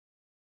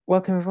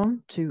Welcome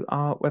everyone to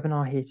our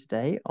webinar here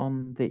today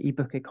on the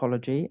ebook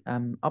ecology,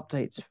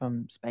 updates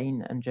from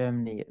Spain and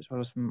Germany, as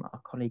well as from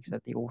our colleagues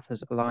at the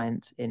Authors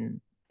Alliance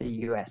in the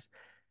US.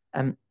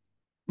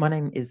 My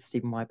name is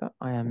Stephen Wyber.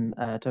 I am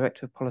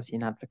Director of Policy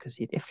and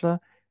Advocacy at IFLA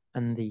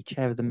and the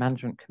Chair of the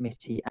Management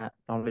Committee at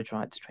Knowledge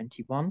Rights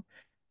 21.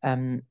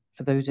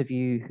 For those of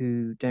you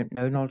who don't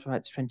know Knowledge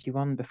Rights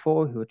 21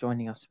 before, who are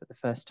joining us for the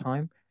first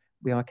time,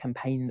 we are a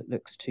campaign that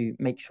looks to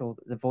make sure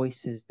that the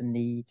voices, the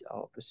needs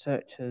of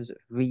researchers, of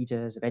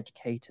readers, of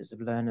educators,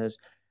 of learners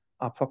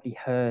are properly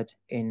heard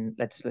in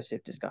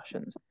legislative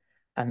discussions.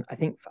 And I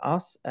think for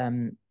us,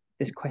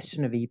 this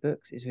question of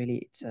ebooks is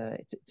really,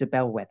 it's a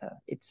bellwether.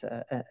 It's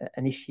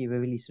an issue, a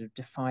really sort of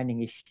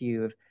defining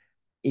issue of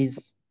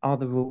are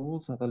the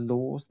rules, are the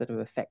laws that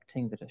are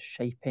affecting, that are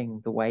shaping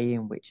the way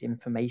in which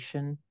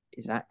information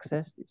is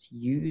accessed, it's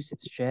used,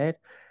 it's shared,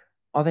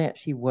 are they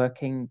actually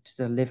working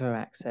to deliver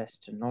access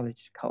to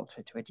knowledge, to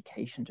culture, to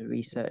education, to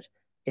research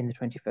in the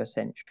 21st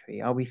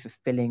century? Are we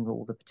fulfilling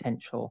all the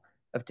potential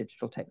of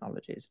digital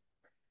technologies?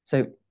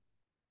 So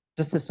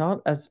just to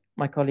start, as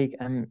my colleague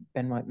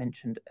Ben White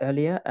mentioned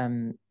earlier,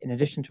 in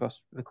addition to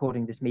us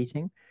recording this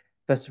meeting,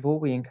 first of all,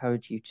 we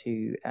encourage you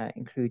to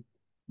include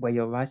where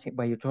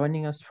you're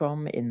joining us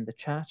from in the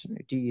chat, and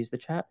do use the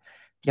chat.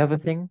 The other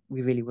thing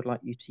we really would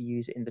like you to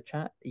use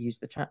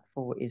the chat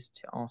for is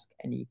to ask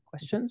any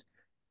questions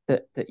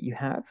that you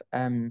have.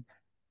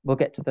 We'll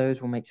get to those.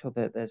 We'll make sure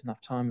that there's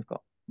enough time. We've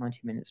got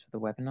 90 minutes for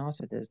the webinar,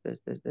 so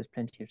there's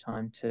plenty of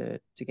time to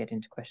get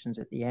into questions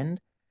at the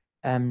end.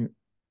 And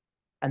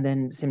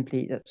then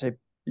simply so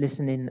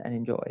listen in and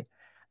enjoy.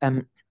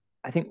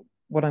 I think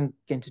what I'm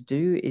going to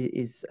do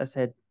is, as I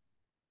said,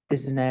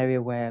 this is an area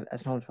where,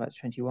 as Knowledge Rights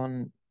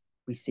 21,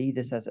 we see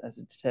this as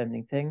a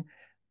determining thing.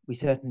 We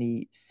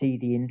certainly see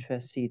the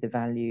interest, see the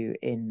value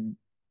in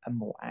a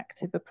more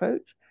active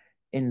approach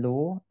in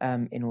law,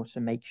 in order to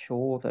make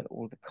sure that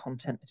all the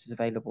content that is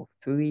available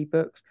through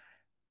ebooks,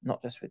 not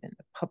just within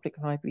the public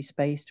library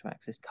space to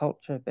access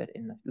culture, but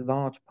in the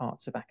large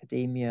parts of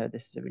academia,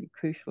 this is a really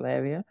crucial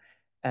area,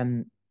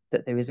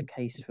 that there is a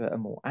case for a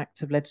more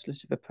active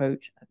legislative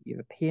approach at the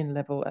European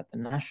level, at the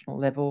national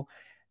level.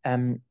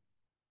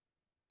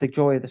 The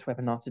joy of this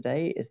webinar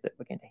today is that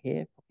we're going to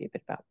hear probably a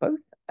bit about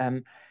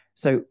both.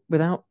 So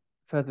without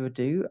further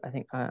ado, I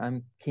think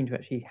I'm keen to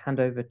actually hand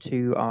over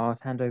to our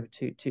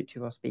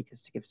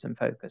speakers to give some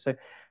focus. So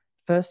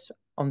first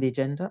on the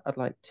agenda, I'd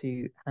like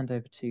to hand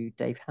over to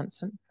Dave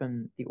Hansen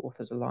from the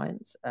Authors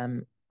Alliance.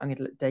 I'm going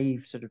to let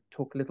Dave sort of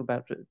talk a little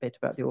bit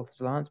about the Authors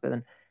Alliance, but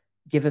then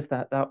give us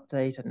that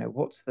update. I don't know,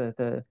 what's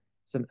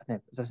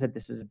as I said,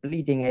 this is a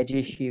bleeding edge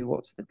issue.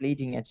 What's the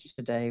bleeding edge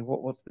today?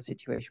 What's the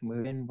situation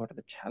we're in? What are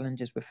the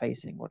challenges we're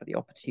facing? What are the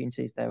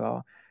opportunities there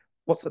are?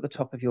 What's at the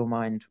top of your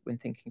mind when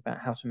thinking about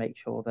how to make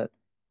sure that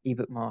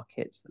ebook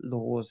markets,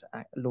 laws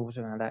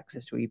around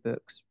access to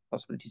ebooks,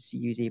 possibilities to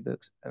use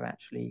ebooks are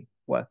actually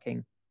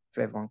working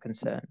for everyone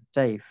concerned?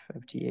 Dave,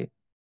 over to you.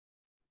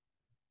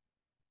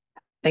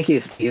 Thank you,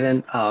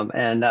 Stephen,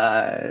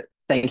 and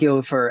thank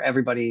you for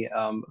everybody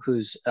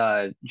who's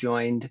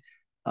joined.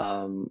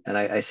 And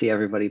I see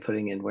everybody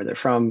putting in where they're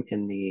from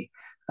in the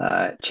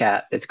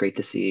chat. It's great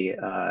to see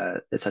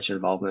such an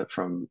involvement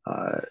from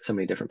so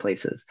many different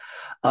places.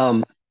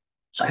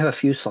 So I have a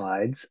few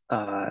slides.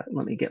 Let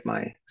me get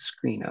my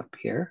screen up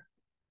here.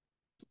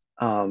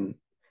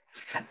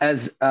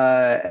 As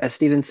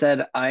Stephen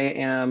said, I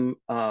am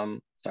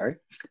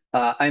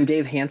I'm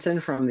Dave Hansen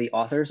from the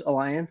Authors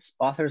Alliance.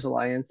 Authors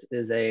Alliance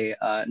is a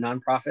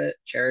nonprofit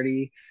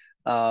charity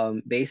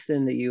based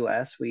in the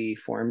US. We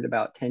formed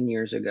about 10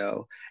 years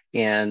ago,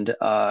 and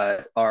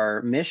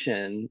our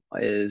mission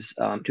is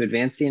to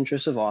advance the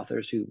interests of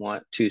authors who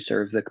want to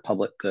serve the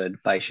public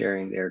good by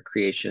sharing their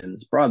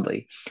creations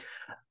broadly.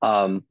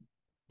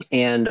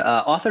 And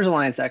Authors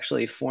Alliance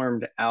actually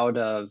formed out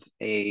of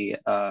a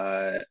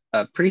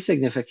pretty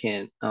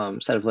significant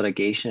set of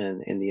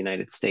litigation in the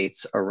United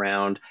States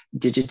around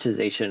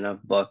digitization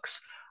of books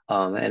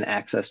and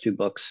access to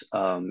books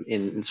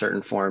in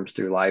certain forms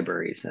through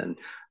libraries. And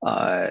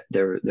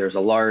there's a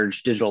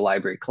large digital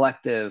library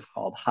collective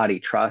called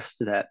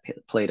HathiTrust that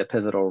played a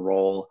pivotal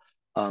role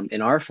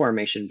in our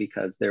formation,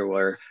 because there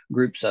were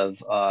groups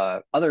of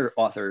other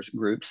authors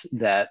groups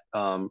that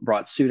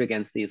brought suit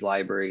against these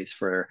libraries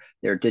for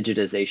their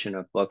digitization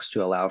of books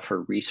to allow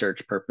for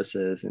research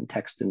purposes and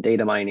text and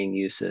data mining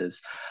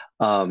uses.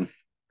 And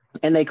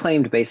they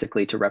claimed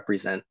basically to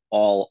represent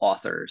all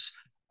authors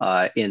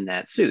in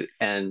that suit.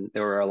 And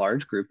there were a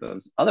large group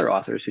of other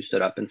authors who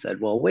stood up and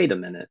said, well, wait a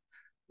minute,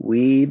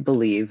 we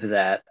believe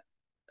that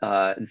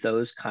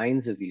those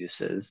kinds of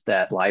uses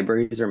that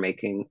libraries are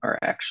making are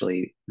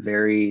actually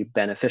very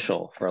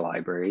beneficial for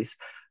libraries,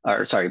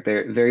 or sorry,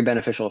 very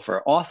beneficial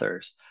for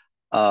authors,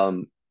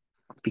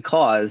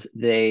 because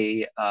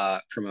they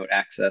promote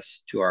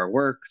access to our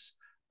works.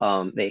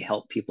 They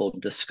help people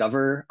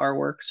discover our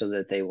works so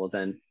that they will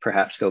then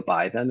perhaps go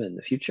buy them in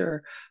the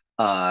future.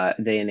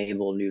 They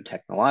enable new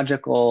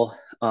technological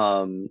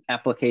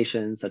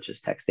applications such as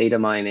text data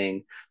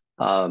mining.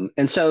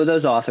 And so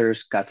those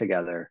authors got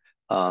together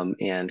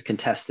and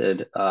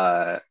contested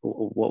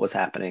what was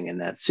happening in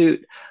that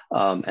suit,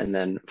 and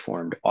then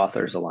formed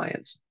Authors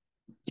Alliance.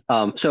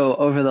 So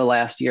over the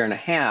last year and a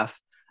half,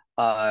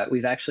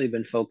 we've actually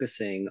been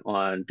focusing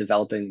on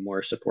developing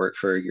more support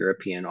for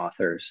European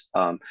authors.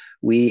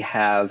 We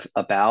have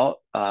about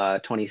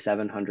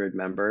 2,700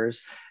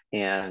 members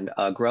and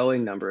a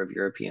growing number of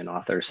European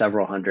authors,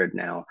 several hundred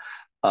now,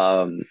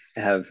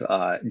 have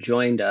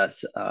joined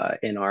us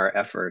in our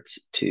efforts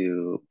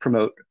to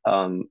promote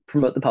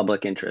the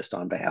public interest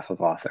on behalf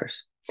of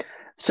authors.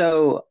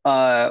 So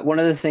one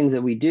of the things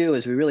that we do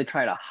is we really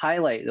try to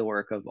highlight the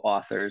work of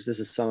authors. This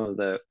is some of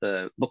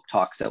the book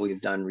talks that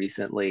we've done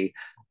recently,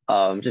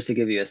 just to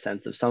give you a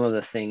sense of some of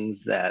the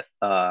things that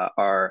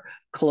are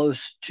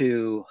close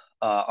to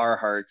our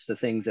hearts, the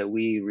things that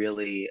we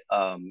really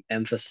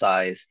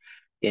emphasize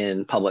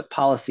in public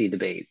policy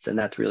debates. And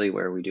that's really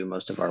where we do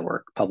most of our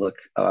work, public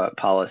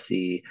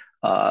policy,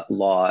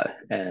 law,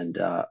 and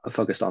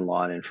focused on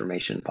law and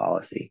information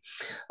policy.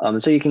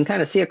 So you can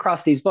kind of see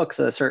across these books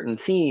a certain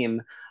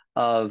theme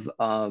of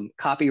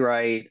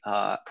copyright,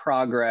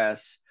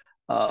 progress,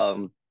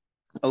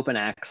 open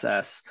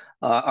access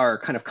are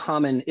kind of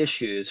common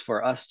issues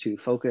for us to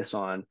focus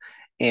on.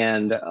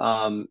 And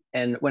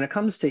when it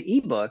comes to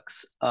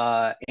eBooks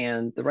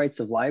and the rights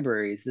of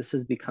libraries, this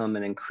has become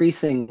an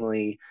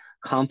increasingly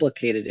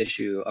complicated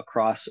issue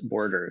across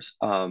borders.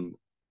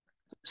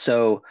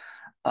 So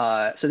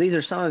these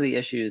are some of the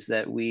issues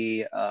that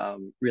we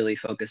really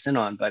focus in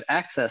on, but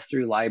access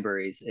through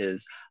libraries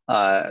is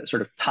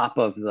sort of top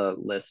of the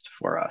list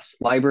for us.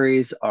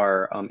 Libraries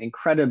are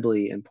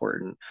incredibly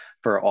important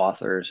for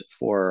authors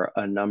for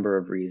a number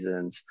of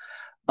reasons.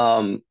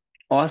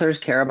 Authors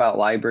care about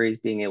libraries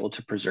being able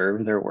to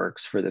preserve their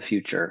works for the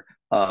future.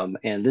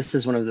 And this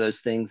is one of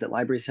those things that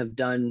libraries have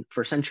done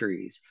for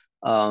centuries.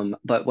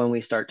 But when we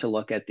start to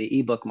look at the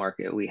ebook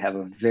market, we have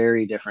a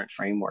very different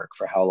framework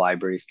for how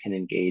libraries can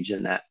engage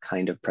in that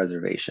kind of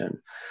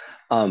preservation.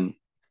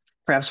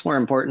 Perhaps more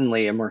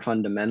importantly and more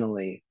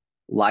fundamentally,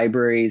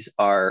 libraries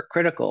are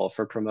critical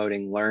for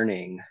promoting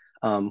learning,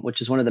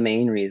 which is one of the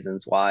main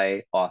reasons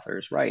why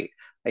authors write.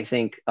 I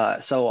think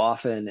so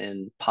often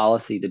in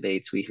policy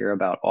debates, we hear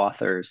about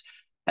authors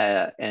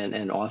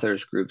and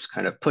authors groups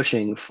kind of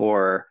pushing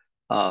for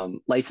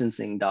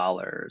licensing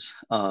dollars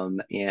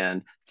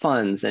and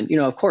funds. And,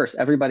 of course,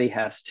 everybody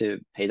has to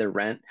pay their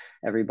rent.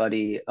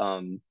 Everybody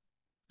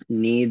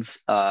needs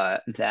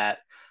that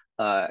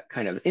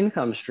kind of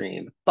income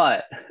stream.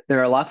 But there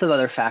are lots of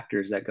other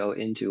factors that go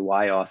into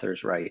why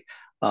authors write.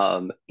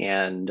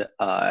 And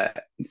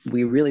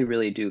we really,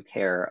 really do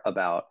care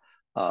about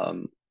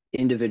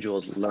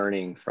individuals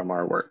learning from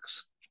our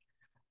works.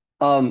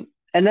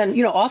 And then,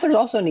 authors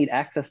also need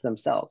access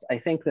themselves. I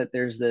think that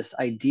there's this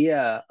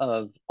idea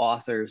of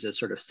authors as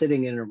sort of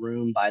sitting in a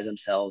room by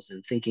themselves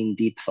and thinking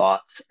deep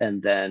thoughts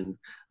and then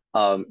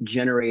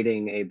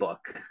generating a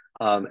book.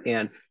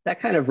 And that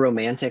kind of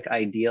romantic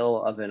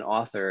ideal of an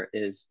author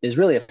is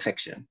really a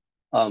fiction.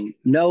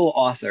 No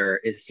author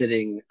is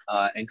sitting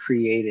and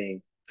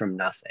creating from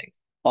nothing.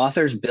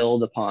 Authors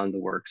build upon the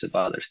works of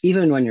others.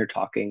 Even when you're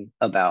talking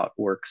about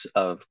works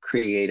of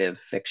creative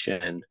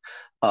fiction,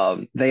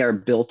 they are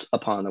built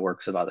upon the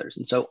works of others.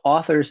 And so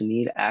authors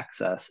need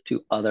access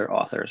to other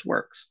authors'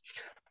 works.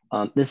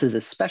 This is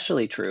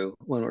especially true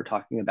when we're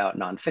talking about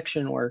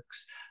nonfiction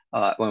works,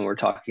 when we're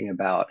talking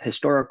about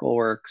historical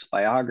works,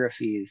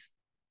 biographies.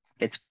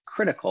 It's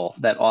critical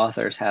that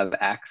authors have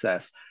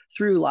access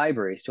through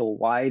libraries to a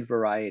wide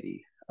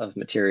variety of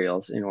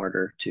materials in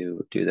order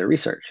to do their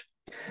research.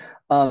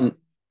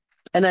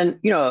 And then,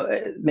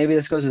 maybe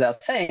this goes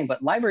without saying,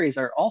 but libraries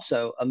are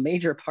also a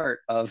major part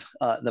of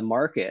the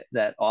market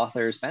that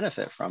authors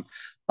benefit from.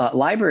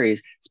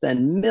 Libraries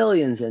spend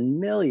millions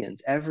and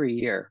millions every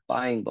year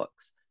buying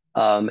books.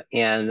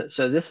 And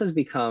so this has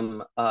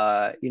become,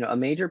 a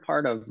major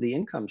part of the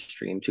income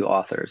stream to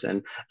authors,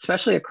 and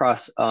especially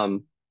across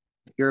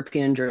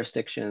European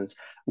jurisdictions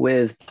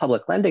with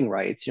public lending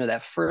rights,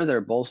 that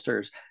further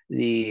bolsters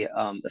the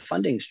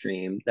funding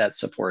stream that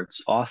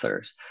supports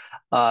authors.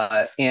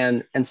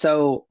 And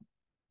so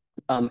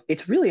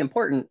it's really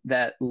important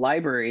that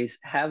libraries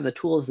have the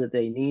tools that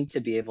they need to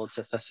be able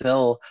to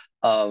fulfill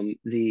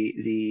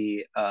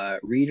the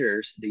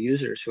readers, the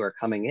users who are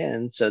coming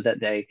in, so that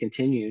they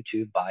continue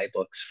to buy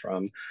books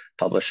from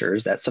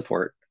publishers that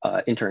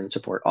in turn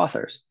support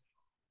authors.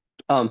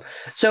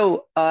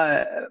 So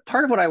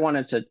part of what I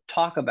wanted to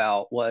talk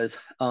about was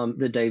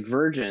the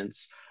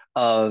divergence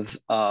of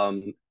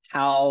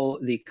how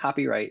the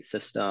copyright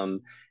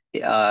system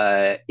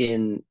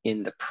in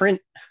the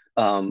print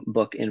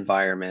book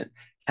environment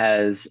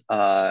has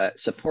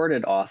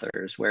supported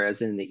authors,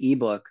 whereas in the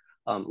ebook,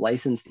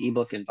 licensed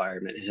ebook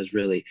environment, it has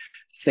really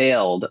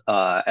failed,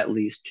 at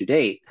least to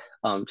date,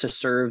 to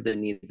serve the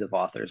needs of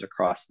authors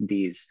across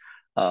these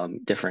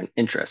different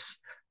interests.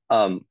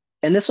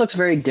 And this looks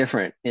very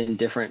different in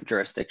different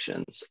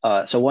jurisdictions.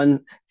 So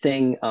one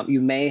thing you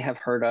may have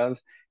heard of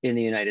in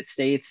the United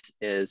States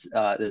is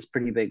this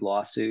pretty big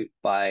lawsuit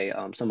by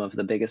some of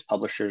the biggest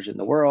publishers in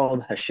the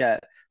world,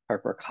 Hachette,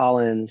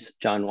 HarperCollins,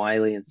 John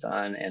Wiley and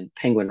Son, and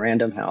Penguin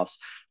Random House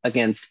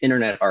against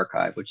Internet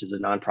Archive, which is a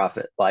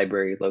nonprofit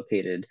library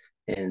located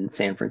in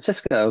San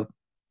Francisco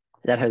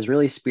that has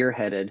really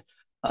spearheaded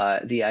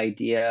the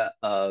idea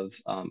of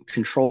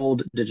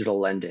controlled digital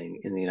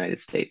lending in the United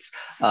States.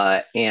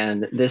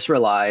 And this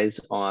relies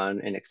on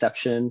an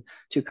exception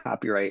to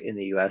copyright in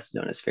the US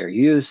known as fair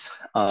use.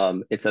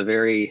 It's a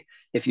very,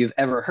 if you've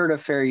ever heard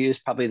of fair use,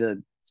 probably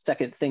the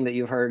second thing that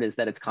you've heard is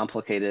that it's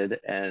complicated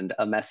and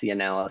a messy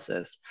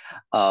analysis.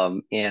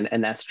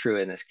 And that's true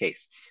in this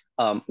case.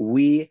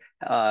 We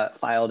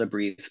filed a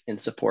brief in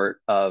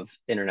support of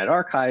Internet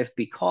Archive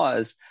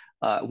because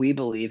we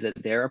believe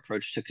that their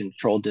approach to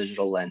controlled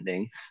digital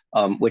lending,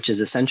 which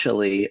is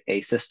essentially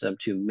a system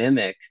to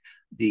mimic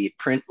the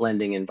print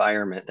lending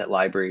environment that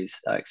libraries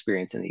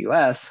experience in the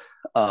US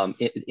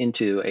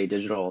into a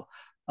digital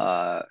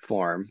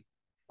form,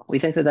 we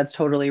think that that's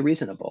totally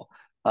reasonable.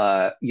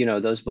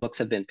 Those books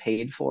have been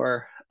paid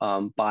for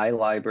by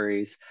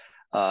libraries.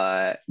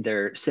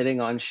 They're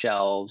sitting on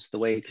shelves. The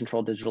way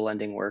controlled digital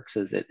lending works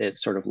is it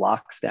sort of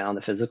locks down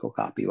the physical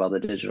copy while the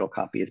digital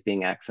copy is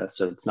being accessed.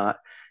 So it's not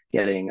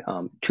getting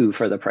two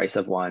for the price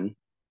of one.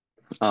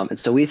 And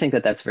so we think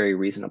that that's very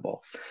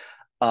reasonable.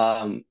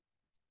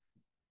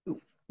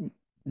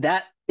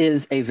 That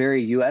is a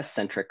very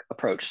US-centric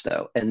approach,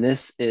 though, and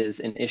this is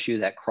an issue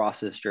that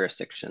crosses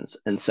jurisdictions.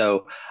 And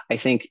so I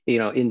think,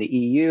 in the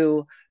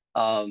EU,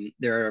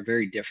 there are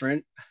very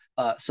different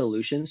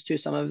solutions to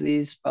some of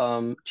these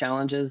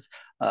challenges.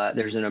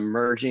 There's an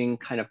emerging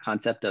kind of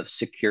concept of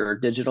secure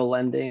digital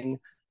lending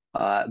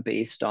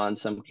based on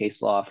some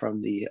case law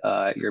from the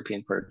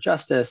European Court of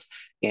Justice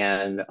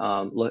and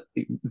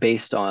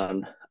based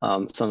on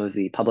some of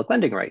the public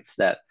lending rights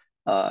that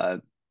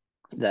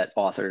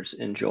authors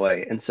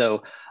enjoy. And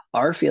so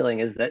our feeling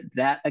is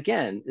that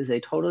again is a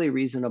totally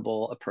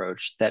reasonable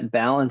approach that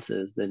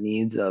balances the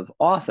needs of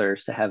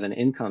authors to have an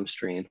income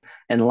stream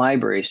and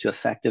libraries to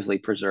effectively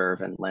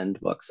preserve and lend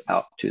books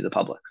out to the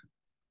public.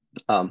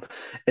 And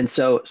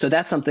so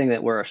that's something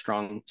that we're a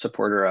strong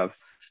supporter of.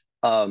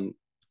 One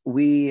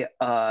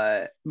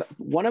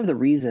of the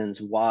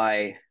reasons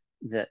why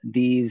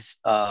these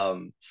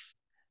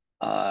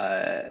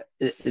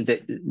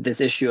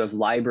this issue of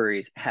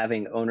libraries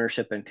having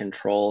ownership and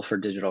control for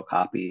digital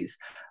copies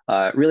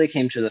really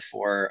came to the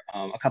fore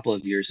a couple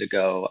of years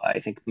ago. I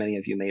think many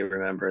of you may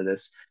remember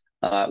this,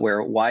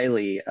 where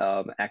Wiley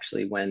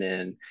actually went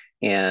in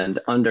and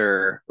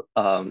under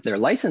their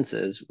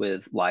licenses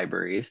with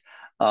libraries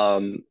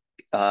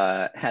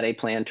had a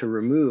plan to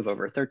remove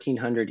over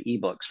 1,300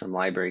 eBooks from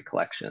library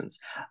collections.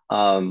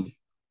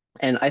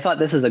 And I thought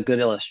this is a good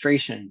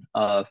illustration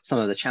of some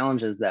of the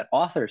challenges that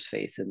authors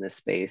face in this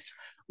space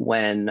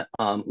when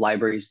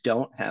libraries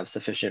don't have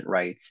sufficient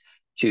rights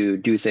to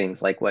do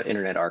things like what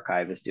Internet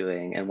Archive is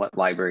doing and what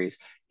libraries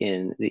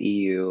in the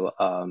EU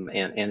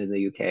and in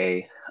the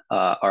UK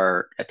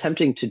are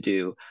attempting to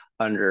do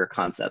under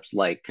concepts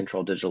like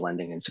controlled digital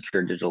lending and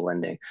secure digital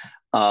lending.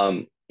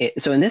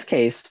 So in this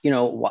case,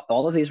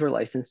 all of these were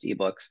licensed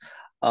eBooks.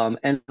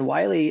 And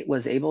Wiley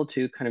was able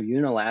to kind of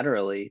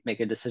unilaterally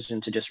make a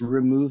decision to just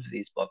remove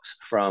these books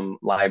from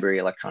library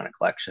electronic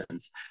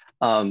collections.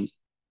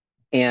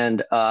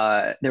 And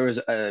there was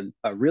a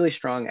really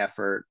strong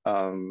effort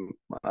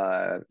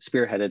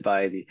spearheaded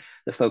by the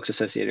folks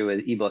associated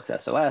with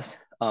eBooks SOS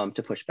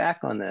to push back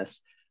on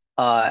this.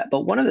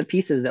 But one of the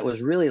pieces that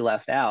was really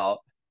left out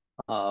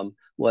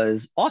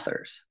was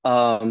authors.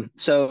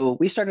 So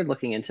we started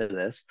looking into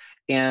this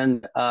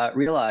and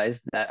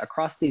realized that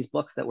across these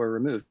books that were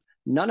removed,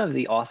 none of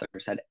the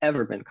authors had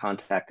ever been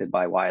contacted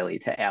by Wiley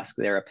to ask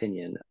their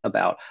opinion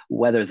about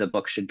whether the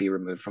book should be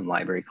removed from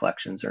library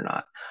collections or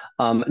not.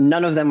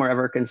 None of them were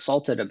ever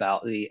consulted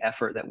about the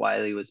effort that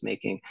Wiley was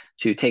making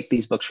to take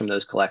these books from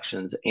those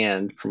collections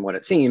and, from what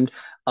it seemed,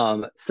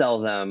 sell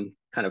them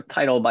kind of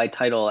title by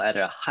title at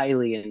a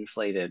highly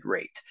inflated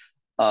rate.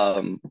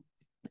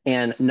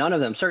 And none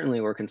of them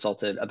certainly were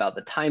consulted about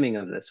the timing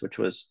of this, which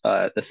was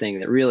the thing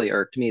that really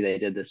irked me. They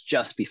did this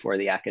just before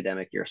the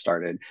academic year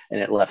started, and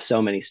it left so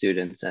many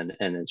students and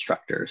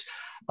instructors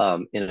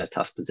in a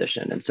tough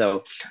position. And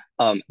so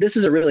this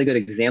is a really good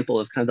example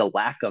of kind of the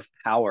lack of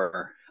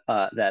power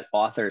that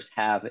authors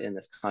have in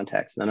this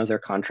context. None of their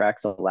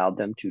contracts allowed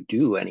them to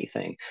do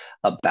anything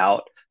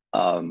about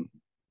what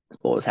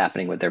was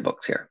happening with their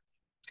books here.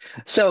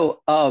 So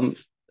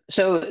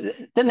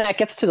then that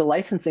gets to the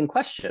licensing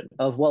question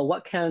of, well,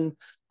 what can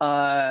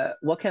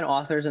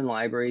authors and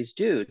libraries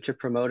do to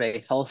promote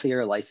a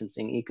healthier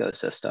licensing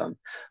ecosystem?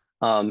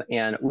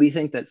 And we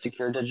think that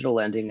secure digital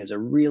lending is a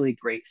really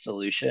great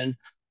solution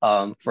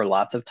for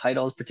lots of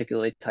titles,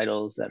 particularly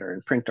titles that are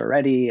in print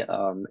already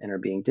and are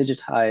being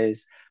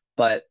digitized.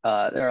 But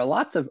there are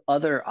lots of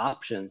other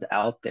options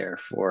out there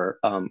for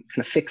kind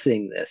of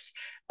fixing this.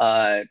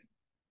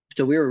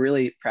 So we were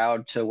really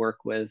proud to work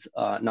with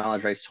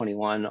Knowledge Rights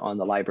 21 on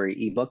the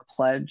library eBook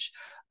pledge,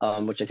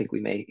 which I think we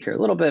may hear a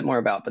little bit more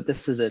about, but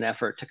this is an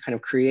effort to kind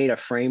of create a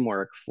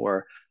framework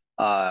for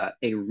a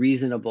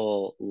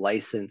reasonable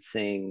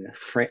licensing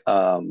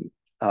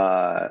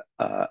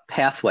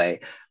pathway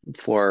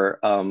for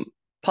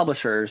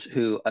publishers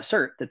who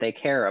assert that they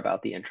care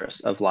about the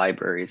interests of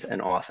libraries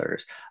and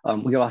authors.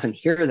 We often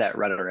hear that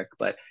rhetoric,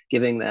 but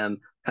giving them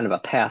kind of a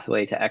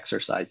pathway to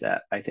exercise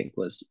that, I think,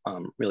 was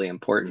really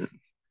important.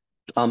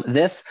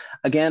 This,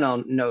 again,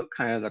 I'll note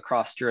kind of the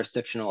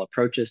cross-jurisdictional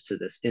approaches to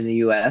this. In the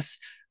US,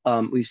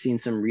 we've seen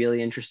some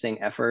really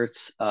interesting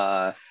efforts,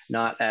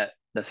 not at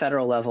the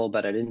federal level,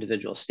 but at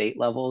individual state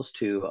levels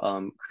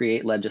to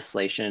create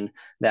legislation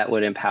that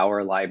would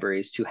empower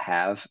libraries to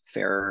have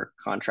fairer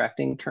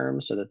contracting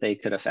terms so that they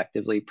could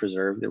effectively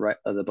preserve the right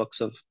of the books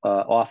of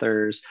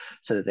authors,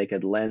 so that they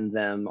could lend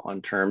them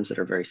on terms that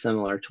are very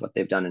similar to what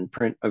they've done in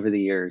print over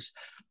the years.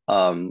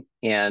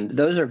 And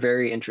those are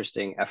very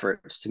interesting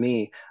efforts to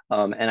me.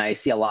 And I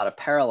see a lot of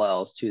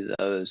parallels to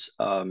those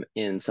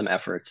in some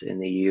efforts in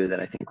the EU that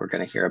I think we're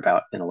going to hear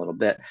about in a little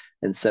bit.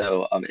 And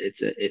so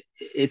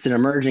it's an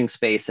emerging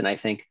space, and I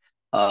think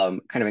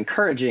kind of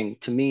encouraging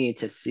to me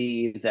to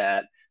see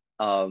that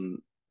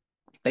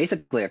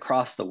basically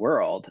across the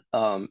world,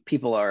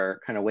 people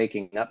are kind of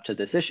waking up to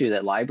this issue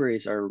that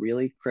libraries are a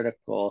really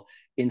critical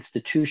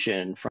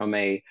institution from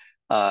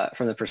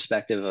the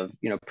perspective of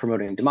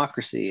promoting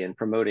democracy and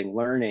promoting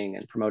learning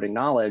and promoting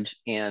knowledge,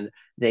 and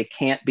they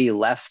can't be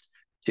left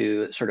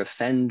to sort of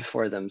fend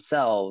for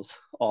themselves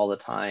all the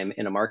time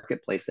in a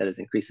marketplace that is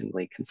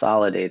increasingly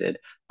consolidated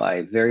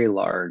by very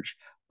large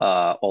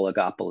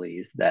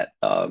oligopolies that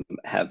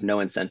have no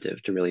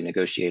incentive to really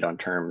negotiate on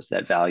terms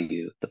that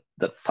value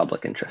the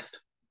public interest.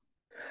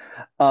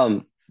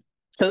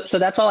 So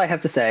that's all I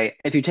have to say.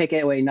 If you take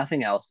away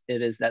nothing else,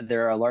 it is that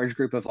there are a large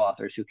group of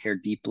authors who care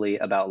deeply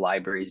about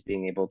libraries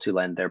being able to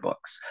lend their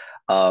books,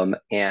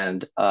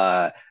 and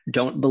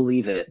don't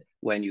believe it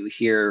when you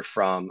hear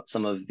from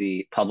some of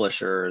the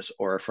publishers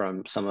or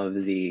from some of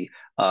the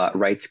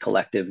rights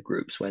collective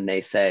groups when they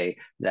say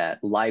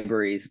that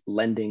libraries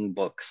lending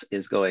books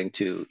is going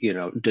to,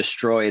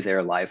 destroy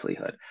their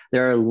livelihood.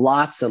 There are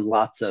lots and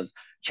lots of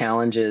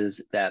challenges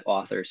that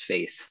authors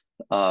face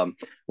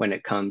when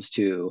it comes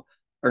to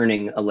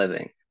earning a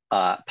living.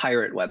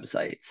 Pirate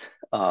websites,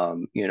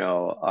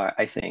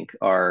 I think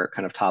are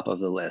kind of top of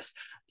the list.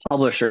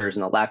 Publishers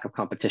and the lack of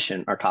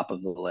competition are top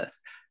of the list.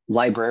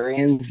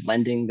 Librarians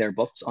lending their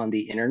books on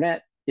the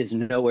internet is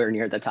nowhere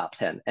near the top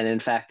 10. And in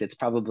fact, it's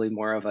probably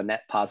more of a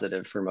net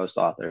positive for most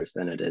authors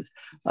than it is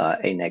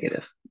a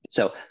negative.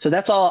 So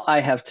that's all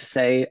I have to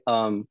say.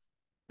 I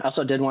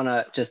also did want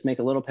to just make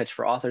a little pitch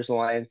for Authors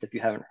Alliance. If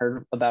you haven't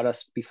heard about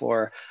us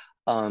before,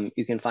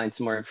 you can find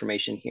some more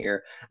information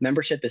here.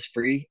 Membership is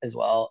free as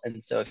well.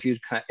 And so if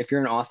you're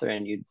an author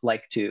and you'd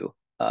like to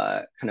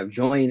kind of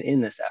join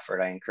in this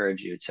effort, I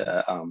encourage you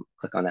to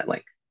click on that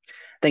link.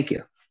 Thank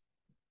you.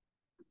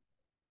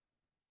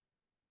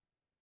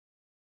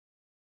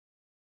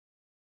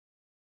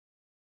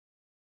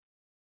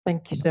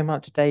 Thank you so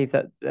much, Dave.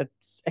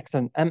 That's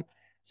excellent.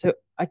 So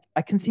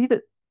I can see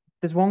that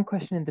there's one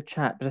question in the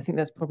chat, but I think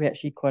that's probably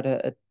actually quite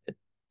a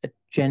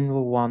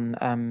general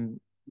one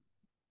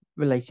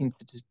relating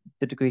to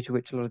the degree to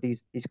which a lot of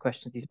these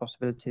questions, these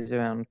possibilities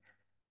around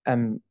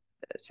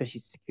especially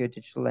secure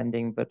digital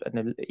lending, but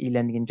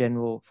e-lending in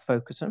general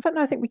focus on. In fact,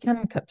 no, I think we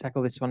can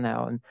tackle this one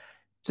now, and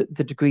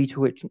the degree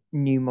to which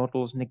new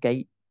models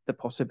negate the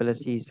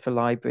possibilities for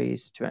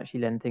libraries to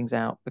actually lend things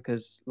out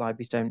because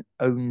libraries don't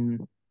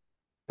own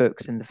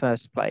books in the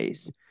first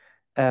place.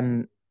 I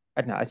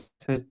don't know, I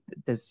suppose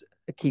there's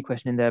a key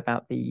question in there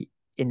about the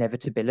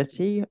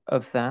inevitability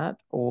of that,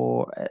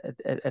 or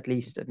at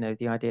least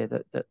the idea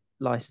that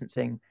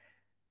licensing,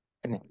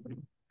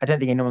 I don't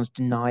think anyone's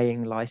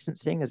denying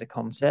licensing as a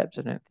concept.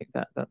 I don't think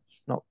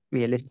that's not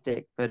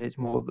realistic, but it's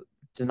more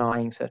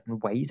denying certain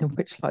ways in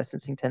which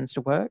licensing tends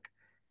to work.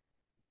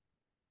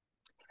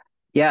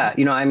 Yeah,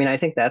 I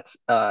think that's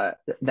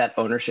that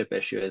ownership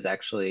issue is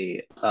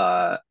actually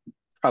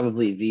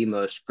probably the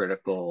most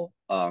critical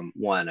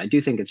one. I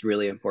do think it's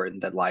really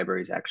important that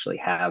libraries actually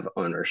have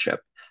ownership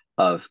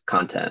of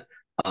content.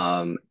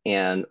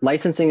 And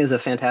licensing is a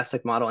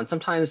fantastic model. And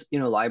sometimes,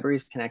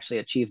 libraries can actually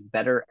achieve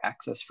better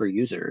access for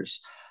users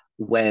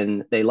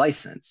when they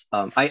license.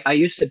 I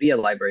used to be a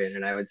librarian,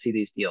 and I would see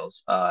these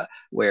deals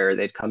where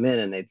they'd come in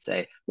and they'd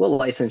say, we'll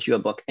license you a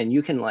book and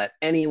you can let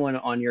anyone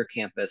on your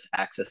campus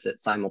access it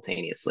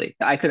simultaneously.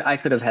 I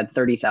could have had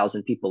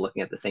 30,000 people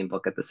looking at the same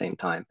book at the same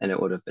time, and it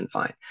would have been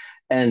fine.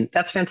 And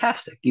that's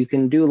fantastic. You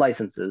can do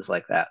licenses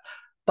like that.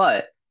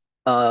 But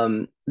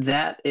that's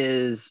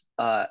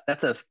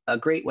a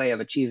great way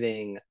of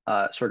achieving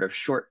sort of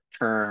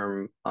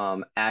short-term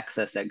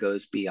access that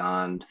goes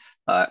beyond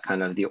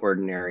kind of the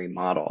ordinary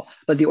model.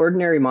 But the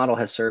ordinary model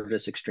has served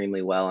us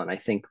extremely well, and I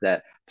think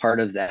that part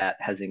of that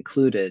has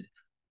included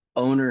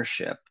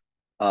ownership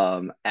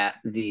at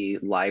the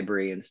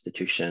library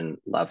institution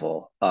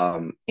level.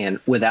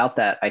 And without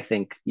that, I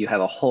think you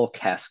have a whole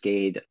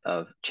cascade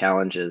of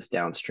challenges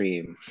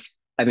downstream.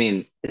 I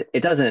mean,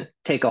 it doesn't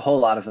take a whole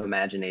lot of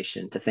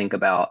imagination to think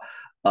about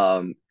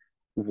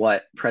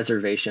what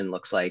preservation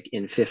looks like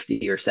in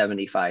 50 or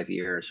 75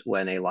 years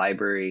when a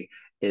library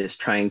is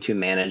trying to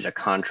manage a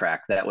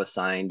contract that was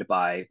signed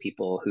by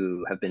people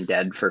who have been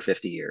dead for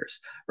 50 years,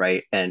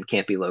 right? And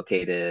can't be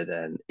located.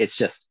 And it's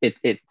just,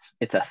 it's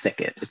a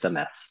thicket, it's a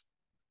mess.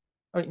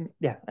 Oh,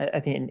 yeah, I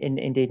think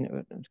indeed, it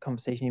was a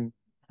conversation you were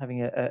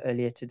having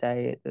earlier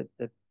today,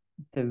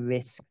 the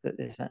risk that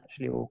this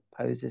actually all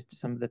poses to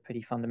some of the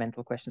pretty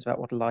fundamental questions about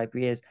what a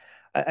library is.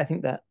 I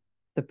think that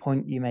the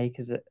point you make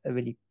is a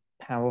really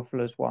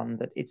powerful as one,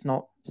 that it's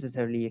not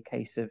necessarily a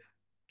case of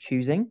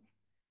choosing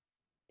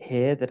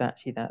here, that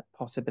actually that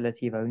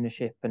possibility of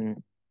ownership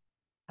and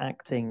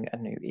acting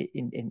and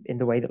in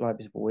the way that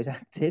libraries have always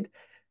acted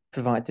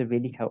provides a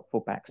really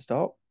helpful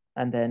backstop.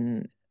 And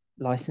then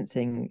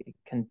licensing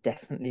can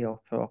definitely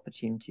offer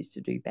opportunities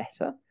to do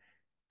better.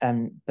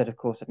 But of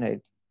course, I know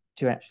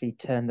to actually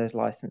turn those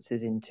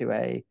licenses into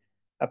a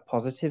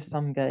positive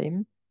sum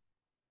game,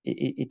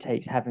 it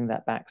takes having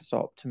that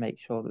backstop to make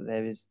sure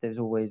that there's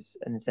always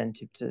an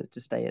incentive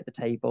to stay at the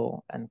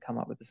table and come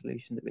up with a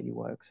solution that really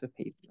works for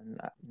people.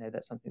 And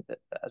that's something that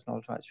as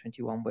Knowledge Rights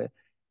 21 we're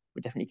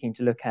definitely keen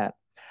to look at.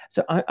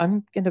 So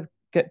I'm going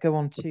to go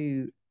on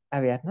to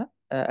Ariadna,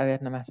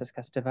 Ariadna Mathias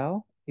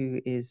Casadevall, who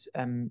is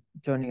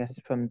joining us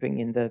from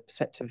bringing the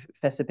perspective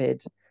of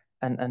FESABID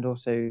and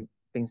also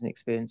brings an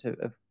experience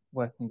of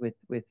working with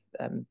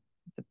the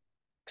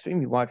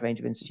extremely wide range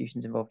of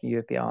institutions involved in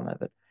Europeana,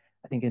 but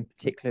I think in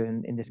particular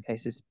in this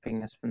case is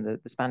bringing us from the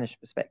Spanish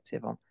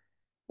perspective on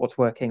what's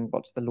working,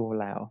 what's the law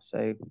allow.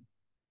 So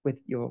with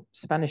your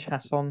Spanish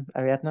hat on,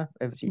 Ariadna,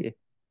 over to you.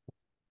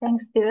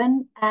 Thanks,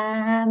 Steven.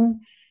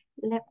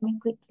 Let me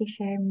quickly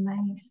share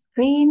my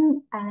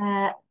screen.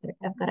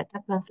 I've got a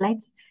couple of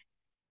slides.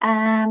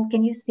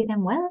 Can you see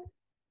them well?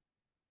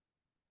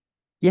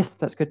 Yes,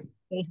 that's good.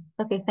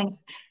 Okay,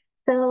 thanks.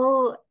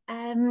 So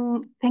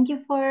thank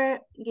you for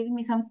giving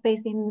me some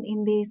space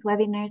in this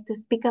webinar to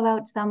speak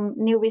about some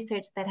new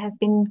research that has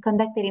been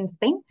conducted in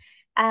Spain.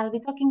 I'll be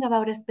talking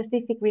about a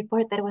specific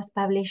report that was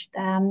published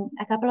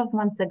a couple of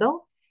months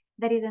ago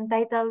that is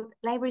entitled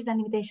Libraries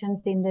and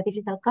Limitations in the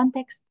Digital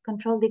Context,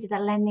 Control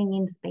Digital Lending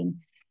in Spain.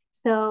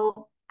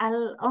 So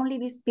I'll only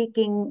be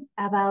speaking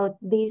about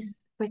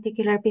this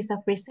particular piece of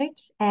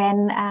research,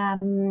 and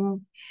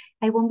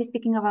I won't be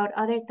speaking about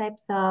other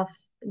types of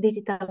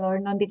digital or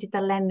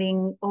non-digital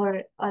lending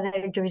or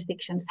other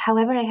jurisdictions.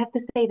 However, I have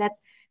to say that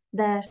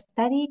the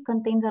study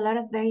contains a lot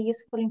of very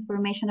useful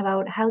information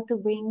about how to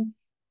bring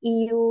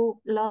EU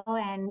law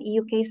and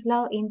EU case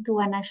law into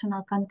a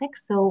national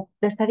context. So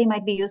the study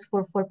might be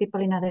useful for people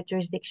in other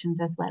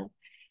jurisdictions as well.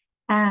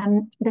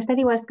 The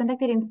study was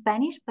conducted in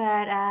Spanish,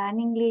 but an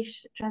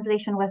English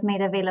translation was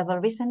made available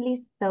recently.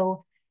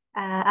 So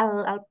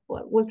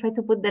we'll try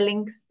to put the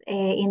links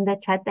in the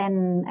chat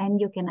and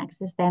you can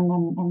access them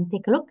and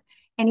take a look.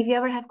 And if you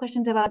ever have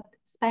questions about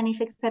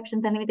Spanish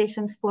exceptions and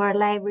limitations for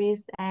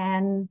libraries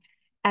and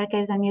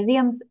archives and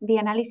museums, the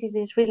analysis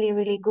is really,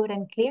 really good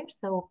and clear.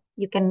 So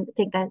you can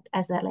take that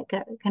as a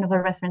kind of a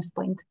reference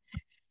point.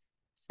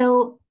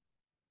 So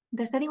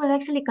the study was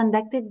actually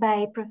conducted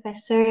by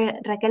Professor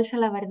Raquel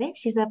Xalabarder.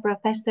 She's a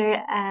professor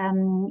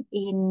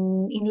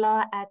in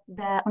law at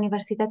the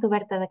Universitat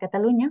Oberta de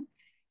Catalunya.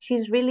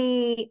 She's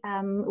really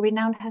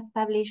renowned, has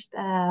published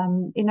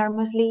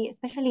enormously,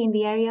 especially in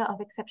the area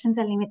of exceptions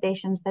and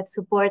limitations that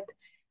support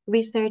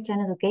research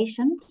and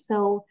education.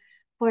 So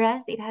for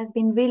us, it has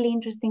been really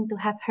interesting to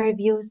have her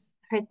views,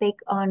 her take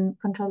on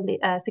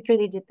secure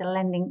digital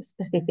lending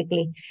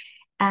specifically.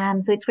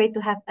 So it's great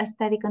to have a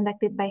study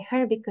conducted by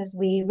her because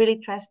we really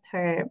trust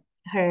her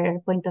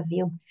point of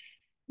view.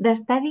 The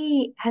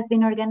study has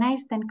been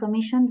organized and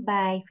commissioned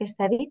by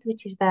FESABID,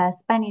 which is the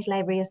Spanish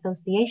Library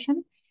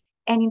Association.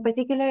 And in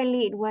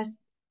particularly, it was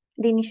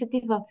the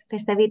initiative of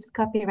FESABID's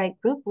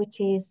copyright group, which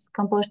is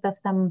composed of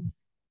some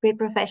great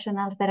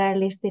professionals that are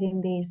listed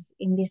in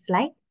this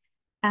slide.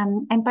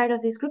 I'm part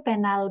of this group,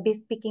 and I'll be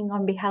speaking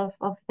on behalf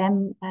of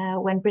them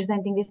when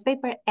presenting this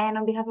paper and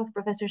on behalf of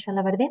Professor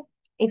Xalabarder.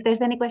 If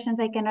there's any questions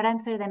I cannot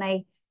answer, then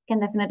I can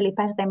definitely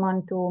pass them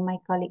on to my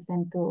colleagues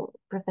and to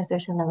Professor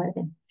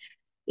Xalabarder.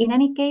 In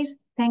any case,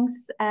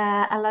 thanks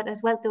a lot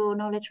as well to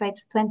Knowledge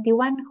Rights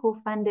 21, who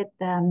funded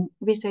the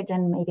research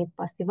and made it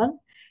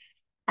possible.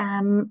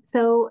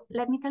 So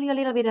let me tell you a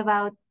little bit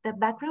about the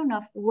background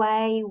of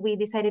why we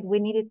decided we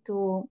needed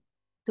to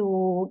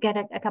get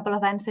a couple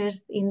of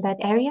answers in that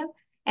area.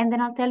 And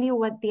then I'll tell you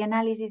what the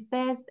analysis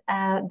says,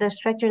 the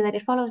structure that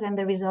it follows, and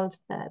the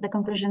results, the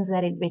conclusions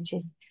that it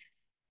reaches.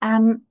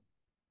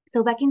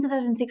 So back in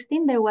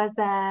 2016, there was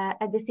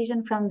a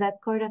decision from the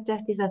Court of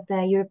Justice of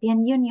the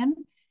European Union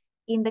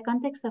in the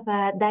context of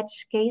a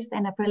Dutch case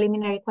and a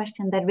preliminary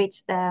question that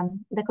reached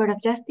the Court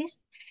of Justice.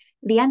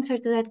 The answer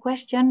to that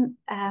question,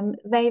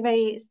 very,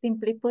 very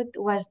simply put,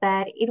 was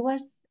that it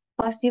was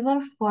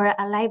possible for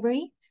a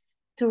library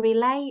to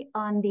rely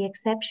on the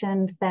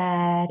exceptions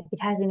that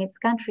it has in its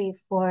country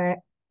for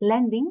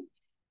lending,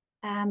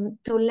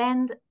 to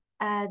lend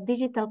a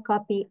digital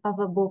copy of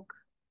a book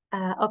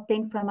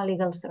obtained from a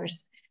legal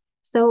source.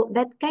 So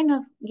that kind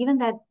of, given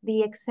that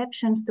the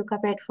exceptions to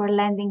copyright for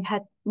lending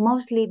had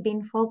mostly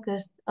been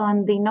focused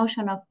on the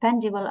notion of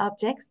tangible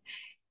objects,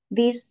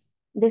 this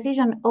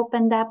decision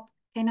opened up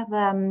kind of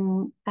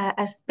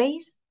a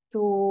space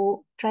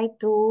to try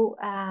to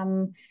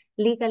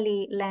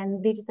legally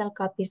lend digital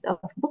copies of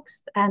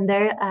books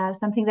under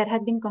something that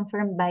had been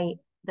confirmed by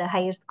the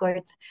highest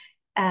court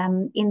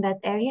in that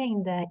area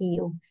in the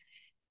EU.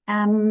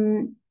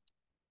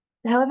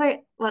 However,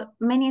 well,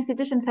 many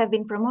institutions have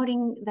been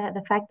promoting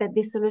the fact that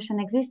this solution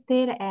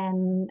existed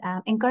and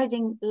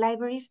encouraging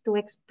libraries to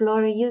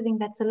explore using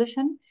that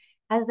solution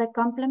as a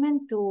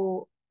complement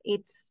to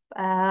its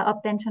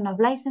obtention of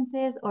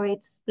licenses or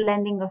its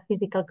lending of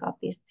physical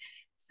copies.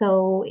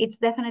 So it's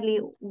definitely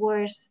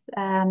worth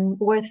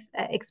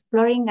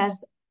exploring as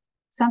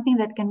something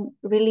that can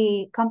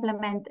really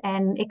complement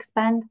and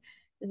expand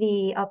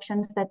the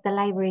options that the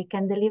library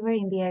can deliver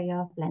in the area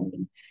of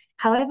lending.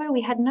 However,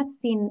 we had not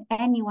seen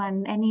any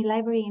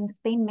library in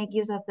Spain make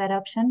use of that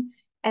option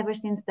ever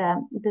since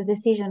the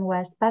decision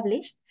was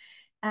published.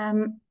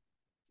 And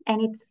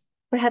it's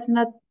perhaps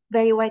not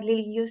very widely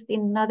used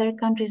in other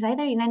countries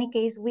either. In any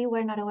case, we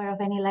were not aware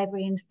of any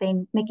library in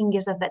Spain making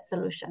use of that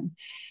solution.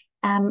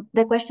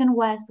 The question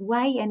was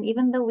why, and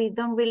even though we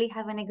don't really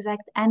have an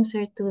exact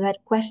answer to that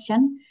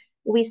question,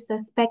 we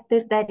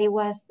suspected that it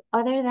was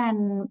other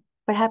than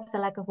perhaps a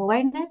lack of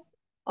awareness,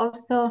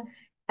 also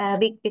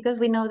because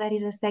we know that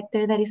is a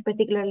sector that is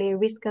particularly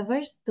risk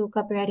averse to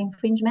copyright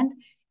infringement.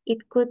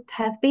 It could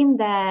have been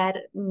that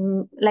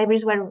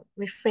libraries were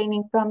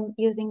refraining from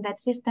using that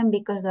system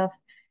because of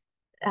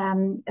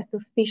a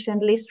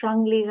sufficiently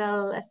strong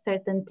legal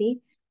certainty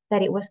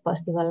that it was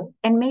possible.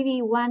 And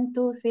maybe 1,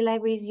 2, 3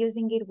 libraries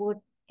using it would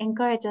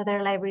encourage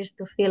other libraries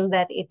to feel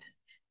that it's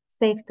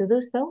safe to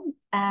do so.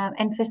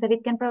 And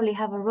FESABID can probably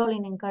have a role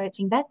in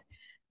encouraging that.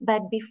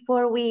 But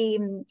before we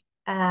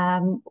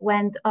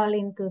went all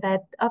into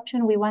that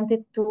option, we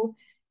wanted to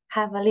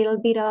have a little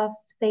bit of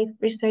safe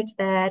research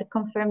that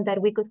confirmed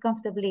that we could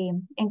comfortably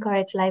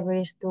encourage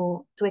libraries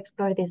to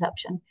explore this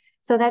option.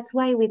 So that's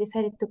why we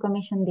decided to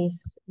commission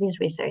this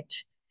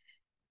research.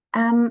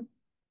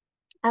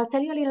 I'll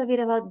tell you a little bit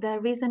about the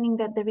reasoning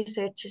that the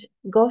research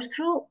goes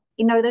through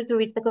in order to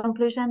reach the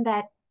conclusion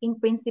that in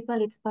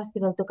principle, it's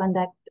possible to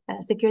conduct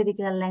secure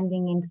digital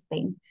lending in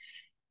Spain.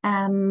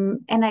 And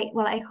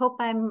I hope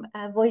I'm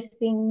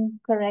voicing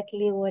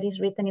correctly what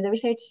is written in the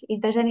research.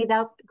 If there's any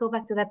doubt, go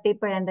back to that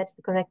paper and that's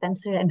the correct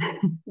answer. And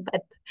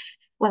but,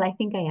 well, I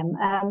think I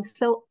am.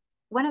 So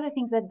one of the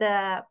things that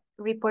the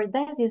report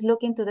does is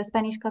look into the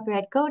Spanish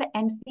copyright code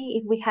and see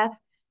if we have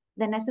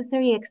the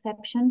necessary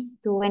exceptions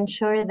to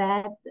ensure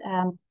that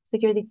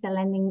secure digital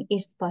lending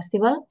is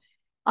possible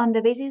on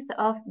the basis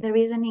of the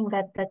reasoning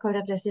that the Court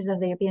of Justice of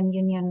the European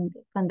Union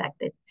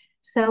conducted.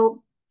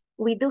 So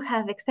we do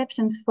have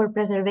exceptions for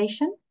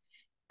preservation.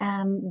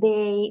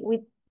 We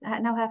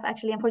now have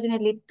actually,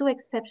 unfortunately, 2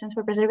 exceptions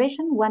for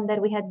preservation, one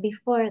that we had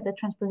before the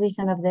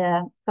transposition of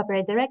the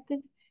copyright directive,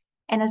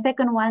 and a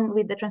second one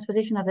with the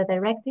transposition of the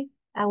directive.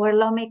 Our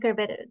lawmaker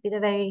did a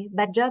very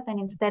bad job, and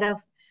instead of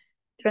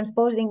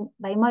transposing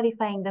by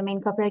modifying the main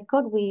copyright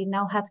code, we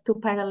now have 2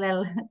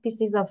 parallel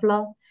pieces of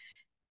law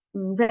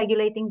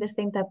regulating the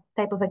same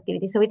type of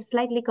activity. So it's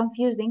slightly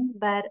confusing,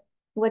 but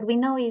what we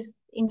know is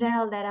in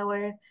general that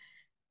our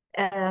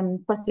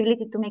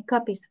possibility to make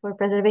copies for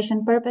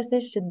preservation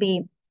purposes should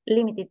be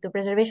limited to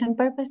preservation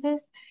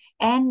purposes,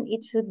 and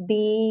it should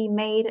be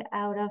made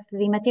out of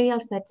the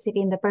materials that sit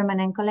in the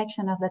permanent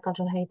collection of the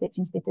cultural heritage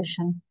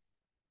institution.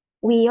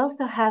 We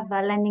also have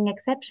a lending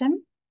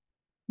exception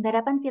that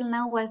up until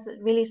now was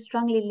really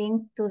strongly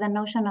linked to the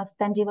notion of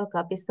tangible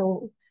copies.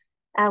 So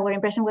our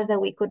impression was that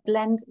we could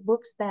lend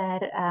books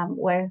that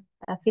were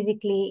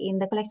physically in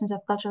the collections of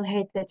cultural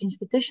heritage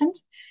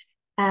institutions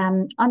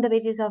on the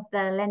basis of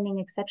the lending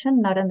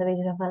exception, not on the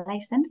basis of a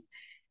license,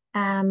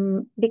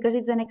 because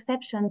it's an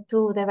exception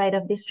to the right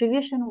of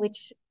distribution,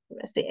 which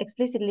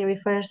explicitly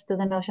refers to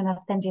the notion of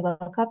tangible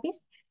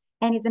copies.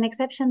 And it's an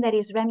exception that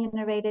is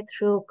remunerated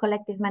through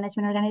collective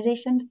management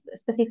organizations,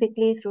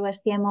 specifically through a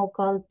CMO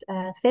called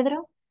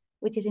CEDRO,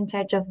 which is in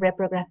charge of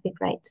reprographic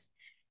rights.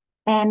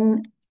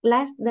 And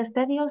last, the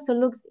study also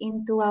looks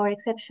into our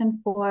exception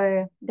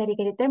for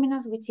dedicated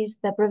terminals, which is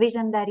the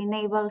provision that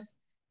enables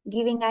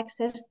giving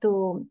access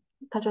to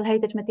cultural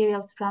heritage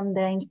materials from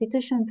the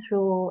institution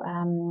through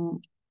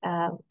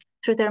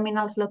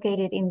terminals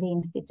located in the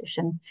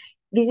institution.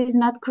 This is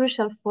not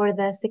crucial for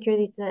the secure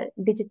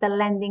digital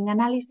lending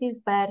analysis,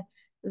 but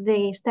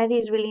the study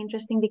is really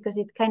interesting because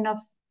it kind of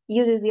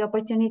uses the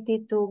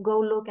opportunity to go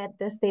look at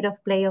the state of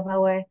play of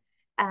our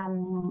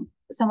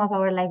some of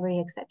our library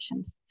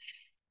exceptions.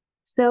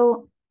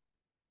 So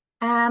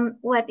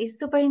what is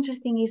super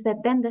interesting is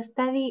that then the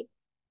study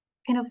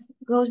kind of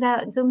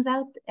zooms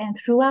out, and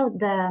throughout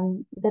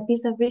the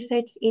piece of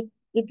research,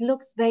 it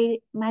looks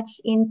very much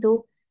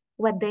into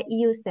what the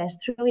EU says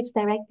through its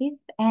directive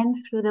and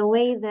through the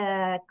way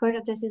the Court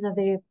of Justice of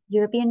the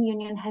European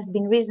Union has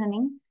been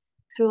reasoning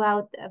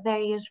throughout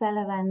various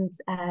relevant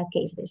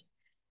cases.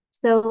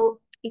 So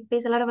it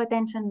pays a lot of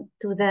attention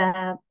to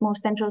the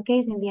most central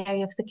case in the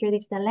area of secure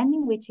digital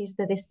lending, which is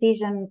the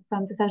decision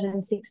from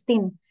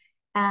 2016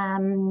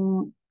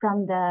 from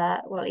in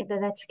the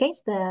Dutch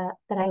case, that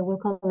I will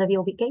call the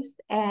VOB case,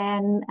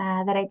 and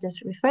that I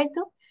just referred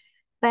to.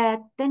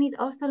 But then it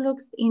also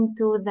looks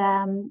into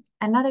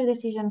another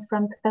decision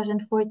from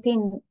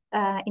 2014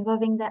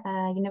 involving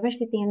the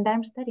university in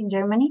Darmstadt in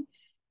Germany,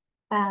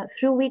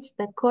 through which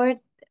the court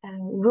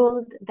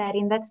ruled that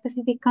in that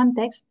specific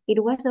context,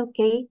 it was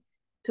okay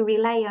to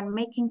rely on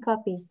making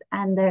copies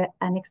under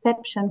an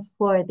exception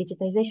for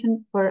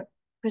digitization for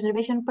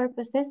preservation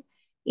purposes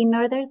in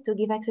order to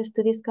give access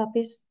to these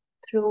copies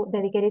through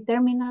dedicated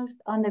terminals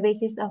on the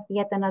basis of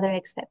yet another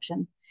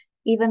exception.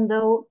 Even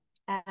though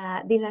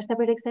these are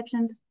separate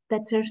exceptions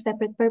that serve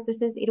separate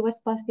purposes, it was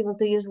possible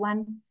to use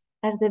one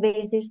as the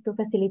basis to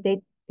facilitate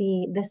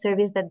the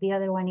service that the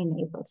other one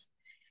enables.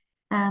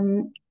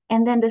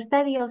 And then the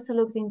study also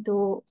looks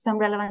into some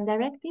relevant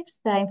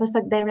directives, the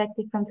InfoSoc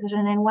directive from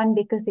 2001,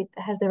 because it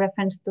has the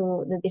reference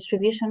to the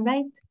distribution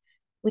right,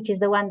 which is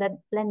the one that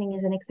lending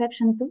is an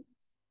exception to.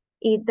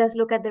 It does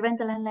look at the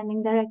rental and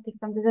lending directive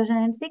from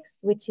 2006,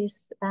 which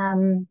is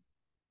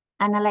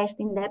analyzed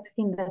in depth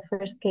in the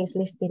first case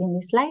listed in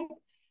this slide,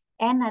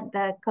 and at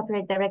the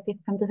copyright directive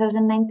from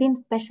 2019,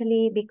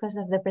 especially because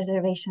of the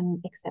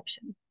preservation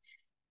exception.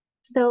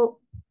 So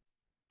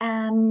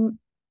on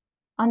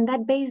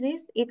that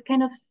basis, it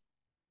kind of,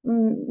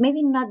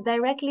 maybe not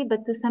directly,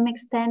 but to some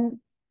extent,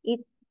 it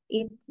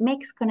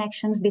makes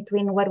connections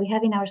between what we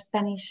have in our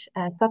Spanish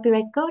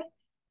copyright code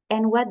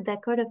and what the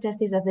Court of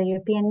Justice of the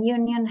European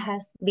Union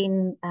has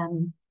been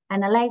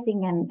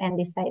analyzing and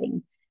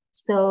deciding.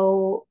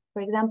 So,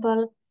 for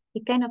example,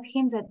 it kind of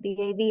hints at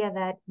the idea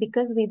that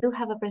because we do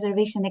have a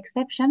preservation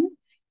exception,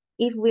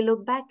 if we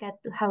look back at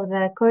how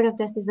the Court of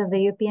Justice of the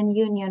European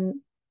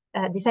Union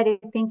decided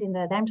things in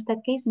the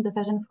Darmstadt case in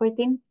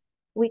 2014,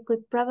 we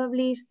could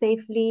probably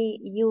safely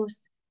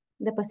use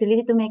the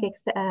possibility to make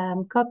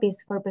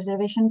copies for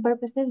preservation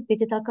purposes,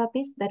 digital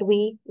copies that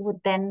we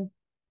would then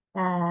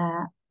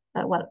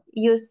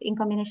use in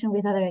combination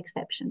with other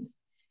exceptions.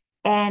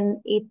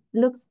 And it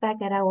looks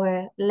back at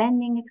our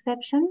lending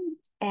exception,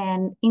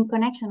 and in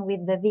connection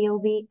with the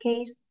VOB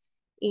case,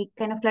 it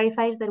kind of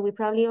clarifies that we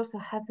probably also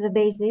have the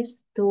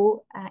basis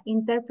to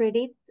interpret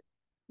it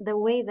the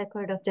way the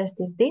Court of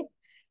Justice did,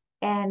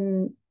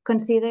 and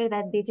consider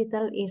that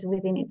digital is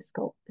within its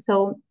scope.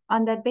 So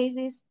on that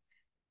basis,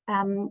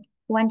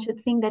 one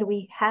should think that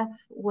we have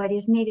what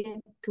is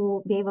needed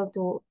to be able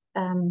to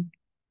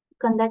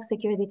conduct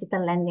secure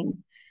digital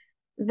lending.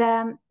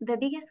 The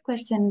biggest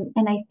question,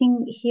 and I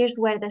think here's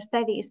where the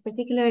study is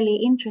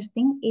particularly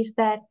interesting, is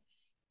that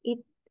it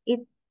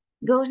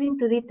goes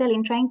into detail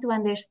in trying to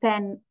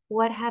understand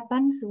what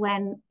happens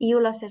when EU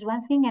law says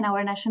one thing and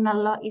our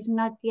national law is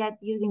not yet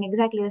using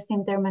exactly the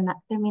same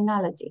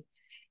terminology.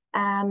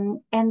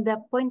 And the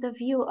point of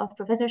view of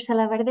Professor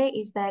Salaverde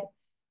is that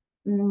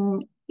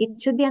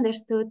it should be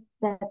understood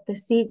that the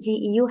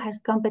CJEU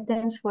has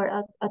competence for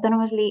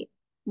autonomously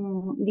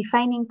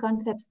defining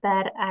concepts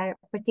that are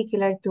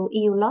particular to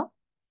EU law.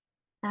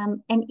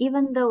 And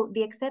even though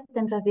the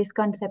acceptance of these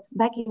concepts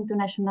back into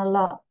national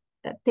law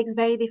takes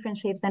very different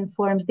shapes and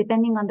forms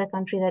depending on the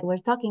country that we're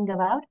talking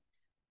about,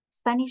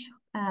 Spanish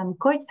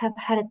courts have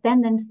had a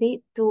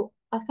tendency to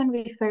often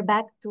refer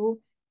back to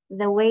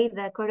the way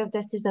the Court of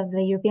Justice of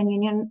the European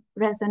Union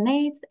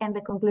resonates and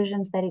the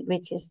conclusions that it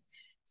reaches.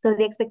 So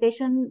the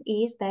expectation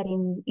is that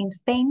in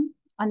Spain,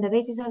 on the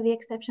basis of the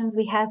exceptions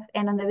we have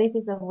and on the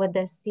basis of what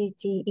the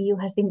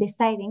CJEU has been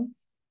deciding,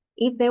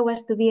 if there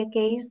was to be a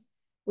case,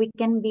 we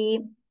can be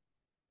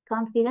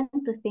confident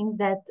to think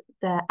that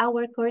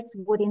our courts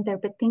would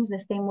interpret things the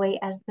same way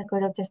as the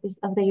Court of Justice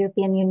of the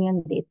European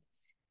Union did.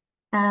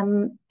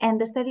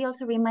 And the study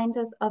also reminds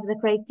us of the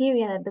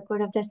criteria that the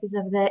Court of Justice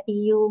of the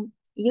EU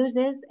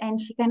uses, and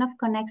she kind of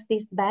connects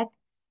this back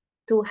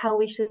to how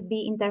we should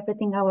be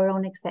interpreting our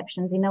own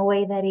exceptions in a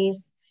way that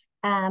is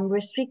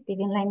restrictive,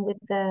 in line with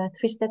the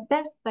three-step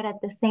test, but at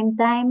the same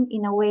time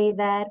in a way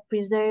that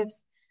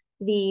preserves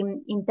the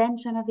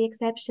intention of the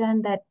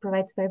exception, that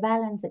provides fair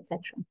balance, etc.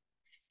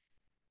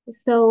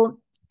 So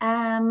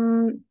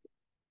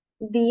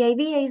the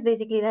idea is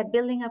basically that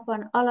building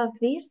upon all of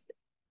this,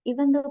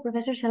 even though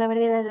Professor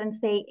Salaverde doesn't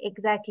say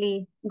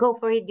exactly, go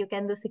for it, you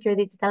can do secure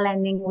digital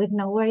lending with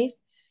no worries,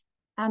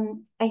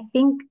 I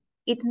think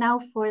it's now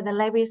for the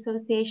Library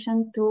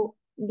Association to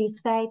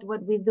decide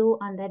what we do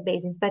on that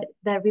basis. But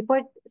the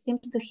report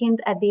seems to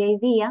hint at the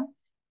idea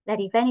that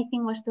if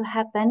anything was to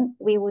happen,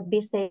 we would be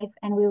safe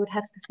and we would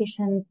have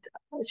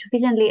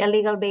sufficiently a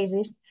legal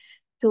basis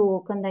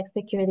to conduct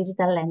secure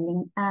digital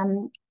lending.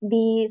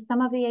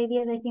 Some of the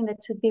ideas I think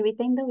that should be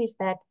retained though is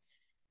that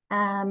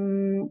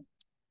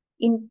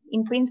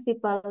in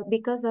principle,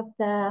 because of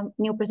the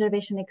new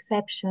preservation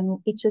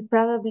exception, it should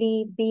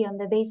probably be on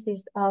the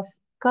basis of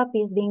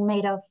copies being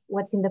made of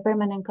what's in the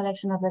permanent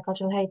collection of the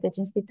Cultural Heritage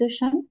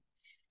Institution.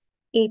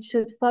 It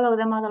should follow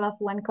the model of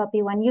one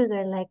copy, one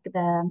user, like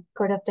the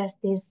Court of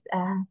Justice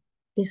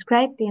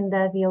described in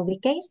the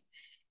VOB case.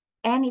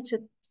 And it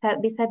should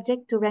be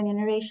subject to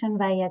remuneration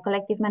via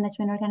collective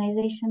management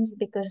organizations,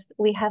 because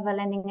we have a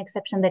lending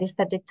exception that is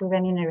subject to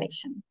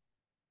remuneration.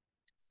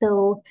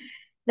 So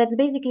that's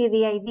basically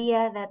the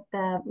idea that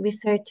the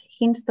research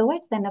hints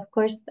towards. And of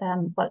course,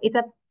 well, it's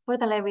up for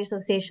the Library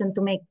Association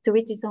to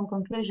reach its own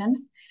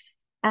conclusions.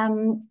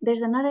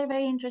 There's another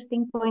very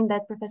interesting point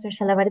that Professor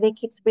Chalaverde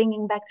keeps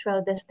bringing back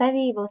throughout the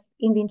study, both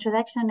in the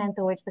introduction and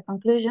towards the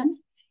conclusions,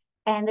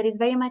 and that is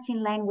very much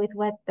in line with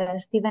what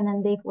Stephen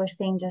and Dave were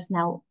saying just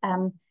now.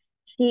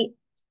 She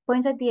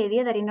points at the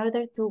idea that in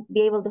order to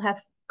be able to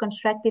have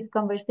constructive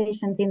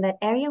conversations in that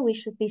area, we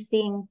should be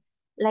seeing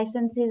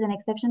licenses and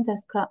exceptions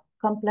as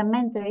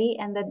complementary,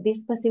 and that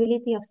this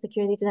possibility of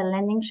secure digital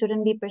lending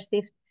shouldn't be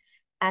perceived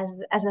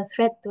as a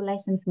threat to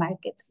licensed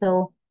markets.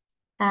 So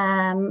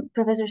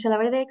Professor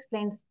Chalaverde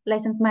explains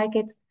licensed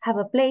markets have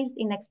a place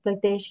in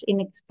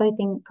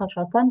exploiting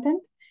cultural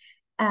content,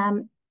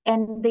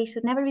 and they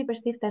should never be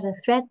perceived as a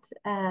threat.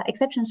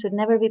 Exceptions should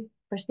never be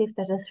perceived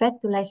as a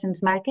threat to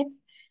licensed markets.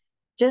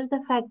 Just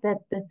the fact that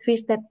the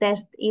three-step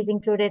test is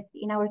included,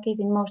 in our case,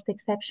 in most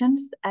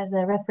exceptions as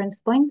a reference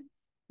point,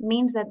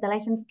 means that the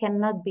license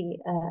cannot be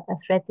a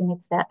threat in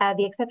itself.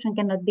 The exception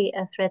cannot be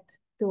a threat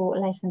to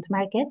licensed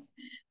markets.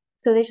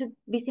 So they should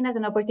be seen as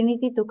an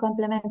opportunity to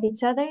complement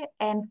each other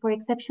and for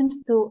exceptions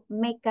to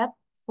make up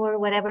for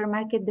whatever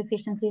market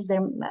deficiencies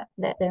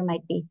there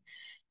might be.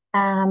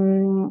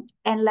 And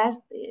last,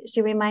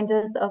 she reminds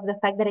us of the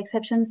fact that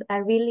exceptions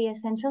are really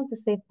essential to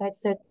safeguard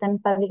certain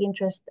public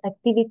interest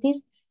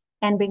activities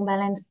and bring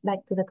balance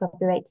back to the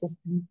copyright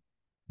system.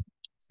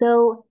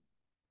 So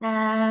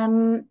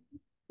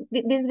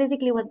this is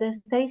basically what the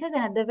study says.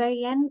 And at the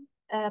very end,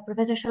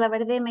 Professor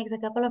Chalaverde makes a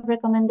couple of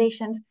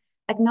recommendations,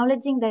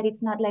 acknowledging that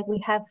it's not like we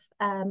have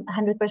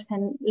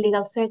 100%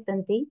 legal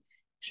certainty.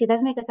 She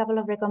does make a couple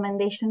of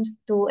recommendations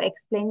to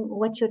explain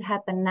what should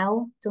happen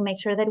now to make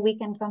sure that we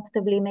can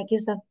comfortably make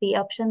use of the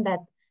option that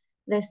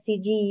the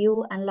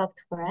CGU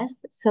unlocked for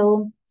us.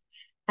 So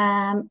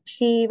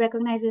she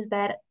recognizes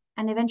that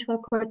an eventual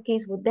court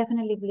case would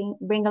definitely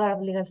bring a lot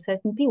of legal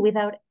certainty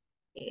without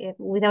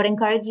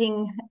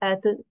encouraging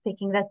to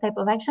taking that type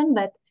of action.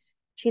 But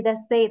she does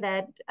say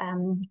that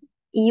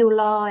EU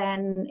law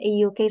and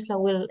EU case law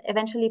will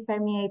eventually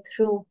permeate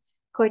through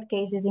court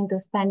cases into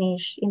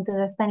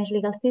the Spanish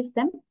legal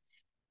system.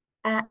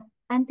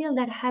 Until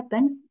that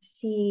happens,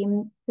 she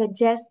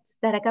suggests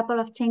that a couple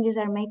of changes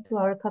are made to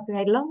our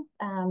copyright law.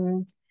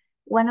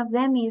 One of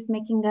them is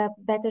making a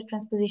better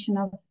transposition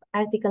of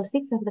Article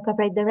 6 of the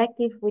Copyright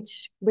Directive,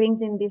 which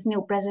brings in this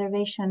new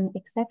preservation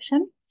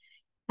exception.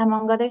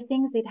 Among other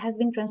things, it has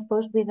been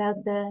transposed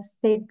without the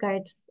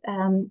safeguards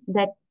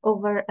that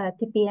over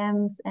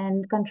TPMs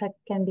and contract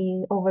can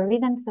be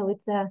overridden. So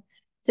it's a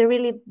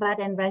really bad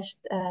and rushed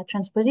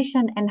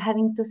transposition, and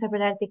having two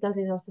separate articles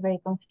is also very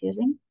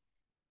confusing.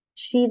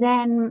 She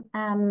then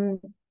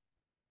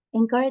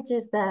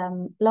encourages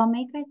the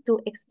lawmaker to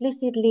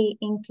explicitly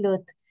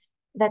include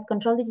that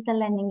controlled digital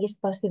lending is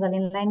possible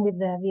in line with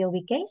the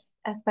VOB case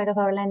as part of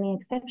our lending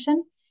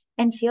exception.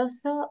 And she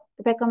also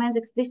recommends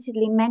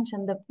explicitly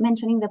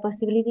mentioning the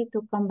possibility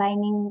to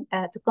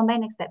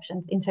combine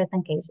exceptions in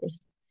certain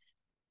cases.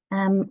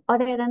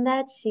 Other than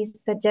that, she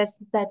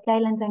suggests that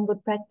guidelines and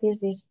good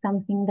practice is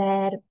something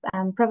that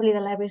probably the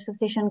Library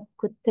Association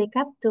could take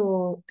up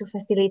to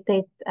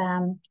facilitate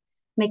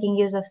making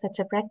use of such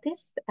a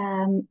practice.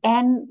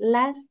 And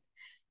last,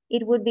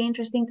 it would be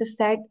interesting to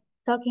start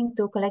talking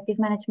to collective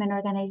management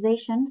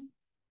organizations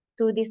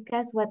to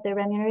discuss what the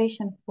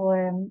remuneration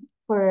for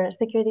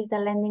secure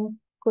digital lending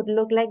could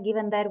look like,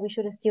 given that we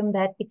should assume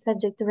that it's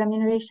subject to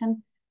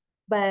remuneration,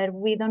 but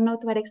we don't know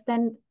to what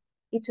extent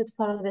it should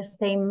follow the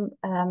same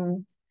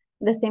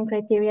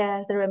criteria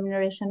as the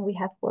remuneration we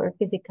have for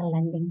physical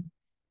lending.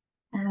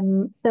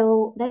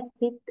 So that's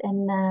it,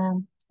 and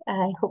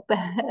I hope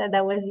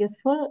that was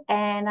useful,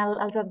 and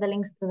I'll drop the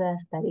links to the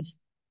studies.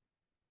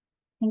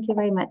 Thank you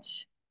very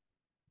much.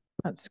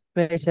 That's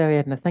great,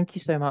 Ariadna. Thank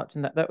you so much.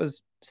 And that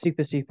was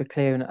super, super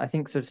clear. And I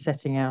think sort of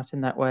setting out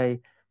in that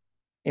way,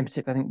 in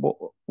particular, I think what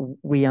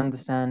we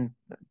understand,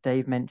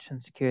 Dave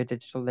mentioned secure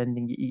digital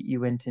lending, you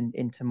went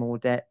into more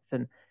depth.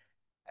 And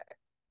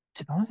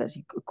to be honest,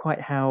 actually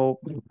quite how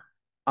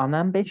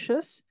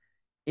unambitious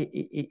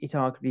it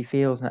arguably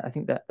feels. And I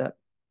think that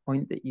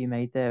point that you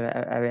made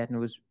there, Ariadna,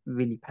 was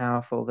really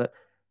powerful, that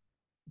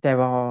there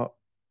are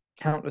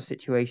countless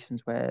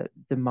situations where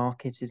the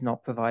market is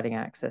not providing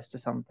access to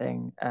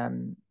something,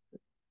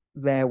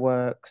 rare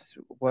works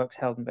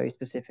held in very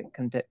specific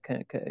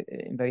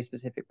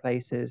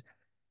places,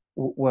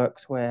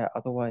 works where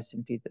otherwise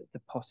simply the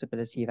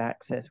possibility of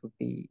access would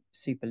be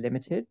super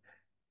limited,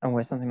 and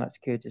where something like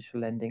secure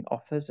digital lending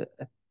offers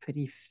a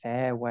pretty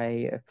fair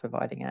way of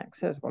providing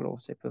access while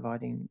also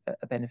providing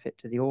a benefit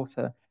to the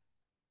author,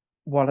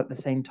 while at the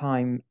same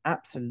time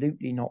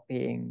absolutely not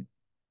being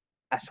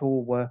at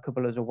all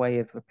workable as a way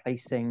of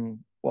replacing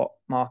what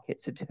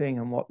markets are doing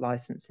and what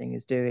licensing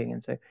is doing.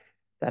 And so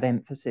that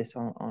emphasis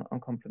on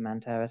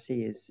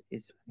complementarity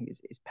is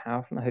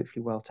powerful and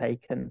hopefully well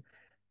taken.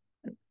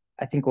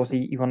 I think also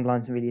you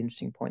underlined some really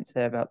interesting points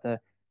there about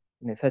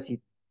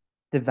firstly,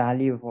 the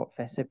value of what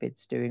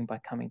FESABID's doing by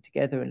coming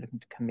together and looking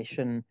to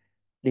commission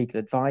legal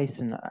advice.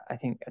 And I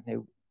think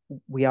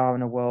we are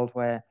in a world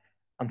where,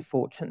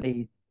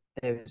 unfortunately,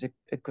 there is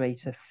a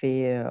greater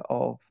fear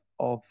of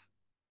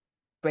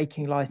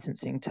breaking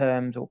licensing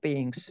terms or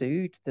being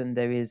sued than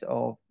there is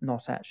of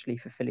not actually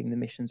fulfilling the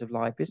missions of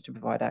libraries to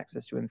provide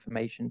access to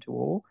information to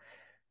all.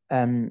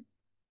 And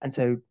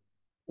so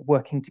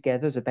working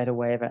together is a better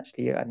way of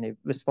actually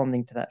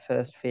responding to that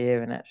first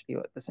fear and actually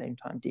at the same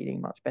time dealing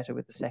much better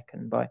with the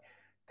second by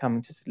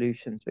coming to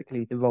solutions. But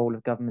clearly the role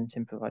of government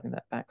in providing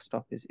that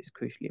backstop is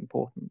crucially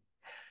important.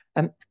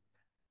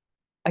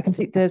 I can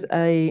see there's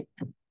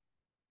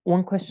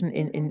one question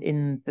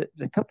in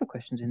the couple of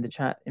questions in the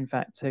chat, in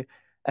fact. So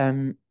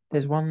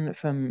there's one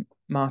from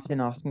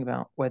Martin asking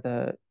about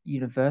whether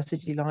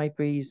university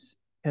libraries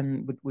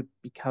would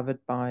be covered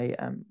by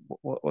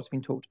what's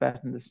been talked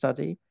about in the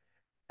study.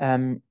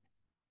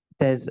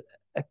 There's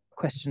a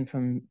question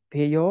from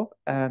Piyo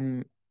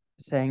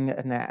saying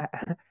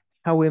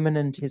how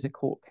imminent is a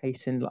court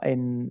case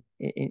in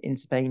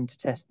Spain to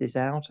test this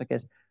out? I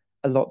guess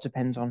a lot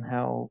depends on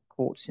how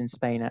courts in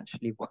Spain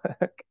actually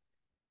work.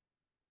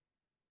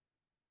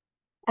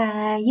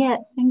 Yeah,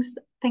 thanks.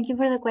 Thank you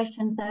for the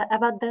questions.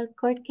 About the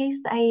court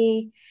case,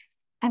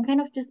 I'm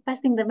kind of just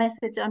passing the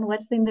message on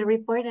what's in the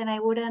report, and I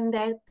wouldn't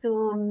dare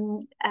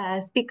to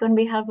speak on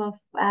behalf of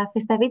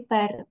FESABID,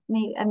 but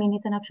I mean,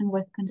 it's an option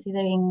worth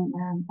considering,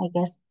 I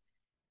guess.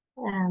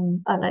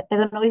 I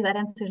don't know if that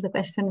answers the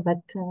question,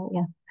 but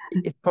yeah.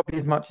 It's probably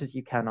as much as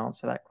you can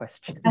answer that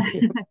question.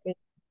 Okay.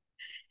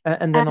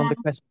 And then on the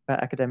question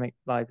about academic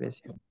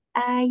libraries.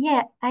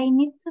 Yeah, I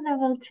need to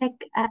double check.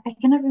 I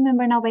cannot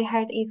remember now by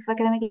heart if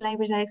academic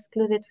libraries are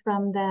excluded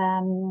from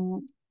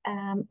the.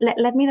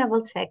 Let me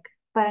double check,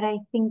 but I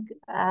think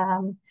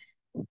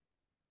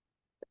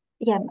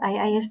yeah,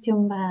 I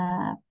assume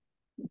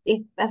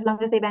if as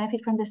long as they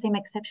benefit from the same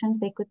exceptions,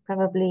 they could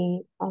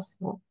probably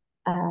also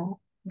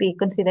be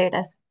considered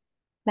as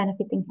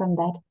benefiting from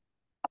that.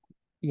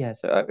 Yeah,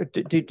 so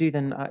do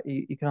then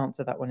you can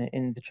answer that one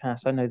in the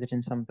chat. I know that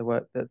in some of the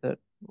work that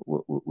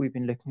we've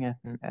been looking at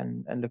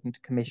and looking to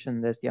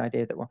commission, there's the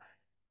idea that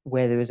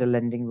where there is a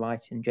lending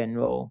right in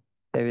general,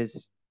 there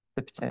is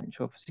the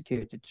potential for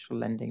secure digital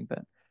lending.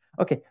 But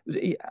okay,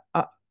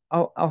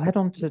 I'll head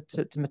on to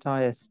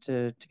Mathias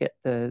to get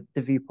the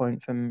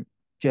viewpoint from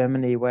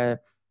Germany, where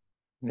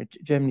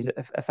Germany's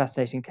a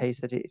fascinating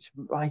case that it's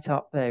right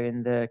up there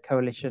in the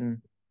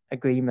coalition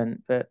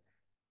agreement, but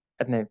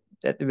I don't know,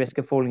 at the risk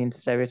of falling into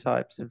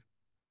stereotypes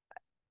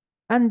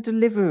and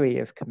delivery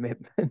of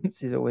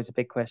commitments is always a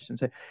big question.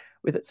 So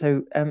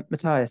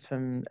Mathias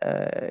from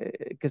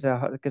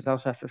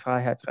Gesellschaft für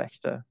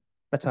Freiheitsrechte.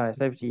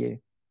 Mathias, over to you.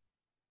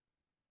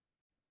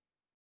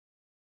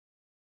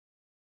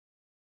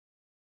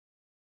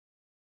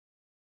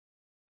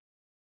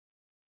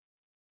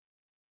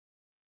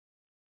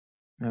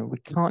 No, we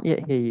can't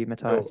yet hear you,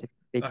 Mathias.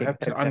 Oh, I have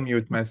to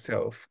unmute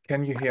myself.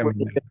 Can you hear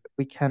me?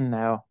 We can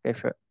now. Go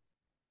for it.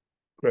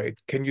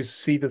 Great. Can you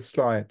see the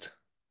slide?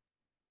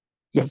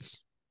 Yes.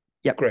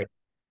 Yep. Great.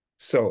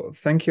 So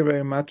thank you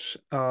very much.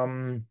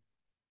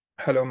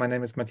 Hello, my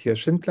name is Matthias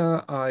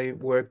Schindler. I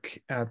work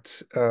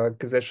at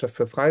Gesellschaft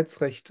für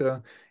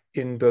Freiheitsrechte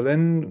in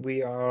Berlin.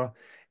 We are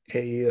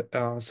a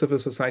civil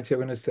society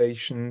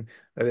organization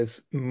that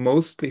is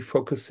mostly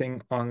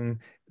focusing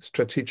on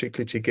strategic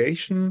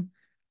litigation,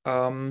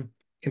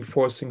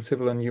 enforcing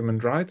civil and human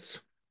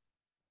rights.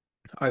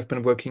 I've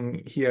been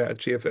working here at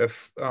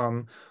GFF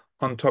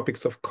on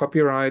topics of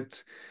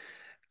copyright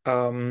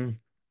and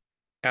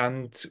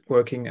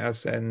working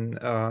as an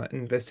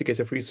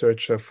investigative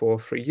researcher for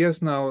 3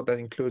 years now. That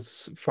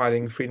includes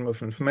filing freedom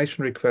of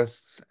information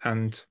requests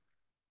and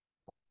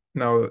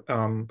now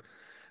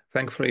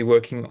thankfully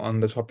working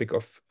on the topic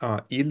of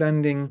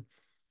eLending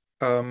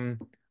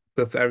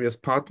with various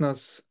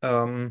partners.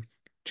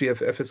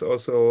 GFF is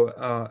also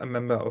a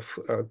member of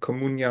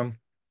Comunia,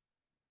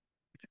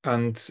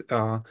 and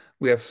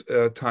we have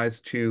ties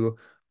to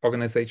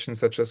organizations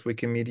such as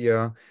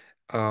Wikimedia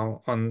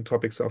on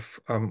topics of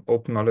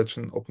open knowledge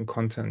and open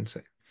content.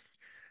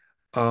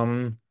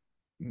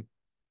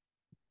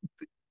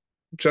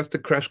 Just a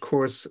crash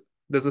course.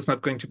 This is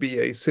not going to be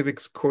a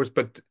civics course,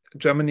 but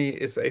Germany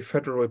is a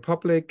federal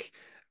republic.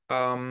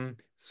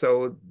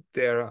 So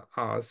there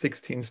are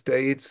 16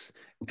 states,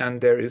 and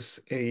there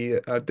is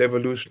a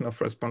devolution of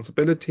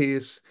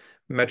responsibilities.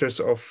 Matters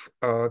of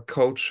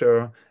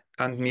culture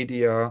and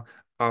media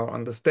are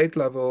on the state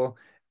level,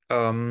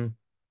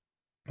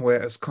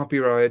 whereas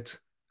copyright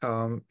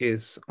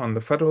is on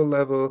the federal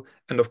level.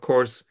 And of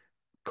course,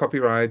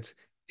 copyright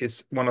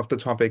is one of the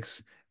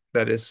topics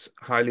that is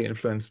highly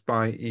influenced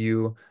by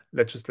EU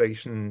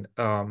legislation.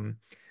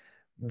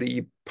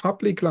 The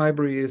public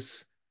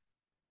libraries,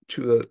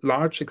 to a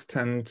large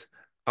extent,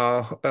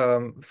 are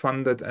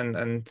funded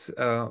and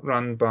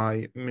run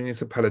by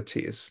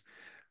municipalities.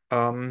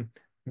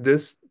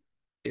 This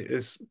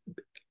is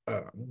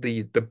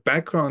the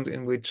background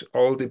in which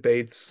all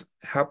debates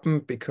happen,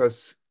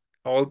 because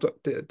all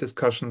the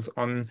discussions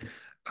on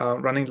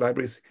running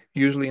libraries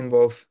usually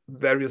involve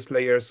various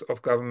layers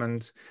of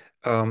government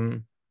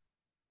and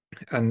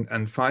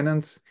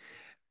finance.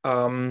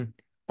 On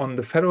on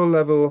the federal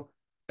level,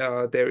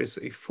 there is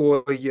a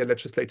 4-year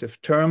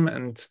legislative term,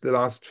 and the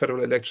last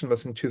federal election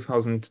was in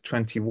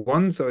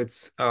 2021. So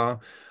it's more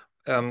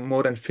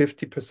than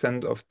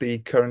 50% of the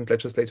current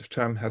legislative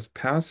term has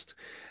passed.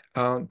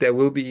 There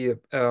will be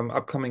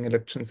upcoming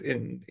elections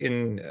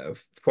in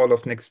fall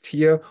of next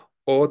year,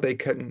 or they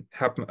can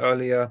happen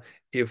earlier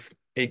if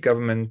a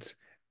government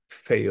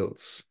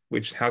fails,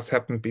 which has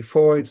happened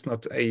before. It's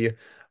not a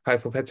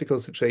hypothetical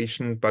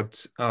situation,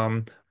 but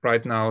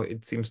right now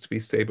it seems to be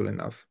stable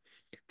enough.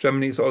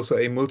 Germany is also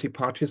a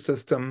multi-party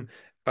system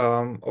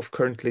of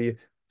currently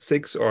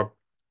 6 or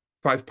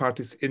 5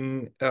 parties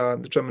in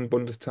the German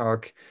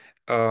Bundestag.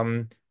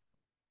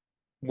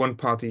 One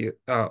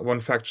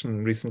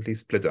faction recently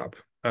split up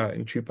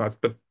in 2 parts,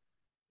 but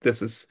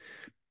this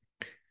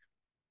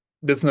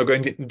not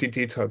going into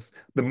details.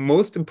 The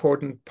most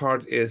important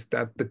part is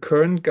that the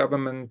current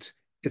government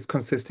is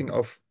consisting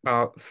of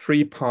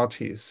 3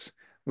 parties,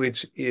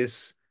 which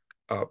is,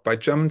 by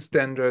German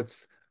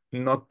standards,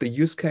 not the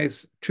use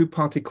case.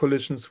 2-party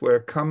coalitions were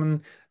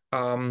common.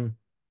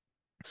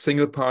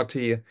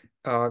 Single-party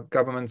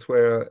governments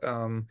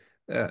were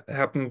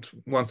happened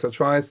once or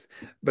twice,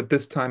 but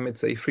this time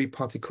it's a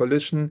 3-party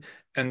coalition.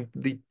 And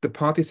the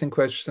parties in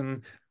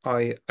question,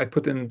 I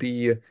put in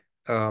the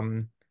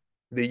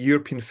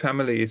European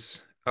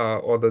families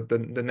or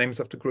the names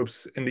of the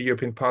groups in the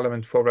European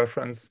Parliament for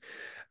reference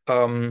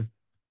in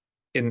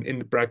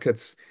the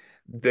brackets.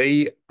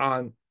 They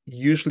are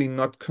usually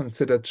not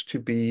considered to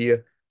be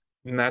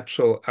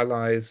natural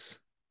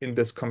allies in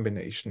this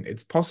combination.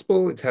 It's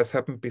possible, it has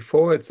happened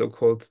before. It's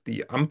so-called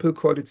the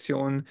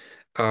Ampelkoalition,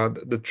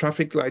 the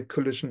traffic light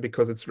coalition,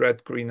 because it's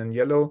red, green, and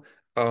yellow.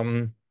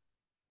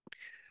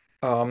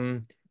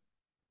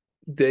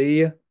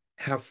 They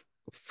have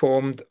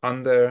formed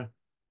under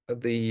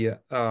the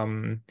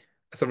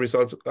as a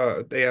result,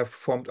 they have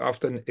formed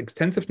after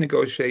extensive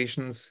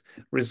negotiations,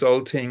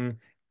 resulting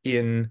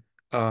in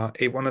a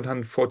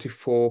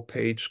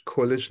 144-page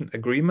coalition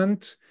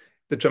agreement.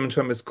 The German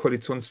term is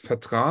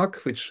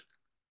Koalitionsvertrag, which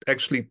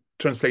actually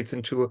translates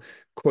into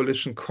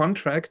coalition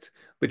contract,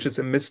 which is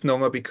a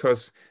misnomer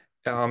because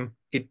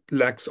it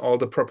lacks all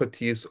the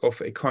properties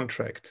of a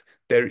contract.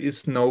 There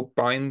is no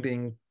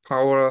binding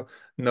power,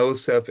 no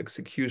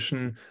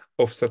self-execution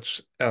of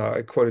such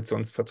a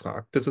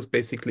Koalitionsvertrag. This is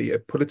basically a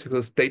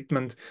political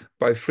statement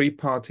by 3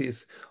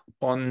 parties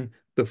on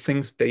the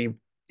things they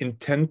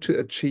intend to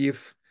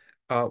achieve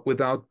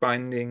without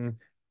binding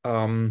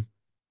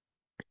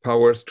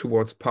powers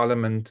towards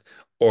parliament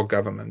or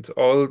government.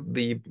 All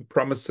the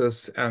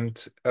promises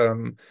and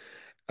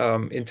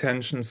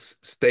intentions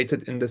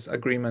stated in this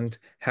agreement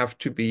have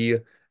to be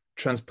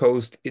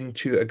transposed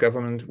into a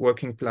government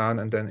working plan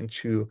and then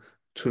into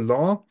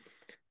law.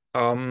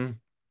 And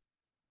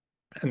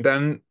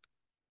then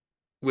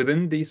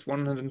within these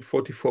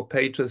 144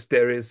 pages,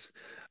 there is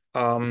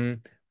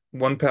 1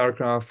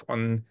 paragraph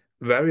on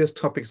various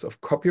topics of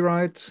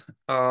copyright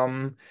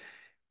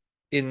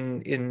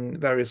in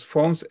various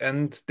forms,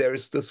 and there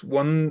is this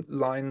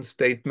 1-line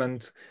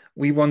statement: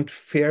 we want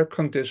fair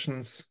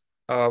conditions,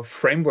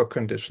 framework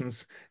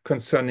conditions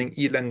concerning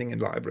eLending in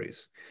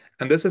libraries.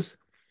 And this is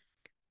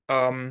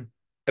a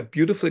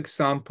beautiful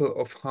example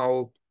of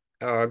how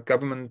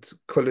government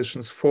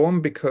coalitions form,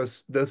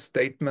 because this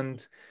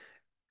statement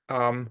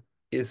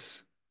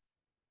is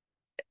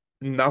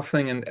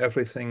nothing and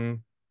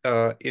everything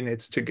in it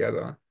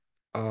together.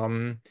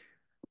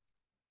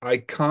 I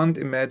can't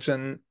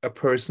imagine a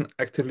person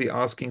actively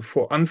asking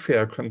for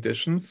unfair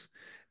conditions.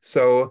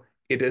 So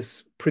it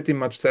is pretty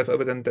much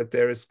self-evident that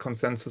there is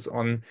consensus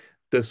on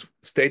this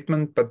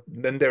statement, but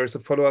then there is a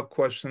follow-up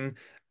question: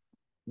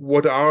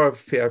 what are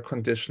fair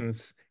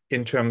conditions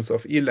in terms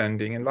of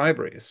eLending in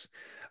libraries?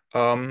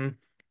 And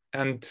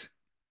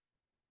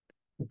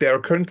there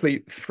are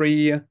currently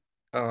 3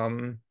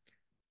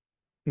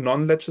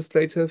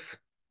 non-legislative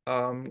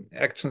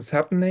actions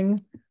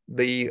happening.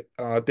 The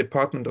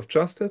Department of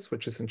Justice,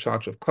 which is in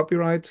charge of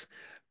copyright,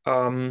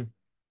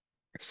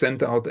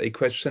 sent out a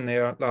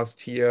questionnaire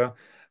last year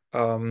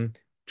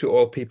to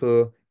all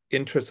people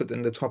interested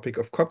in the topic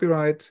of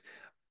copyright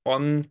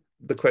on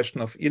the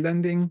question of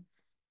eLending.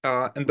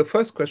 And the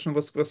first question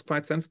was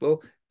quite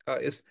sensible,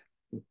 is: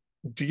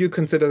 do you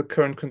consider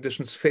current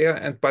conditions fair?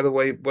 And by the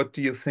way, what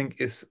do you think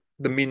is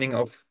the meaning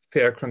of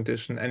fair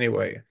condition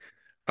anyway?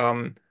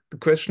 The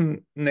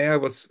questionnaire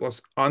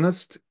was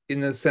honest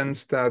in a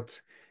sense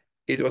that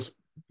it was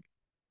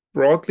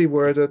broadly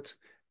worded,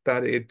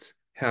 that it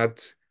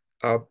had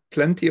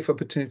plenty of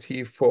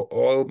opportunity for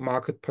all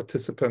market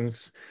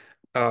participants,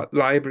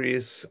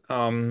 libraries,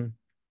 other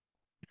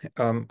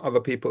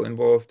people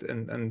involved,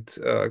 and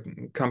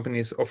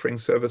companies offering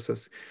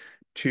services,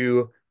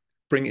 to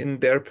bring in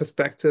their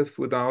perspective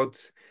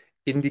without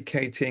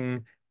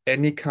indicating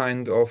any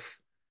kind of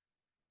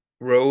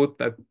road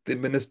that the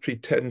ministry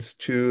tends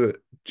to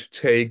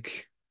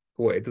take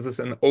away. This is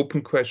an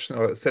open question,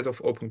 or a set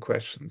of open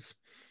questions.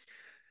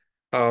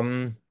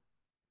 Then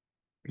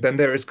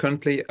there is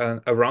currently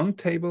a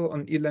roundtable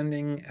on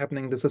eLending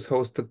happening. This is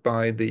hosted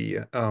by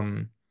the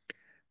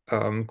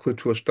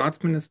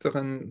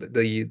Kulturstaatsministerin,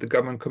 the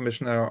government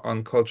commissioner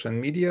on culture and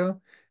media.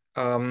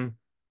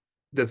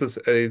 This is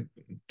a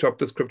job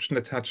description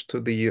attached to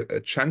the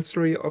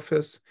Chancellery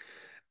office.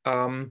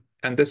 And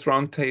this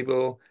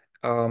roundtable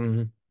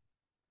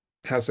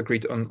has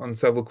agreed on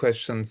several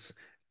questions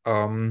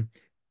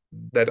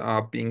that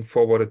are being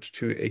forwarded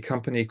to a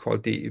company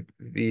called the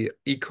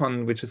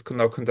Econ, which is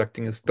now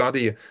conducting a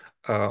study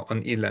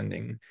on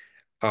eLending.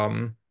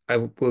 I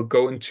will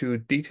go into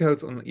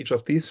details on each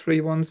of these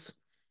three ones.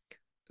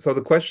 So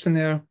the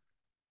questionnaire,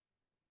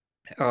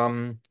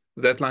 the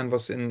deadline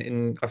was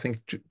in I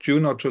think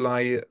June or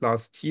July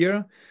last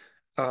year.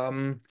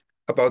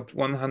 About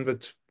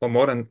 100 or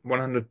more than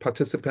 100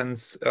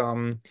 participants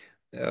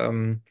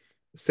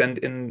sent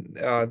in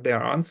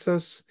their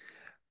answers.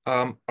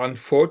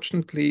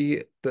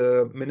 Unfortunately,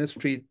 the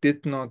ministry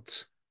did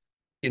not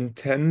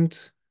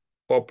intend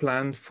or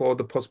plan for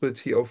the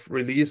possibility of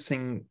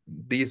releasing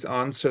these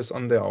answers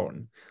on their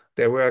own.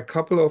 There were a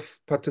couple of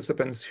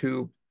participants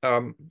who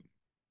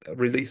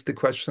released the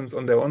questions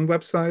on their own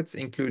websites,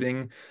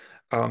 including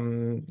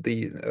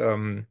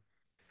the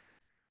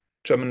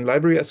German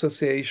Library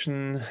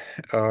Association,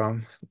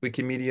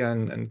 Wikimedia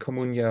and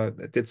Communia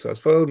did so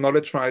as well.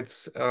 Knowledge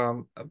Rights,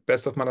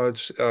 best of my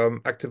knowledge,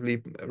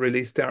 actively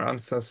released their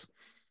answers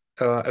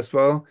as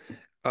well.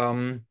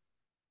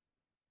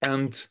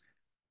 And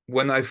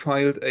when I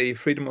filed a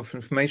Freedom of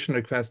Information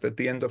request at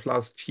the end of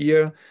last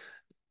year,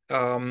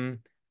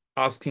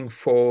 asking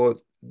for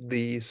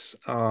these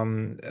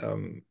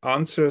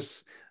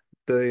answers,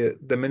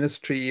 the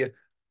ministry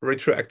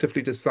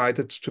retroactively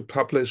decided to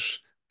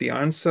publish the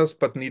answers,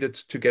 but needed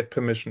to get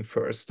permission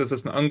first. This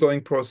is an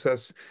ongoing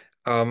process.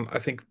 I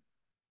think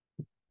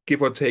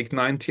give or take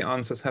 90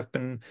 answers have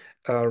been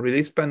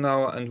released by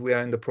now, and we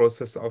are in the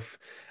process of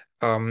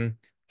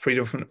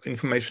freedom of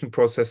information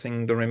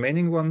processing the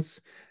remaining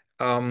ones.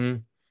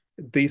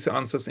 These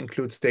answers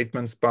include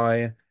statements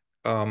by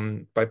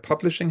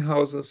publishing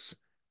houses,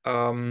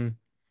 some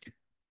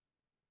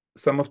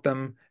of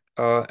them,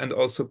 and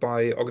also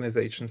by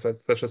organizations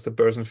such as the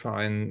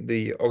Börsenverein,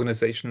 the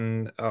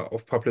Organization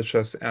of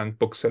Publishers and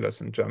Booksellers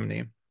in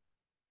Germany.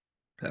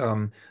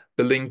 The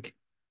link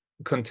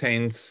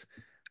contains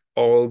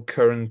all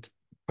current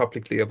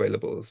publicly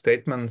available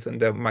statements, and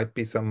there might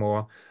be some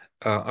more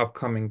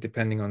upcoming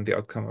depending on the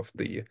outcome of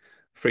the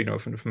Freedom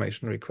of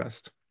Information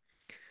request.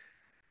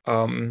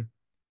 And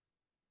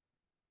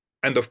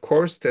of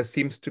course, there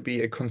seems to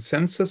be a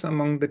consensus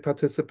among the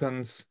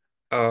participants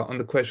on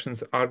the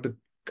questions, are the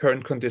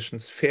current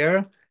conditions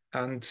fair?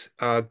 And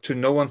to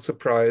no one's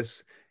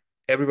surprise,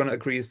 everyone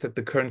agrees that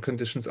the current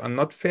conditions are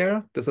not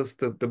fair. This is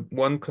the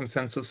one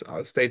consensus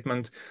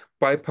statement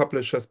by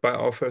publishers, by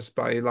authors,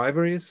 by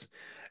libraries.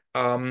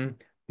 The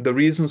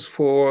reasons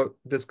for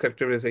this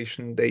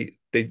characterization, they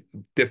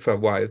differ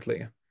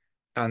wildly.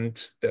 And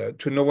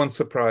to no one's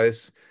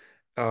surprise,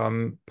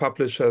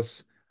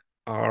 publishers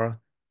are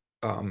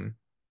to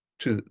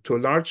a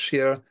large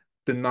share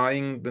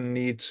denying the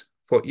need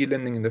for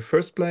eLending in the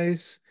first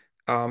place.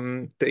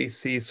 They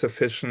see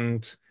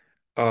sufficient.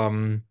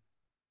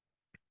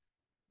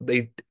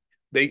 They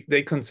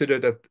consider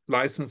that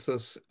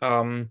licenses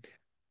are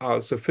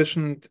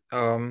sufficient.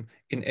 In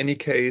any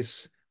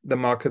case, the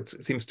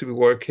market seems to be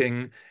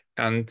working,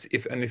 and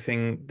if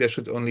anything, there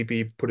should only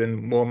be put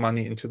in more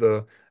money into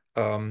the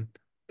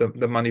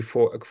money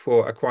for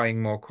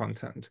acquiring more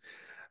content.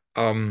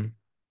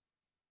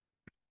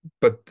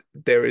 But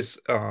there is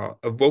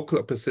a vocal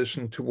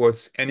opposition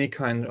towards any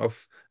kind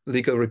of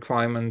legal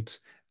requirement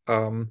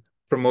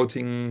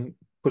promoting,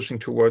 pushing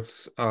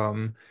towards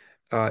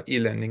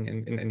eLending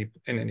in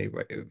any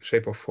way,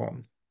 shape, or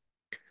form.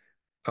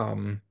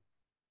 The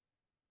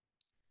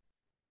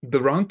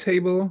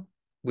roundtable,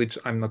 which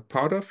I'm not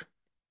part of,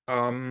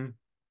 I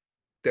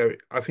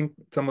think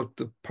some of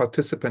the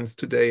participants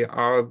today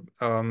are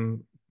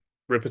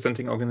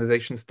representing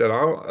organizations that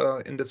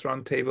are in this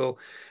roundtable.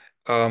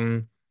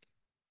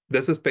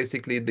 This is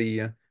basically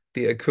the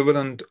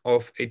equivalent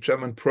of a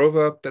German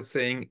proverb that's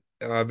saying,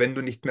 wenn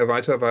du nicht mehr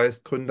weiter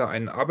weißt, gründe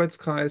einen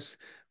Arbeitskreis,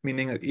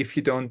 meaning if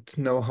you don't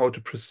know how to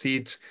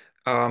proceed,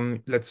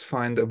 let's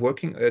found a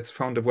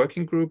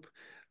working group.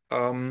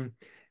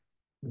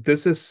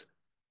 This is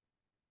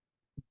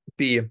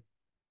the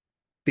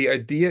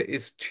idea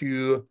is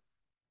to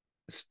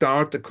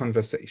start a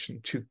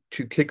conversation, to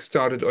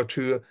kickstart it, or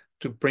to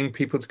bring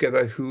people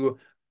together who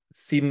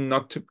seem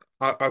not to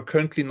are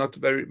currently not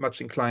very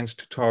much inclined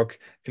to talk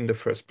in the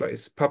first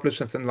place.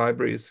 Publishers and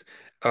libraries.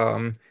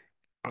 There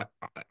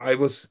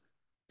was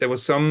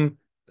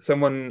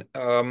someone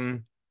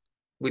whom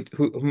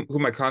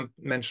I can't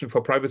mention for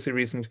privacy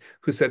reasons,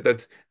 who said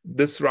that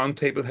this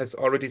roundtable has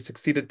already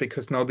succeeded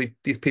because now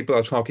these people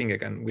are talking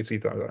again with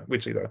each other,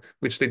 which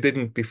they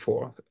didn't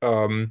before.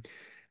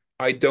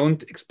 I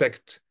don't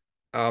expect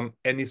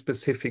any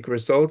specific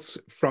results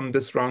from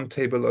this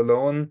roundtable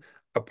alone,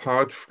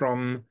 apart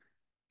from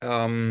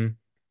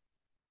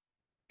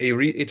a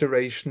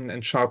reiteration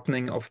and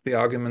sharpening of the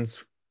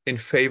arguments in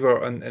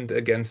favor and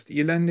against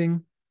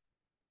eLending.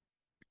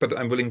 but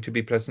I'm willing to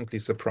be pleasantly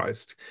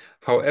surprised.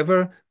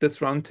 However, this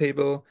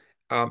roundtable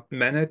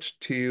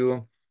managed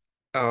to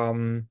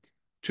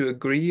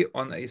agree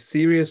on a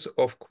series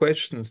of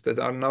questions that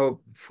are now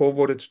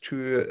forwarded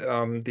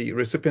to the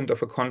recipient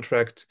of a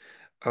contract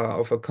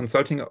of a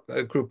consulting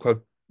group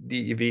called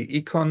DEV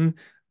Econ,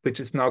 which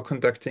is now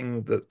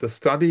conducting the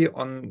study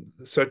on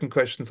certain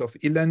questions of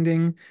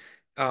eLending.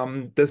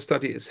 This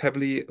study is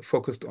heavily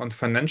focused on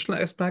financial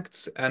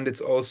aspects, and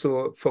it's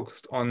also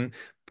focused on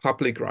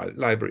public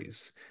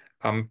libraries.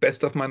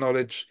 Best of my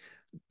knowledge,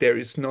 there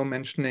is no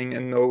mentioning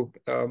and no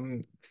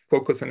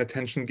focus and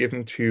attention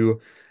given to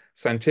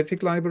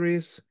scientific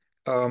libraries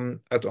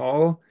at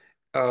all.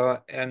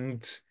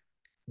 And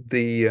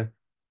the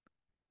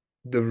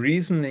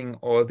reasoning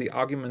or the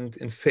argument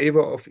in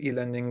favor of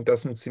eLending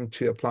doesn't seem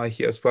to apply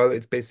here as well.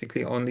 It's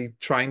basically only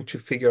trying to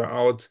figure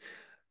out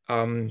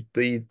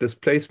the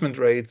displacement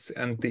rates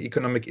and the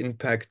economic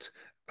impact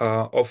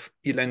of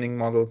eLending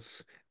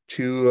models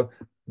to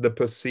the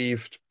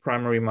perceived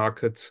primary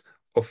market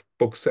of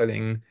book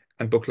selling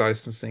and book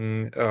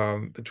licensing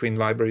between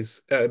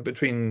libraries,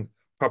 between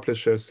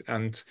publishers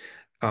and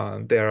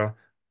their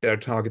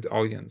target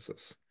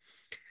audiences.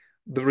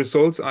 The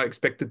results are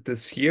expected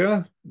this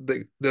year.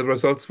 The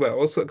results were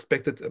also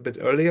expected a bit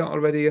earlier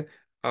already.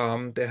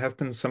 There have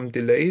been some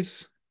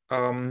delays.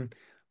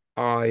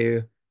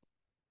 I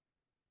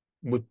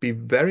would be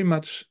very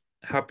much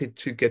happy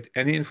to get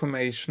any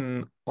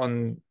information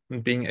on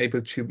being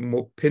able to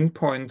more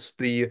pinpoint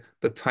the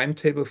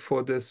timetable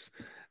for this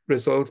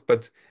results,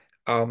 but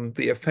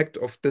the effect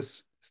of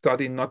this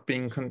study not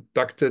being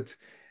conducted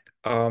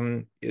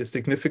is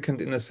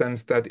significant in a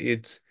sense that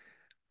it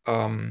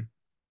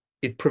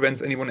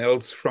prevents anyone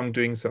else from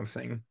doing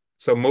something.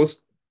 So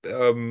most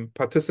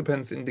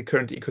participants in the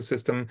current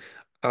ecosystem,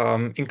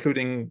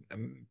 including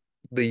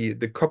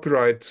the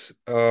copyright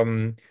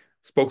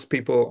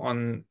spokespeople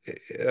on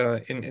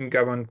in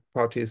government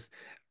parties,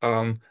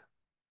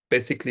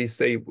 basically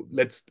say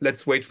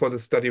let's wait for the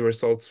study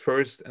results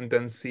first and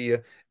then see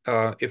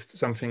if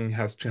something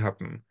has to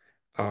happen.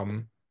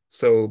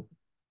 So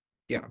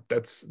yeah,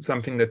 that's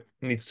something that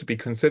needs to be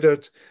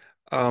considered.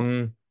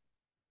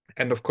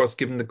 And of course,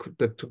 given the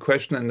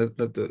question and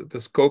the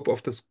scope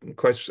of this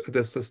question,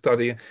 this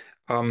study,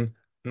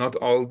 not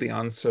all the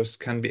answers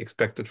can be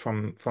expected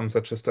from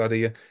such a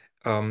study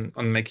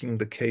on making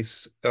the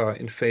case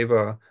in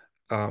favor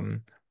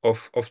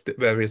of the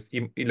various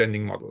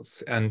eLending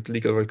models and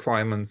legal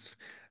requirements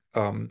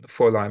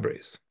for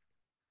libraries.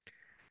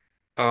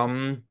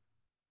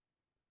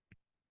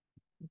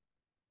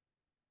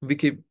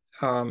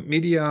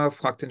 Wikimedia,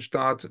 Frag den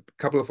Staat, a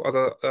couple of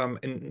other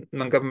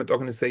non-government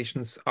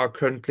organizations are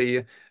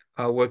currently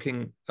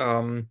working,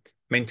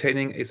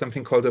 maintaining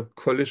something called a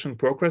coalition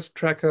progress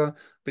tracker,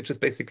 which is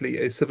basically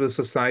a civil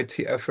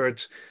society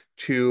effort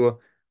to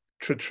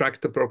track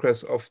the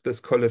progress of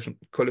this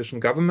coalition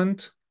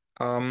government.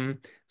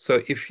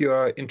 So if you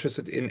are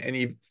interested in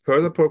any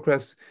further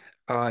progress,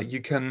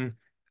 you can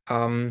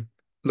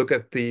look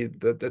at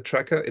the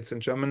tracker. It's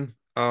in German,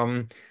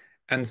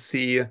 and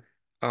see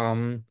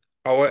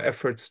our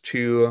efforts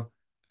to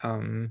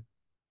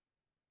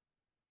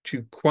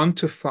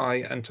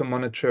quantify and to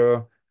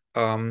monitor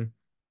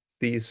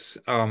these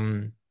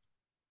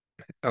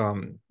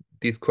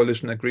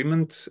coalition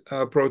agreement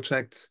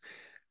projects.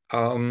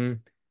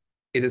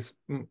 It is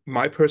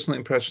my personal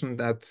impression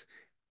that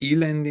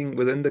eLending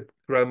within the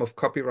realm of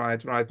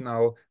copyright right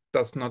now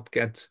does not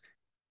get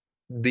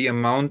the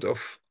amount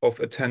of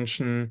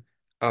attention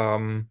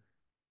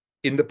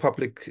in the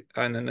public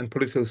and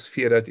political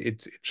sphere that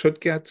it should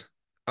get.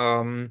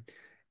 And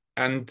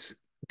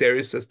there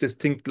is a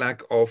distinct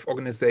lack of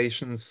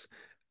organizations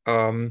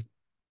in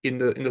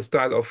the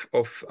style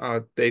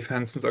of Dave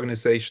Hansen's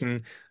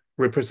organization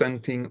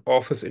representing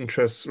authors'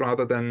 interests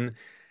rather than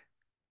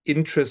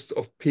interests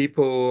of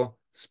people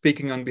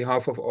speaking on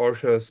behalf of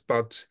authors,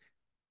 but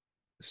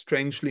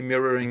strangely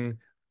mirroring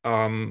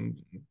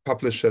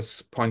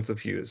publishers' points of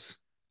views,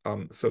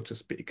 so to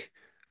speak.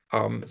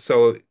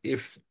 So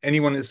if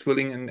anyone is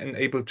willing and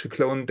able to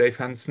clone Dave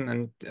Hansen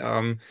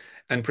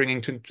and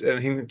bringing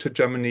him to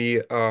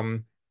Germany,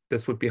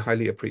 this would be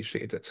highly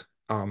appreciated.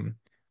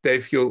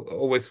 Dave, you're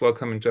always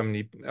welcome in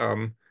Germany.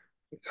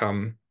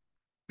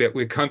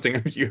 We're counting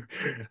on you.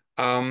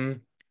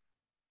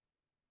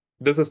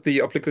 This is the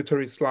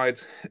obligatory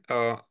slide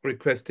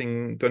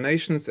requesting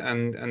donations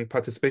and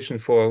participation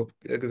for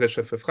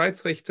Gesellschaft für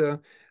Freiheitsrechte.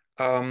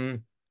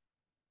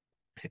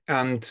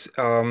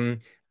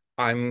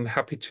 I'm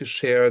happy to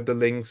share the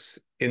links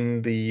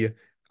in the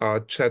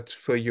chat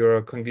for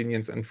your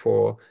convenience and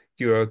for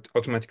your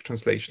automatic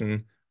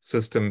translation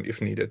system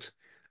if needed.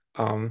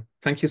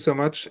 Thank you so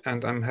much,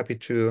 and I'm happy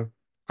to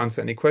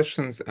answer any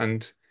questions.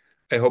 And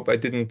I hope I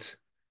didn't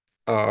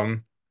I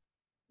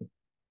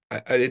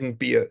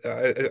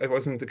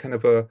wasn't a kind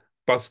of a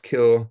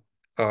buzzkill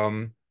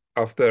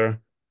after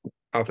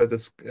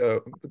this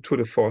tour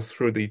de force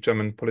through the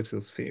German political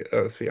sphere.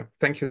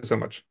 Thank you so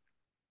much.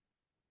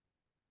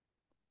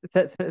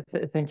 Thank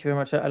you very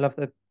much. I love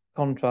the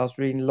contrast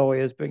between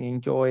lawyers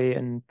bringing joy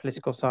and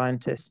political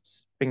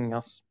scientists bringing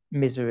us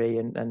misery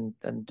and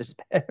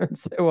despair and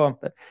so on.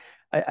 But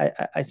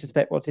I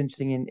suspect what's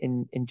interesting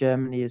in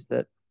Germany is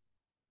that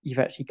you've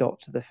actually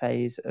got to the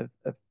phase of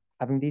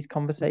having these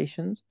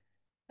conversations.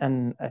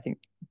 And I think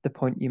the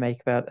point you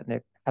make about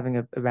having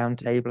a round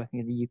table, I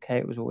think in the UK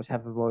it was always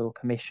have a royal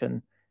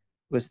commission,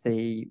 was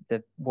the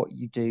what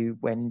you do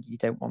when you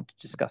don't want to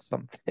discuss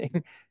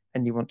something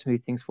and you want to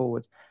move things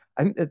forward.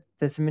 I think that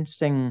there's some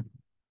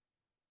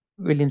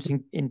really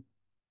interesting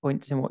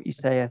points in what you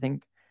say. I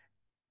think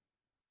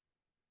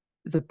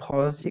the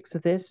politics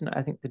of this, and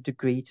I think the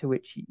degree to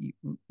which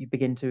you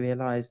begin to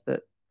realize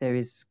that there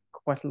is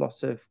quite a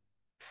lot of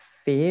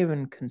fear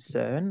and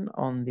concern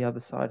on the other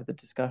side of the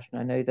discussion.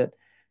 I know that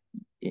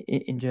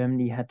in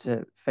Germany you had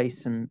to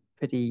face some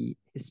pretty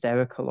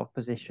hysterical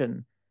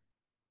opposition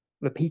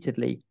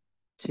repeatedly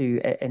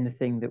to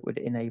anything that would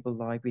enable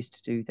libraries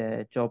to do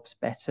their jobs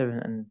better.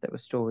 And there were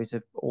stories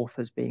of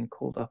authors being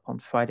called up on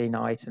Friday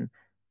night and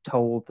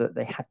told that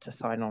they had to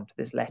sign on to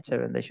this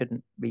letter and they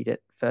shouldn't read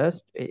it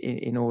first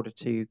in order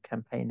to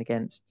campaign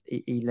against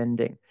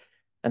eLending.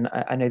 And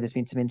I know there's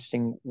been some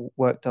interesting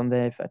work done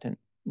there. If I don't,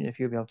 if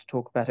you'll be able to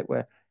talk about it,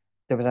 where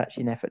there was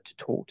actually an effort to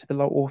talk to the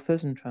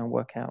authors and try and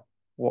work out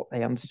what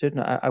they understood.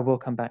 And I will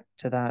come back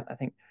to that. I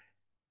think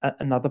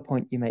another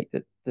point you make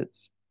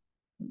that's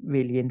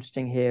really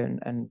interesting here,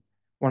 and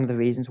one of the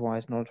reasons why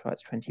as Knowledge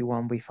Rights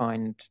 21 we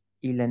find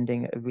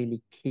eLending a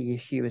really key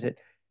issue is it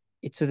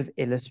sort of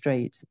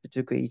illustrates the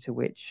degree to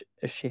which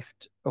a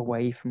shift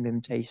away from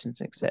limitations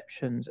and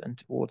exceptions and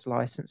towards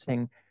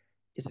licensing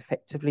is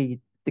effectively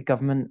the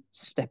government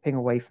stepping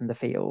away from the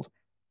field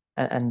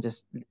and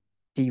just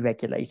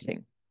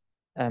deregulating.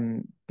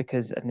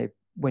 Because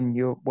when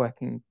you're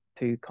working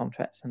through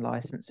contracts and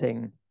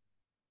licensing,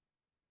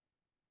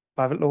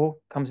 private law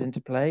comes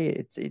into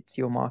play. It's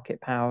your market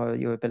power,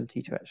 your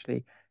ability to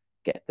actually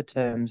get the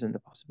terms and the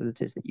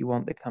possibilities that you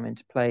want that come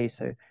into play.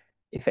 So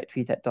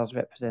effectively that does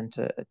represent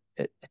a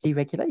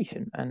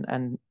deregulation.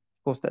 And of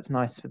course that's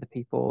nice for the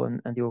people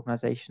and the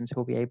organizations who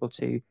will be able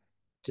to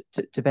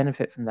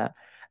benefit from that.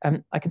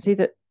 I can see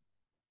that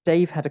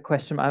Dave had a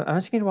question. I'm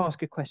actually going to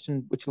ask a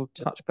question which will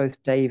touch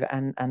both Dave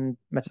and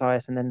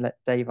Matthias, and then let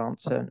Dave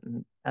answer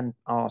and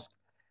ask.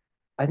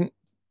 I think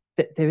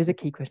there is a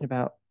key question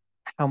about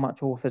how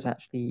much authors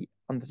actually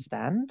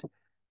understand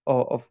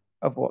of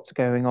what's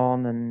going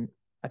on. And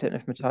I don't know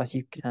if Matthias,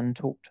 you can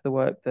talk to the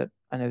work that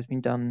I know has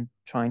been done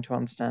trying to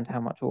understand how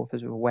much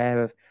authors are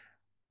aware of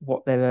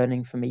what they're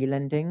earning from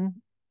eLending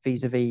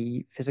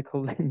vis-a-vis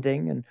physical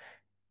lending, and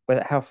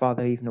how far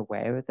they're even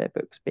aware of their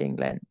books being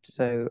lent.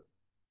 So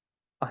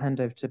I'll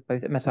hand over to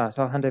both. Matthias,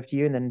 I'll hand over to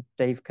you, and then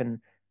Dave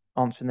can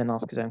answer and then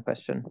ask his own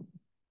question.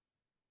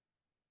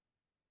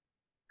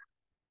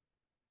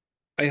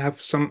 I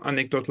have some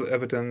anecdotal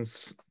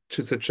evidence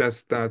to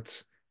suggest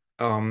that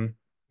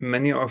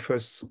many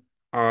authors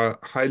are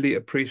highly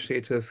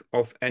appreciative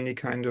of any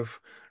kind of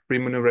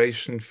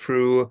remuneration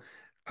through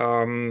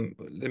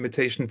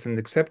limitations and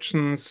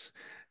exceptions.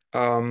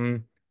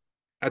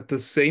 At the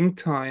same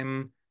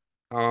time,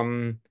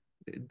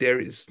 there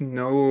is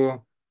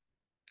no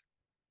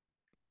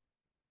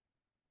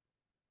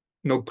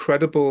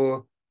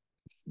credible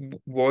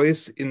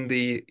voice in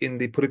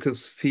the political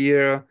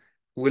sphere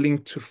willing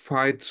to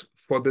fight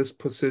for this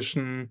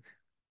position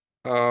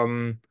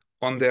on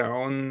their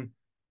own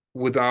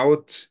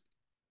without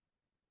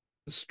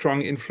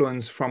strong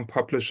influence from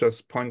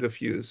publishers' point of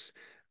views.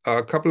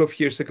 A couple of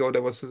years ago,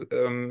 there was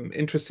an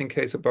interesting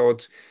case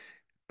about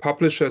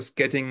publishers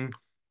getting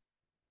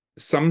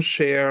some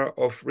share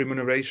of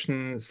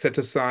remuneration set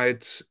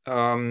aside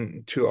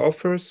to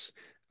authors.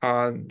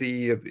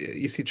 The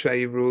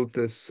ECJ ruled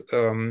this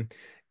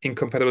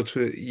incompatible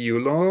to EU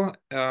law,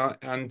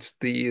 and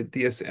the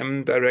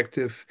DSM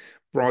directive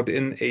brought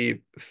in a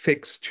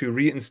fix to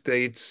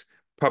reinstate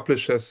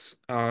publishers'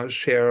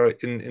 share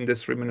in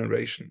this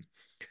remuneration.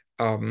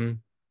 And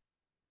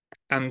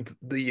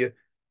the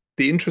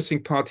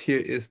interesting part here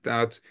is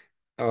that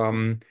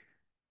the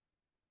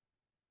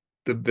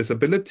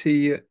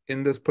visibility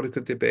in this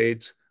political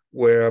debate,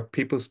 where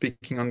people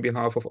speaking on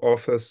behalf of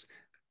authors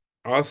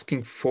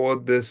asking for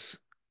this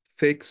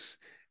fix,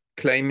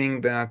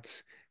 claiming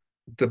that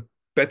the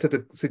better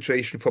the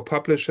situation for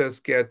publishers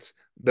gets,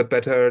 the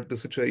better the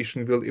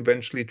situation will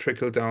eventually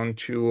trickle down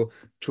to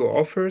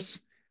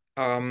authors.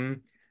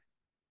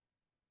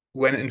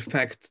 When in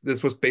fact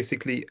this was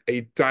basically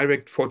a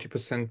direct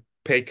 40%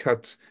 pay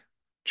cut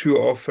to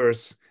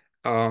authors,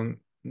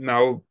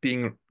 now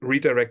being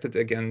redirected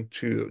again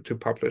to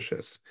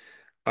publishers.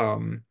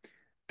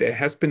 There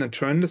has been a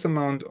tremendous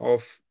amount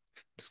of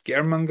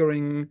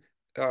scaremongering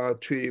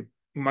to a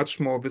much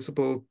more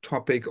visible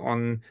topic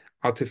on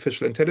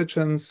artificial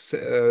intelligence,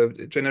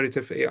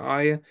 generative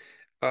AI,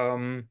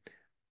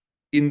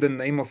 in the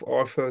name of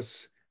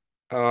authors.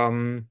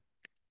 I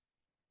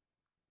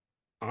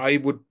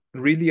would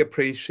really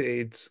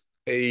appreciate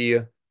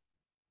a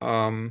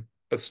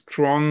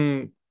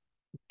strong,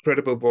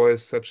 credible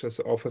voice such as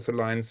Authors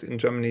Alliance in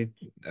Germany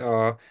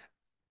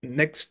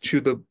next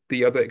to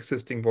the other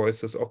existing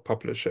voices of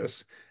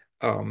publishers.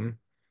 And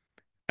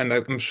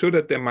I'm sure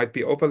that there might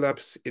be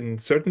overlaps in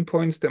certain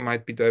points, there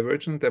might be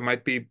divergent, there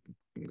might be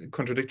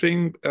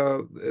contradicting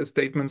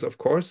statements, of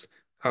course.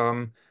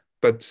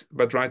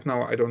 But right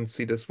now I don't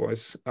see this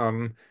voice,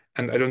 and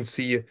I don't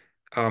see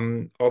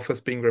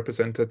authors being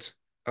represented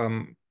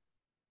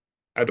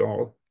at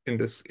all in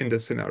this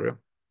scenario.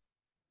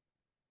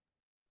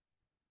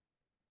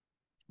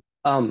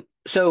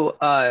 So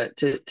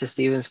to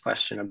Stephen's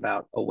question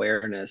about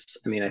awareness,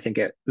 I mean, I think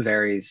it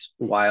varies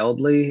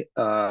wildly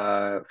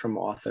from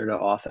author to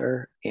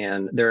author,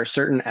 and there are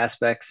certain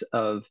aspects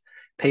of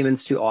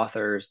payments to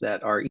authors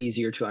that are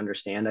easier to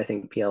understand. I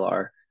think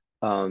PLR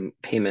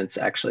payments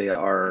actually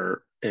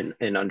are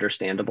an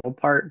understandable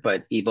part,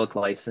 but ebook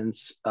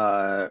license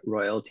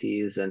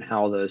royalties and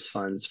how those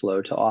funds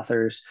flow to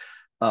authors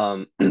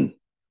can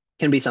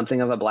be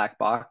something of a black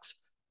box.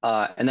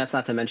 And that's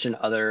not to mention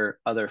other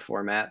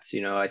formats.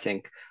 You know, I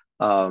think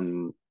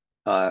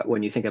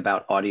when you think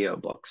about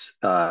audiobooks,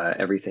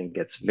 everything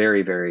gets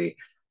very, very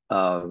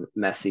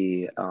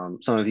messy.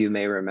 Some of you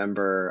may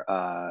remember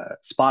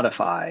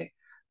Spotify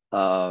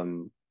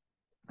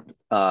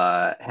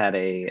had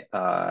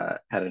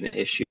an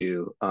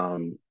issue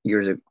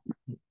years ago,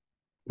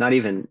 not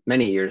even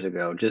many years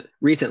ago, just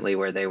recently,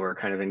 where they were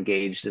kind of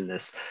engaged in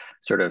this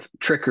sort of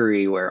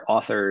trickery where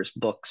authors'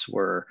 books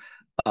were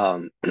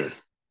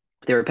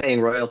they were paying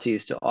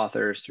royalties to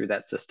authors through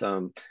that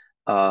system,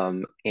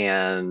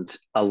 and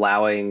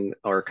allowing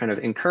or kind of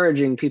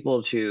encouraging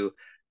people to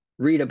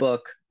read a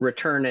book,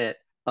 return it,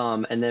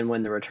 and then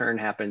when the return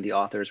happened, the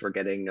authors were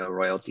getting no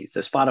royalties.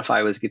 So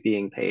Spotify was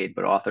being paid,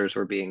 but authors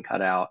were being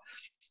cut out.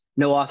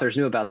 No authors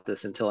knew about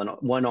this until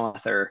one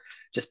author,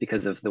 just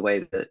because of the way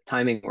the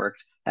timing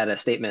worked, had a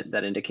statement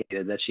that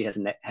indicated that she has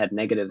had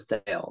negative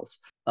sales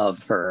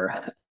of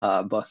her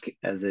book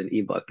as an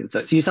ebook. And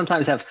so you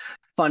sometimes have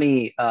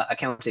funny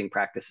accounting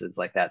practices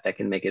like that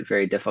can make it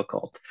very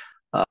difficult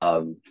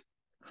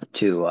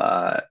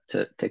to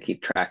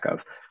keep track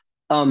of.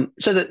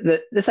 So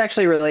this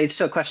actually relates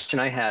to a question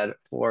I had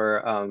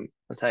for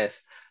Mathias,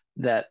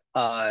 that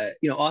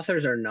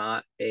authors are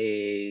not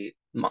a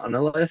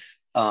monolith,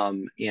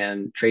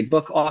 and trade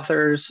book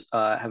authors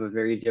have a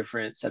very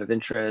different set of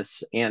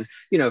interests, and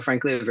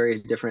frankly, a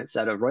very different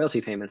set of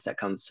royalty payments that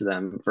comes to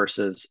them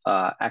versus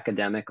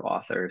academic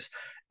authors.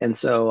 And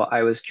so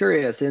I was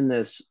curious in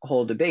this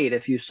whole debate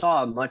if you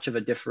saw much of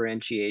a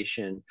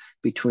differentiation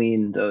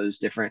between those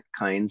different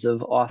kinds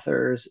of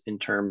authors in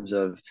terms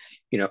of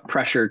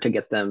pressure to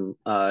get them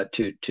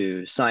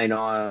to sign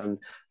on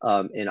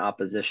in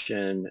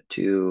opposition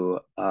to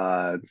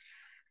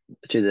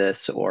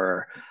this,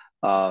 or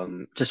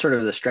just sort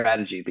of the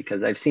strategy,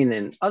 because I've seen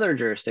in other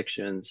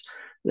jurisdictions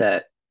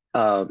that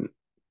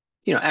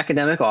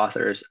academic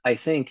authors, I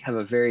think, have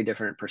a very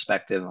different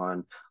perspective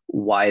on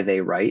why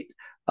they write.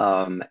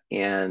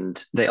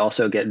 And they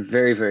also get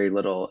very, very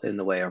little in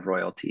the way of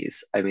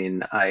royalties. I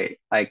mean,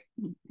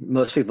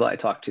 most people I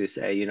talk to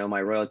say,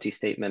 my royalty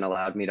statement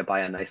allowed me to buy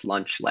a nice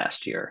lunch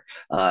last year,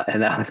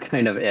 and that was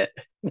kind of it.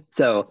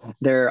 So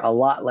they're a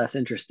lot less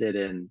interested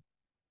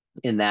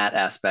in that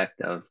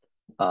aspect of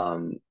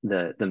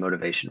the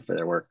motivation for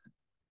their work.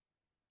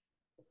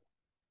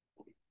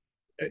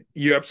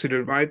 You're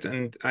absolutely right,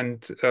 and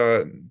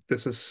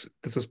this is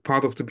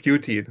part of the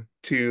beauty,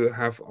 to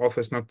have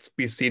authors not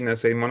be seen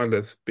as a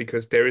monolith,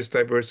 because there is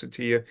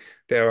diversity.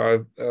 There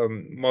are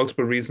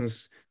multiple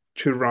reasons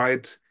to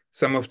write.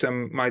 Some of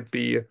them might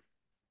be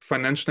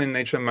financial in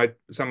nature,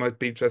 some might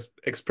be just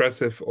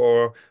expressive,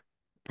 or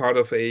part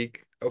of an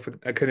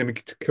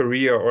academic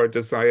career, or a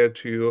desire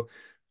to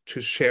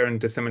share and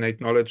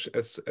disseminate knowledge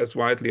as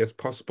widely as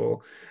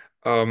possible.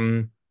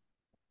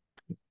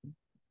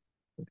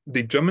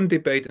 The German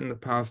debate in the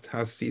past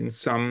has seen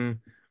some,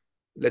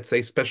 let's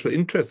say, special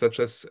interests, such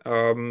as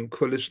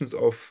coalitions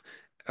of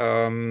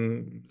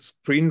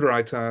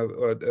screenwriter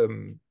or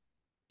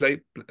is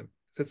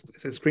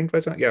it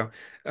screenwriter? Yeah,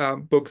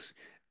 books.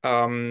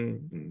 There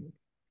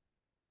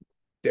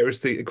is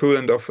the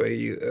equivalent of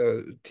a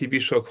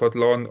TV show called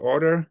Law and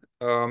Order.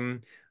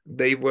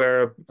 They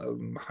were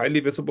highly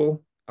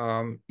visible,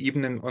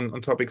 even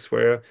on topics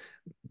where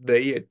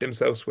they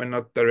themselves were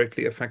not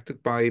directly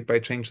affected by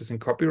changes in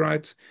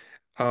copyright.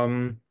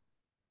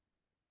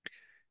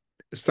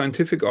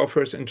 Scientific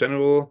authors in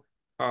general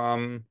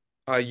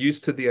are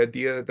used to the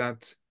idea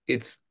that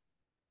it's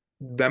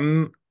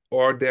them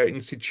or their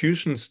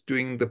institutions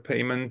doing the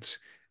payment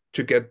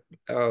to get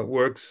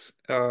works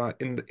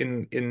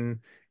in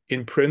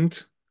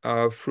print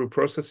through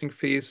processing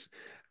fees,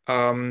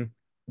 one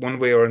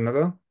way or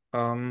another.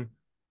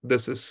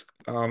 This is,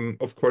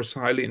 of course,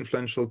 highly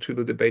influential to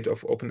the debate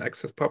of open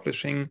access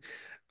publishing,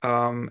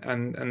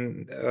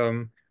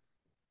 and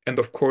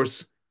of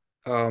course,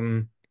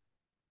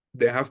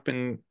 there have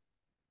been,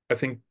 I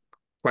think,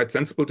 quite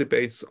sensible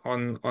debates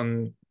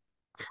on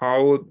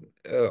how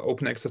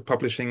open access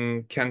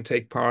publishing can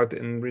take part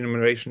in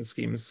remuneration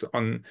schemes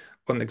on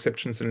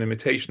exceptions and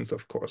limitations,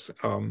 of course.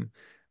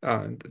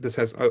 This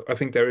has, I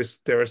think,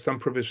 there are some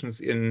provisions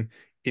in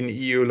in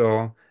EU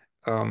law,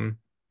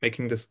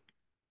 making this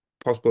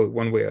possible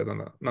one way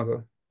or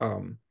another.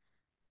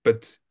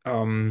 But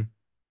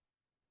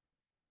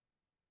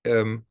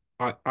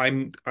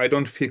I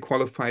don't feel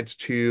qualified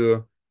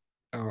to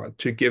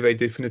give a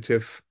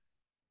definitive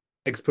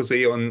expose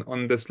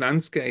on this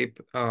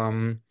landscape.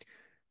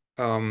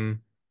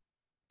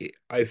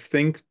 I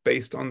think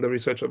based on the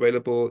research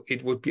available,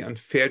 it would be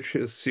unfair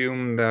to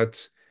assume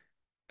that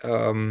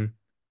the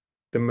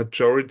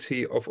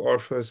majority of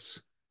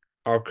authors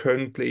are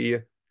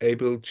currently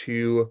able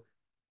to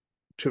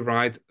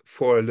write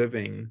for a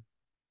living,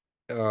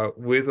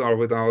 with or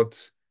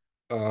without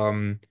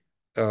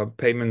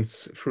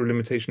payments through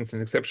limitations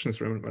and exceptions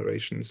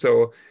remuneration.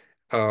 So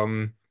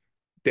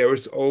there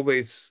is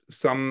always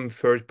some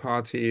third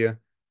party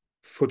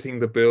footing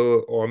the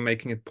bill or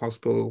making it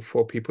possible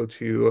for people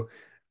to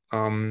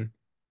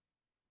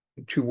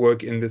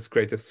work in this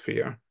creative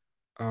sphere.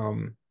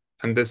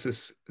 And this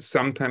is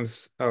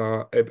sometimes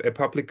a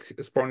public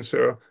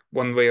sponsor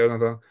one way or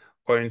another,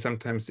 or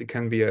sometimes it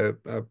can be a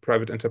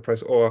private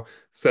enterprise or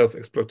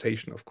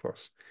self-exploitation, of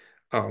course.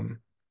 Yeah.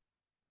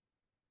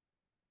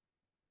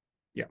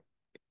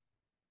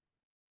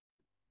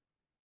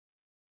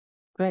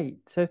 Great.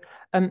 So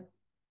I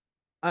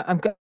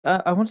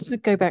wanted to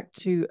go back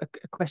to a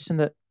question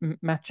that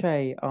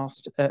Maciej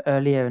asked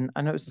earlier, and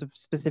I know it's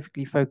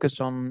specifically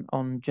focused on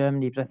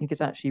Germany, but I think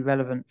it's actually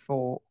relevant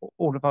for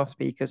all of our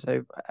speakers.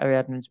 So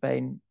Ariadna in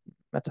Spain,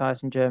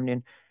 Mathias in Germany,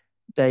 and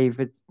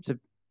David to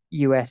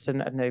US,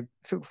 and I know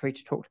feel free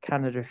to talk to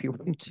Canada if you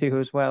want to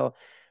as well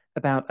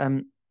about I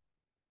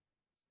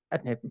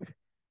don't know,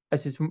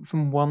 as just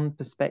from one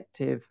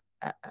perspective,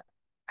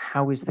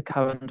 how is the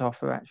current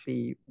offer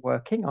actually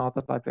working? Are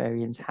the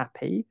librarians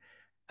happy?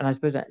 And I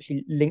suppose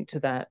actually linked to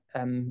that,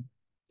 the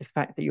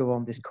fact that you're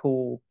on this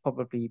call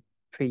probably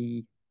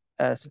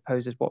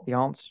supposes what the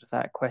answer to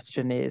that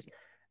question is.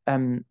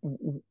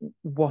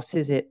 What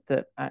is it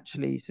that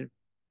actually sort of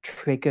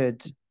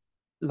triggered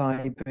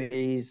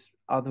libraries,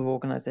 other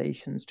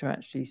organizations to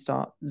actually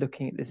start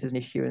looking at this as an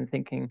issue and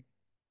thinking,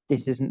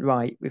 this isn't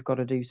right, we've got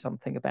to do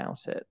something about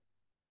it?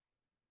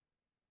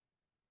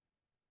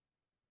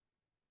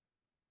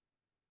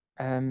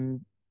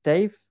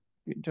 Dave,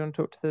 do you want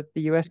to talk to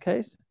the US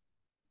case?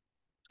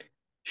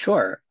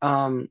 Sure.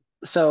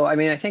 So, I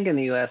mean, I think in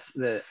the US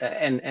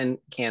and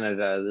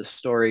Canada, the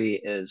story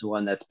is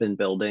one that's been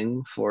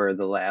building for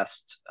the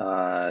last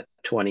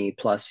 20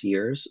 plus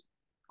years.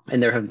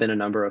 And there have been a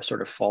number of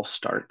sort of false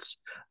starts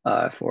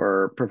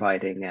for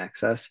providing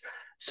access.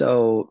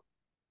 So,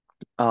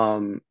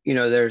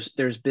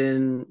 there's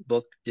been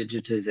book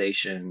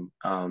digitization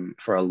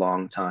for a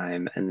long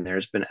time, and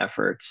there's been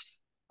efforts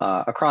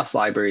across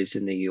libraries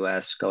in the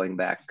US going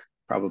back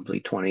probably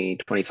 20,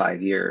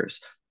 25 years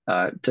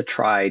to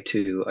try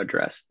to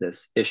address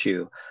this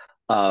issue.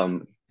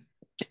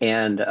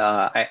 And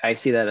I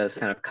see that as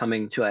kind of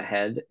coming to a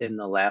head in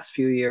the last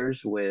few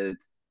years with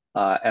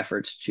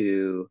efforts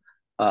to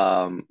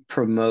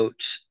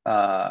promote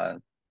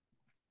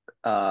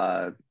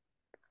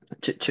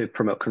to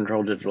promote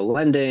controlled digital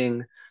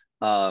lending,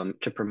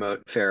 to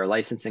promote fair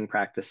licensing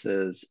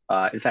practices.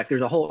 In fact,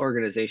 there's a whole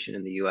organization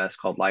in the US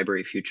called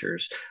Library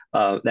Futures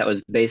that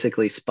was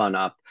basically spun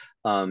up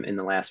in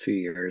the last few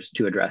years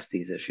to address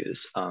these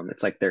issues.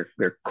 It's like their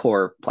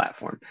core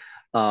platform.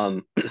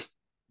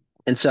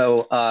 And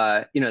so,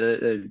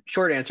 the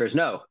short answer is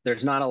no,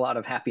 there's not a lot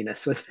of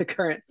happiness with the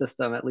current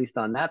system, at least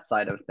on that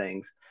side of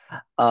things.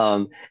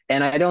 And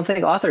I don't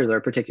think authors are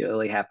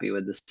particularly happy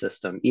with the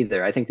system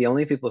either. I think the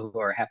only people who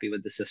are happy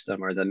with the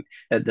system are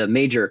the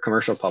major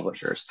commercial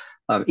publishers.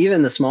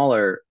 Even the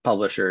smaller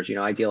publishers,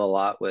 I deal a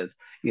lot with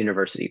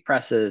university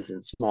presses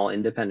and small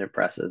independent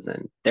presses,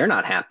 and they're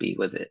not happy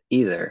with it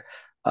either.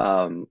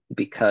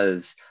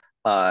 Because,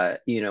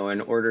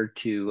 in order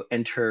to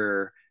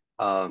enter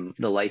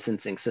the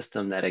licensing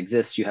system that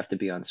exists, you have to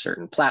be on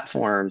certain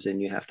platforms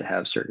and you have to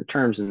have certain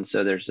terms. And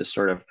so there's this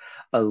sort of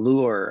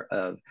allure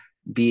of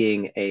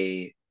being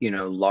a,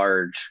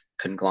 large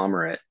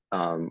conglomerate,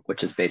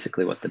 which is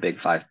basically what the big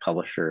 5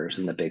 publishers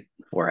and the big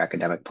 4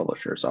 academic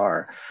publishers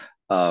are.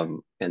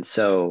 And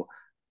so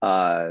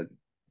I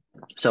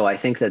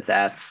think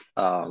that's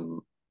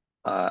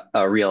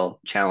a real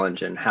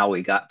challenge in how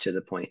we got to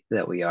the point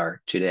that we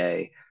are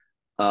today.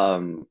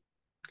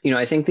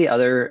 I think the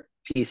other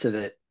piece of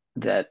it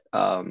that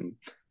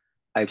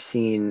I've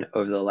seen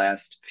over the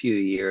last few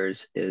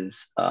years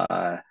is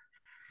a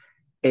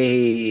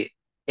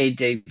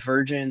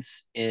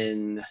divergence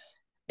in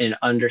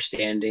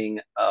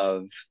understanding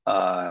of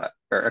or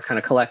a kind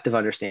of collective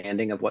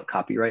understanding of what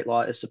copyright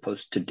law is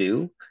supposed to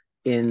do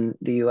in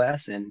the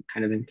US and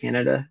kind of in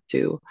Canada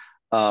too.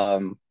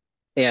 And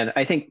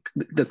I think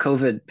the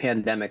COVID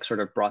pandemic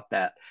sort of brought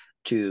that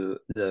to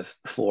the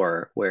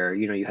fore, where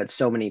you had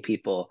so many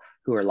people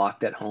who were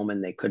locked at home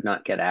and they could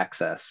not get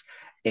access,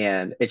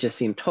 and it just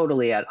seemed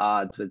totally at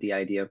odds with the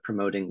idea of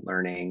promoting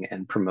learning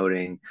and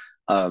promoting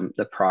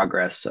the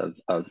progress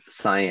of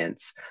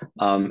science.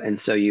 And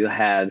so you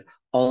had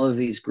all of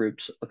these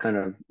groups, kind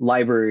of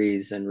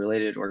libraries and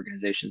related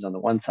organizations on the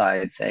one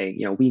side say,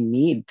 we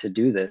need to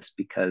do this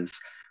because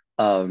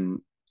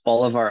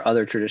all of our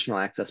other traditional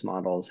access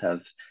models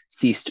have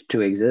ceased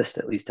to exist,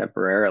 at least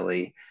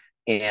temporarily,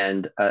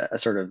 and a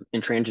sort of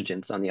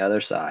intransigence on the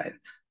other side,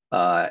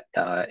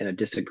 in a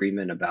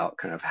disagreement about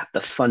kind of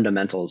the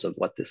fundamentals of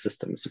what this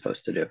system is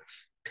supposed to do.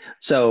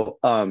 So,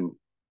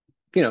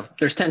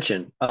 there's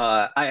tension.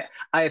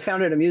 I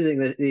found it amusing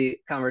that the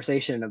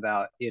conversation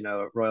about,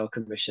 royal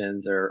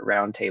commissions or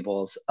round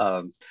tables.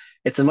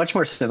 It's a much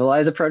more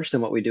civilized approach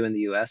than what we do in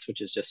the US,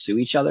 which is just sue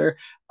each other.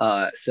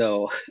 I'd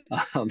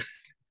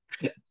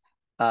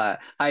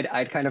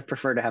kind of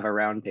prefer to have a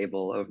round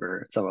table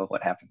over some of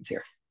what happens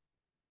here.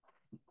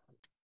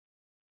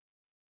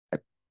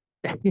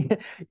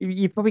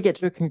 You probably get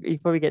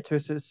to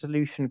a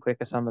solution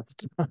quicker some of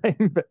the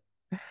time. But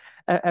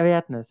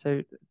Ariadna,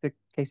 so the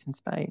case in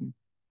Spain.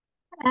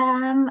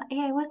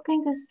 Yeah, I was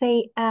going to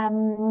say,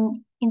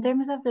 in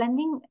terms of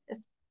lending,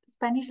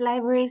 Spanish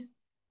libraries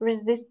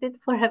resisted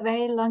for a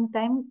very long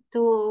time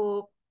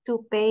to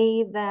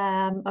pay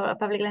the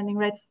public lending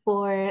right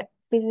for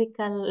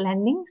physical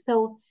lending.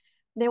 So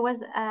there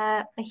was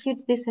a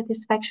huge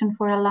dissatisfaction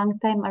for a long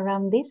time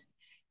around this.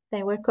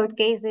 There were court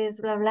cases,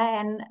 blah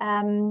blah,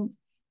 and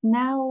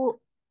now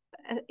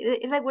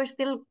it's like we're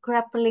still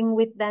grappling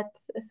with that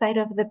side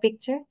of the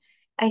picture.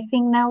 I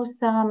think now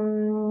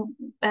some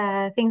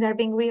things are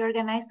being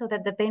reorganized so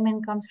that the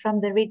payment comes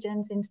from the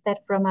regions instead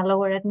from a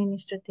lower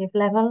administrative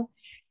level.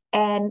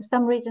 And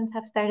some regions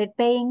have started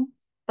paying,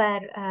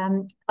 but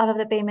all of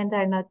the payments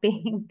are not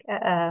being.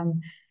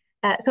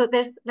 So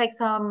there's like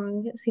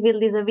some civil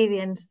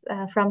disobedience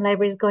from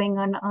libraries going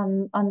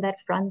on that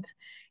front.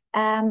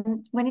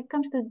 When it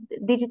comes to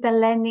digital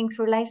lending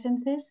through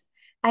licenses,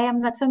 I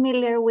am not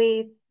familiar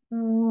with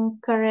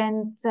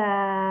current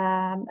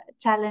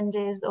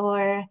challenges,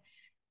 or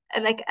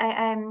like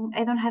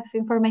I don't have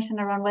information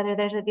around whether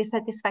there's a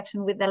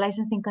dissatisfaction with the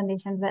licensing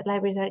conditions that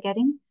libraries are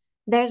getting.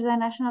 There's a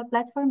national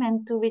platform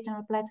and 2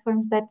 regional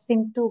platforms that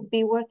seem to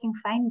be working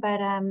fine, but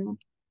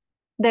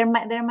there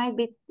might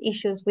be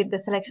issues with the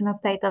selection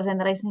of titles and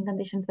the licensing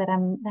conditions that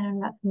I'm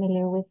not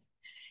familiar with.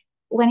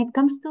 When it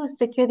comes to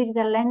secure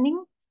digital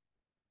lending,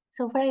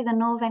 so far I don't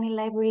know of any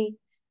library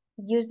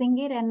using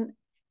it, and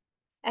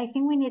I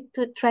think we need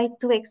to try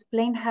to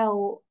explain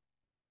how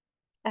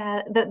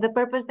the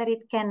purpose that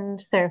it can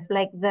serve,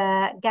 like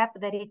the gap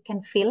that it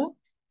can fill,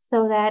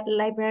 so that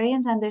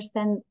librarians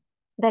understand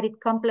that it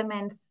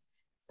complements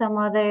some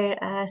other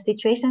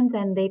situations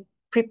and they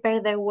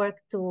prepare their work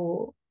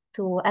to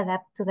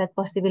adapt to that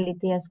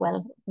possibility as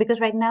well. Because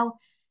right now,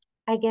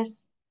 I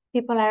guess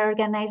people are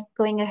organized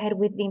going ahead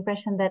with the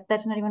impression that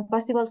that's not even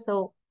possible,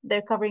 so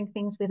they're covering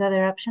things with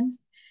other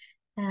options.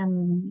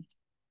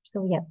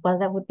 So yeah, well,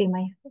 that would be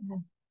my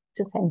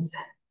 2 cents.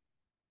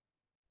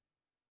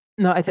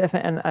 No, I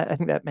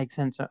think that makes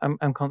sense.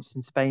 I'm conscious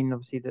in Spain,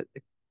 obviously, that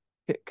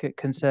the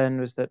concern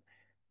was that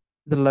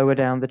the lower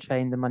down the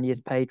chain the money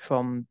is paid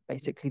from,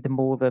 basically, the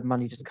more the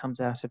money just comes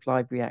out of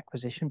library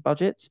acquisition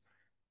budgets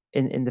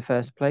in the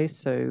first place.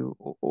 So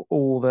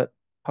all that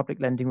public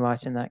lending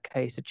right in that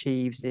case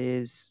achieves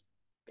is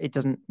it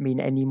doesn't mean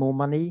any more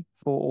money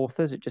for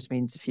authors. It just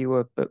means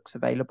fewer books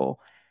available,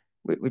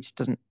 which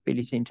doesn't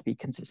really seem to be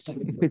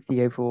consistent with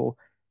the overall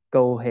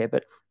goal here.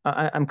 But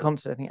I'm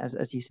conscious, I think,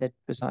 as you said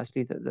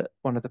precisely, that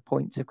one of the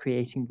points of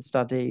creating the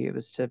study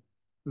was to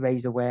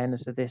raise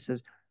awareness of this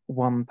as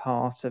one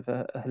part of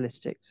a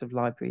holistic sort of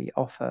library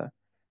offer.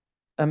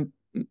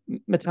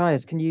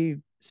 Mathias, can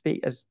you speak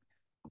as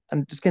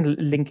I'm just going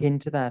to link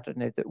into that. I don't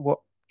know that what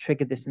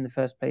triggered this in the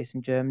first place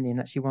in Germany, and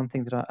actually one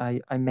thing that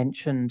I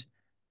mentioned,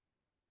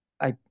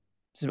 I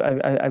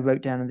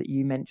wrote down and that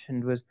you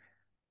mentioned was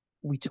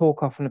we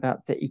talk often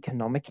about the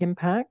economic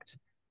impact,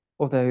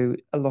 although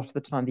a lot of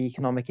the time the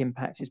economic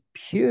impact is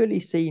purely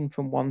seen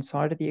from one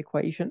side of the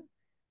equation,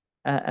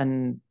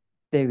 and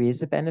there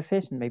is a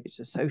benefit, and maybe it's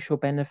a social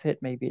benefit,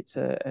 maybe it's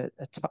a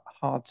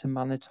hard to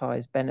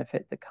monetize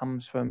benefit that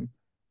comes from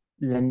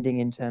lending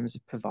in terms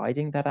of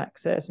providing that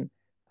access and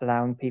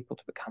allowing people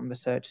to become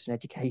researchers and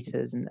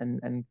educators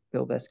and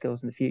build their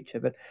skills in the future.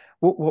 But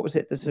what was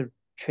it that sort of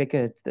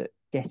triggered that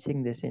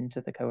getting this into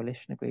the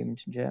coalition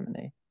agreement in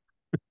Germany?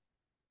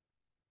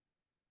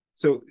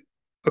 So,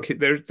 okay,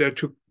 there are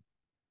 2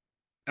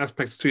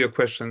 aspects to your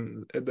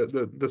question.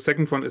 The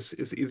second one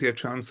is easier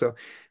to answer.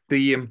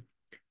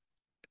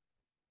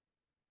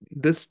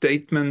 This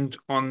statement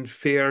on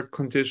fair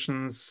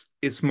conditions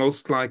is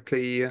most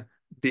likely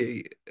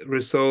the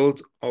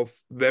result of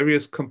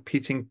various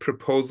competing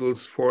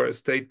proposals for a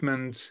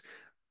statement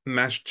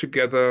mashed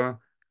together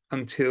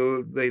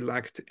until they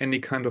lacked any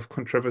kind of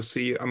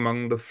controversy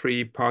among the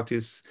 3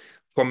 parties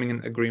forming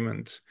an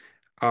agreement.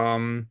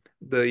 The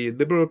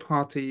Liberal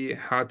Party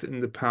had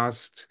in the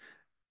past,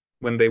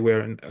 when they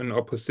were in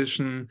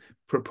opposition,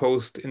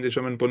 proposed in the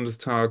German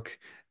Bundestag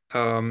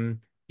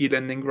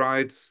eLending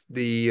rights.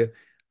 The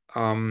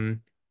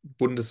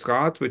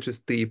Bundesrat, which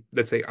is the,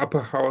 let's say,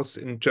 upper house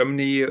in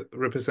Germany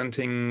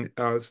representing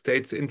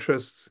states'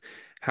 interests,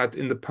 had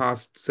in the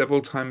past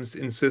several times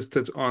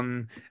insisted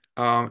on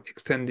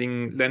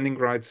extending lending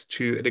rights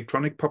to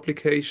electronic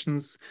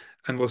publications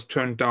and was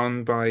turned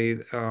down by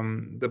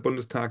the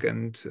Bundestag,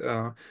 and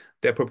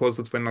their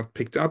proposals were not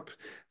picked up.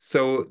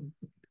 So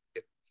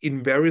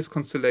in various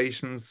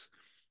constellations,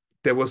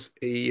 there was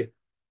a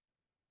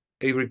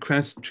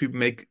request to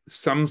make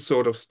some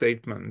sort of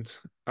statement.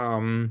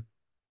 And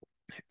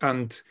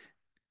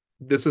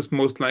this is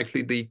most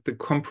likely the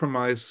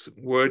compromise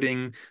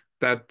wording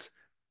that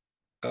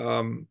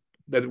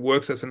that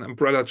works as an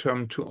umbrella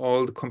term to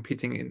all the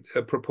competing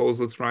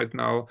proposals right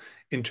now,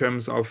 in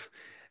terms of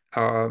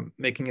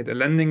making it a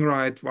lending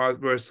right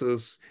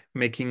versus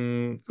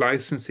making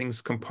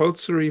licensings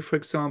compulsory, for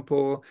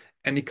example,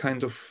 any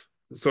kind of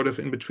sort of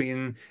in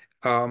between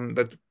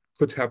that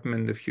could happen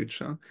in the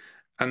future.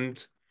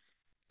 And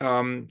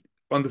on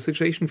the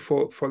situation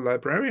for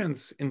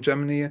librarians in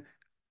Germany,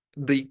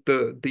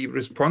 the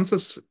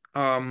responses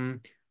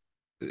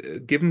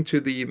given to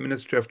the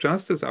Ministry of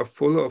Justice are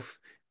full of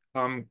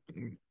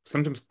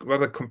sometimes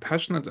rather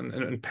compassionate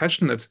and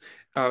passionate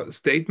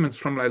statements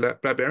from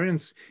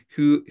librarians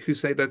who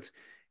say that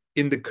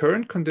in the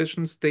current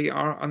conditions they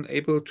are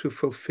unable to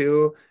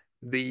fulfill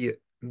the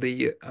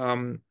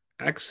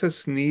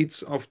access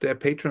needs of their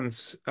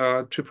patrons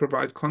to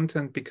provide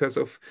content because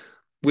of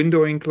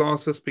windowing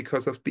clauses,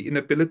 because of the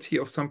inability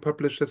of some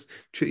publishers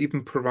to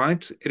even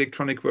provide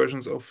electronic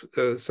versions of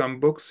some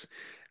books.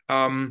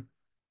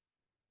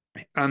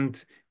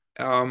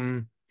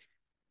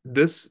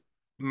 This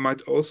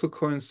might also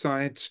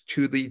coincide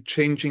to the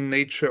changing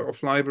nature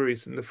of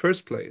libraries in the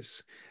first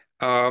place.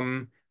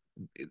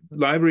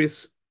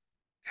 Libraries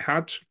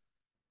had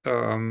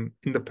in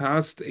the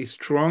past a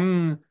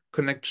strong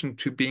connection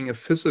to being a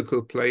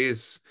physical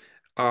place,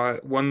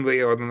 one way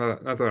or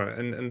another,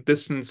 and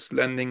distance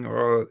lending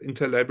or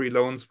interlibrary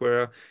loans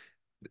were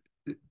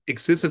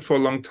existed for a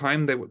long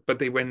time, but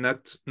they were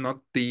not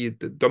the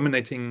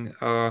dominating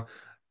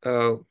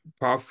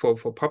path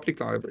for public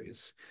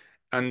libraries.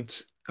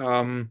 And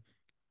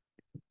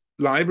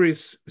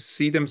libraries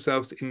see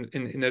themselves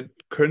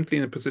currently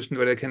in a position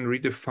where they can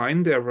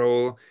redefine their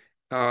role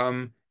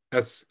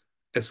as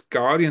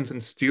guardians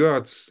and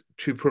stewards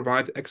to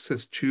provide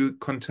access to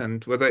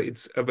content, whether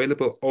it's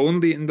available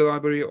only in the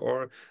library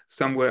or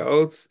somewhere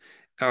else.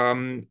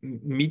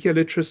 Media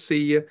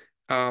literacy,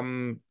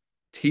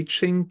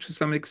 teaching to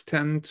some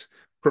extent,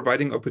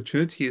 providing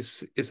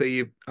opportunities is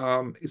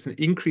an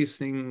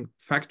increasing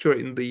factor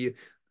in the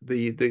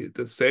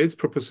sales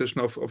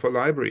proposition of a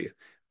library.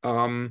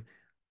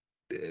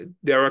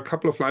 There are a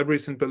couple of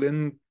libraries in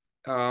Berlin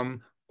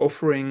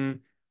offering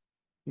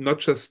not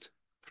just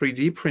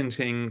 3D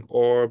printing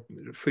or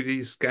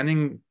 3D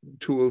scanning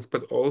tools,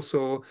 but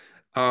also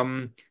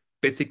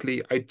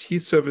basically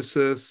IT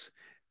services,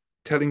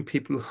 telling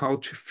people how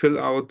to fill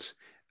out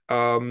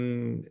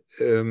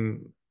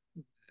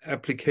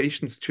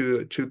applications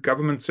to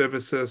government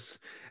services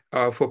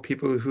for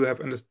people who have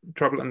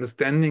trouble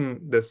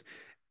understanding this.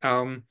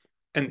 And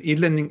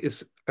eLending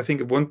is, I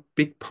think, one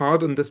big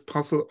part on this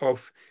puzzle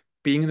of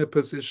being in a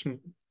position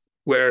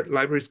where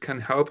libraries can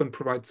help and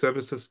provide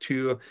services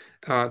to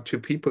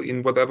people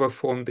in whatever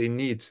form they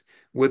need,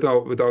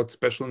 without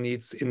special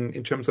needs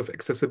in terms of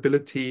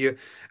accessibility,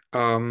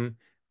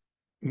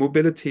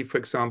 mobility, for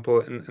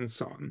example, and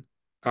so on.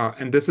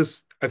 And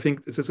I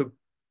think this is a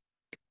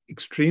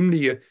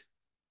extremely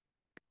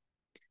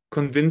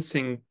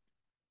convincing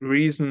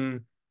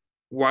reason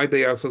why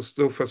they are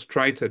so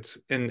frustrated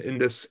in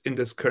this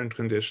current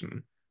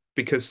condition,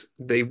 because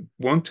they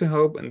want to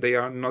help and they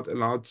are not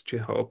allowed to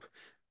help.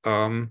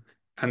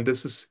 And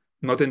this is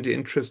not in the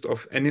interest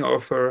of any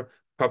author,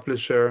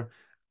 publisher,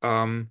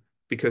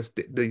 because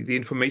the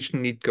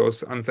information need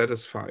goes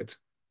unsatisfied.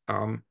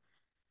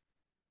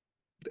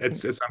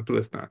 It's as simple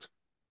as that.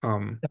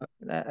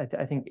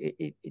 I think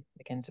it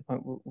again, it's a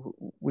point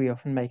we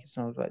often make as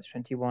Knowledge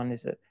 21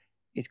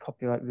 is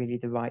copyright really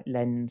the right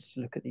lens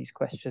to look at these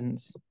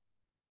questions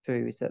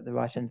through? Is that the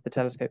right end of the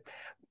telescope?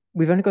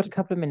 We've only got a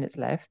couple of minutes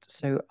left,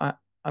 so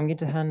I'm going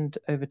to hand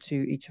over to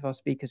each of our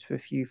speakers for a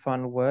few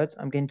final words.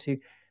 I'm going to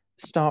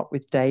start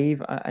with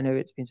Dave. I know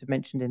it's been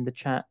mentioned in the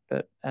chat,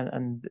 but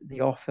and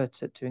the offer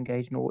to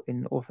engage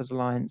in Authors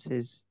Alliance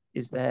is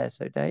there.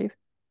 So Dave.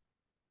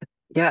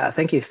 Yeah,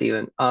 thank you,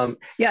 Stephen.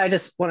 Yeah, I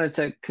just wanted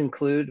to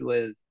conclude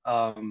with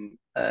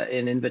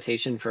an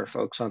invitation for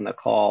folks on the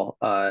call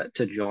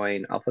to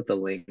join. I'll put the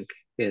link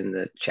in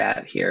the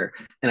chat here.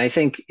 And I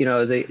think, you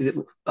know,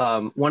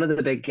 one of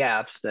the big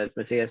gaps that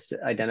Mathias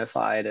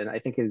identified, and I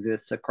think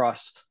exists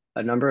across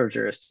a number of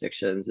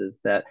jurisdictions, is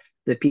that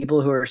the people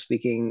who are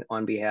speaking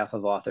on behalf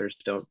of authors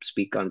don't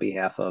speak on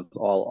behalf of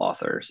all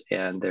authors.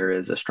 And there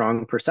is a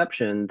strong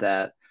perception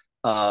that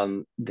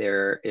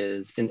there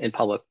is in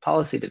public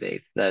policy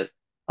debates that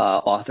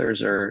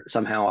authors are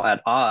somehow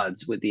at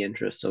odds with the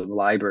interests of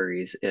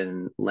libraries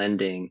in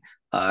lending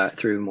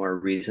through more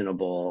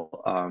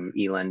reasonable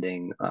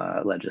e-lending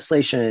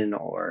legislation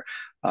or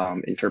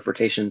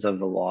interpretations of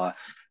the law.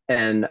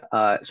 And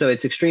so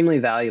it's extremely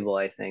valuable,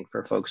 I think,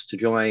 for folks to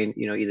join,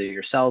 you know, either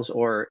yourselves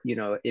or, you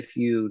know, if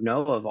you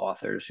know of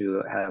authors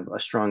who have a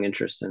strong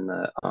interest in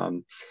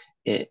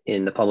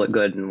the public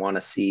good and want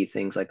to see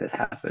things like this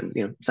happen,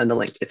 you know, send a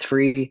link. It's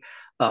free.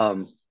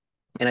 And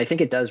I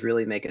think it does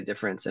really make a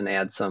difference and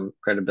add some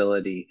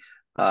credibility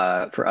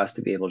for us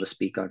to be able to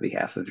speak on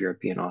behalf of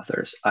European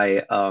authors.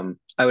 I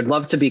would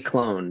love to be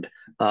cloned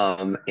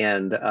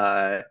and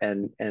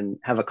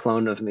have a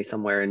clone of me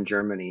somewhere in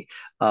Germany.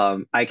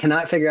 I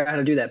cannot figure out how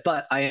to do that,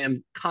 but I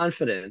am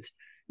confident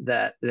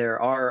that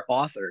there are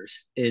authors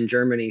in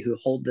Germany who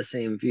hold the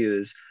same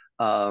views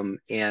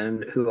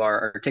and who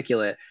are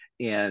articulate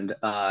and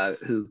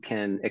who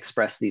can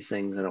express these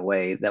things in a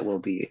way that will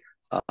be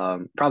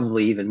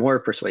probably even more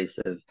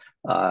persuasive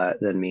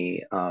than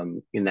me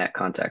in that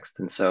context.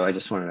 And so I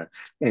just want to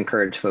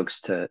encourage folks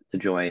to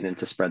join and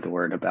to spread the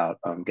word about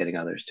getting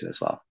others to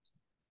as well.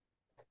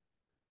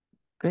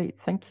 Great,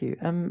 thank you.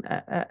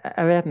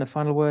 Ariadna,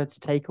 final words,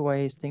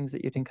 takeaways, things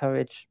that you'd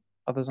encourage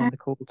others on the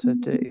call to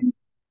do?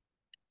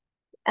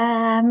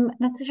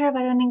 Not so sure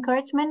about an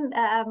encouragement,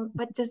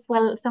 but just,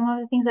 well, some of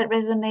the things that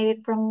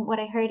resonated from what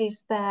I heard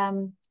is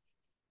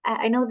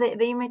I know the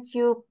image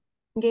you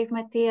gave,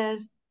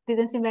 Mathias,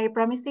 didn't seem very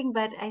promising,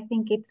 but I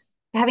think it's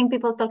having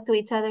people talk to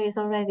each other is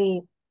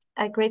already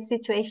a great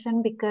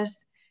situation,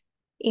 because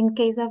in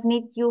case of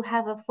need, you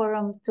have a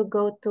forum to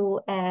go to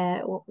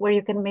where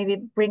you can maybe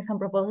bring some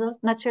proposals.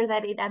 Not sure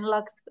that it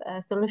unlocks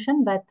a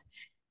solution, but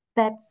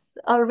that's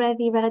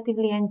already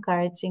relatively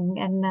encouraging.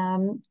 And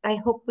I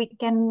hope we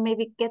can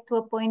maybe get to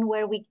a point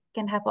where we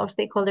can have all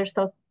stakeholders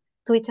talk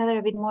to each other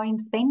a bit more in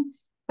Spain,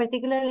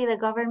 particularly the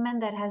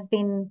government that has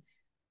been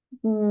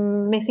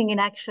missing in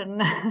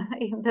action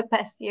in the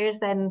past years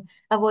and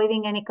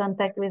avoiding any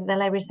contact with the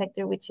library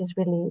sector, which is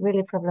really,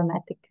 really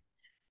problematic.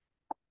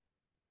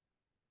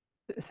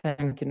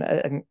 Thank you.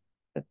 And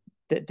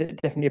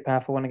definitely a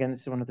powerful one. Again,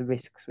 this is one of the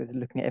risks with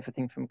looking at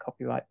everything from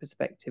copyright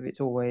perspective. It's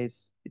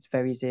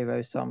very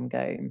zero-sum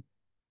game,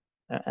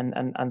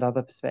 and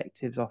other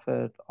perspectives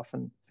often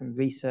from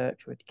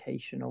research or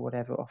education or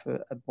whatever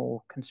offer a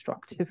more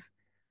constructive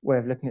way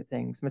of looking at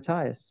things.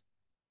 Mathias.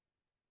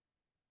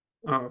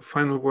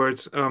 Final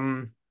words.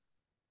 I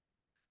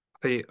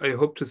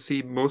hope to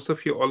see most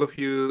of you, all of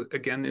you,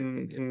 again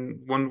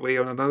in one way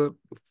or another,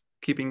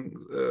 keep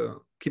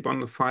on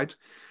the fight.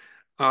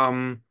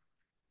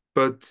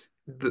 But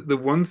the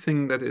one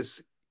thing that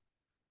is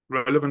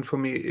relevant for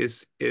me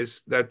is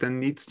that there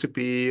needs to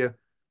be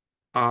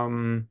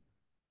an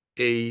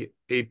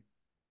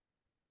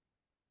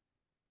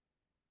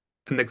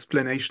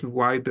explanation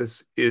why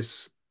this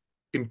is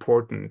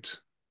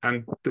important,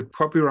 and the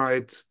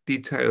copyright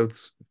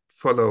details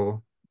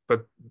follow.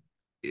 But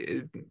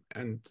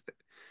and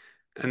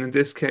in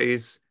this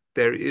case,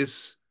 there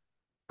is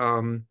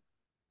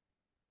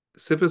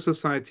civil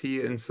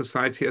society and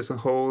society as a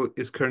whole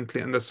is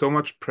currently under so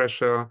much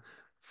pressure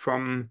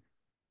from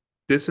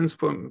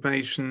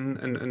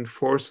disinformation and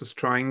forces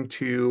trying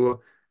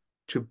to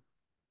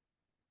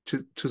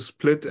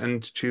split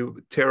and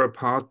to tear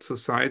apart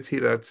society,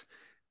 that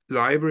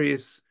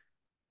libraries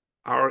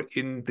are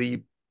in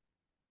the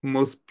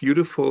most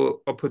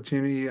beautiful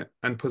opportunity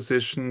and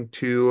position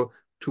to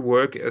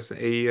work as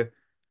a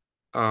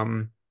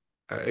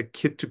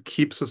kit to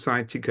keep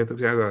society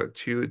together,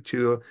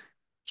 to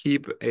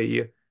keep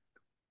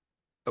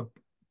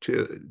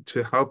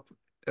to help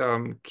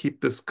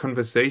keep this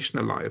conversation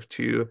alive,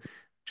 to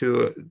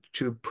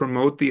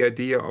promote the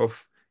idea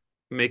of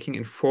making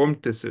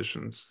informed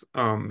decisions,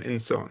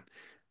 and so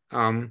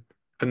on.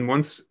 And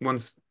once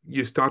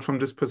you start from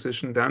this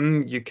position,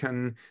 then you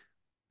can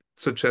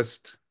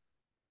suggest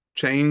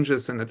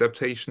changes and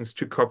adaptations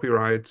to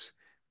copyright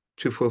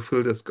to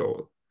fulfill this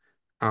goal.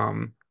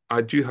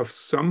 I do have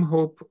some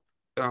hope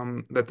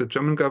that the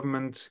German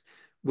government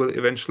will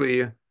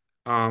eventually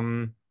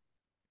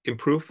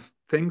improve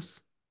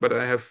things, but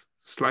I have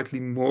slightly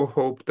more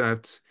hope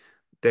that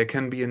there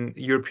can be an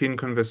European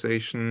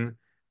conversation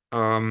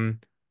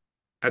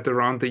at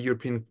around the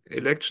European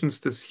elections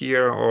this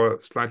year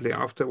or slightly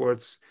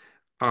afterwards,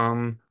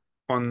 on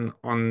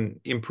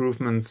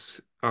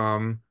improvements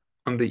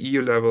on the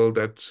EU level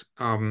that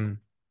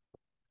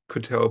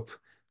could help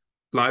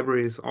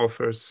libraries,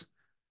 authors,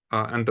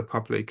 and the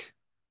public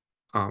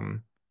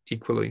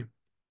equally.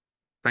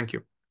 Thank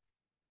you.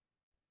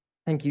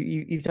 Thank you.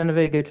 You've done a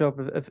very good job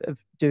of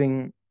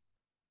doing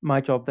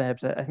my job there.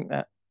 But I think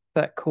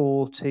that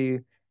call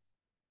to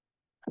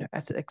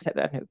accept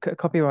that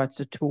copyright's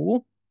a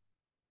tool,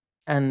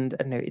 and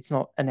no, it's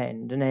not an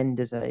end. An end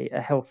is a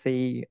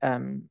healthy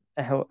a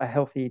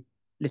healthy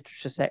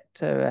literature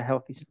sector, a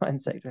healthy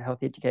science sector, a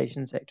healthy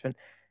education sector, and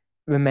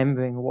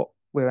remembering what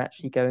we're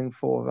actually going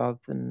for rather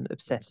than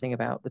obsessing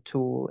about the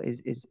tool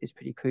is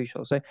pretty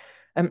crucial. So,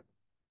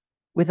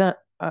 with that,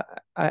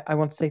 I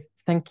want to say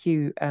thank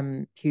you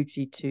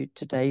hugely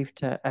to Dave,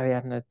 to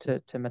Ariadna,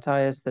 to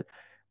Mathias, that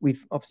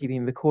we've obviously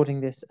been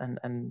recording this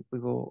and we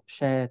will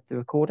share the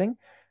recording.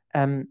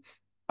 I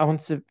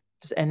want to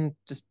just end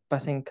just by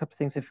saying a couple of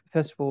things. So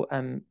first of all,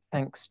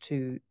 thanks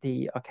to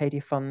the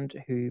Arcadia Fund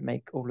who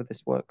make all of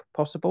this work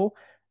possible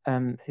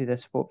through their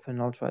support for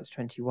Knowledge Rights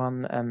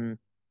 21.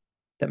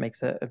 That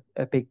makes a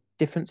big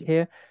difference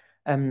here.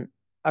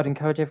 I'd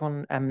encourage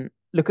everyone,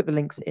 look at the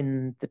links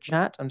in the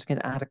chat. I'm just going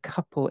to add a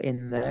couple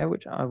in there,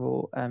 which I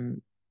will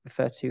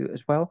refer to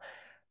as well.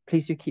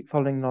 Please do keep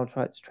following Knowledge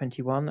Rights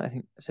 21. I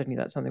think certainly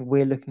that's something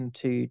we're looking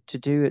to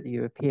do at the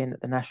European,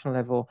 at the national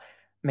level.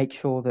 Make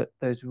sure that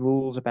those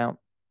rules about,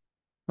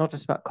 not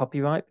just about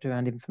copyright, but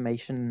around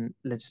information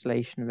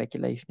legislation and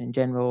regulation in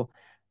general,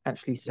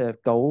 actually serve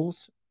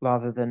goals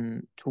rather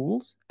than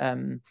tools.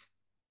 And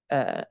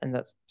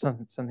that's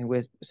something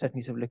we're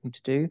certainly sort of looking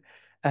to do.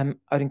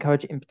 I'd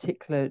encourage, in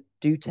particular,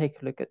 do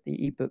take a look at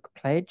the ebook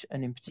pledge,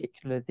 and in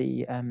particular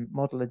the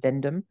model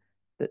addendum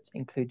that's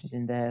included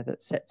in there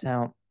that sets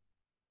out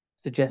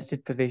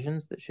suggested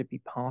provisions that should be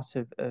part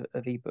of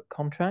ebook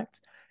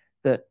contracts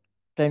that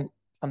don't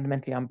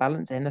fundamentally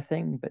unbalance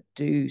anything, but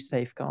do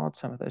safeguard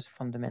some of those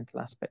fundamental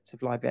aspects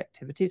of library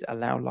activities,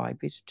 allow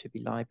libraries to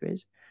be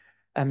libraries.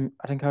 I'd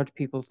encourage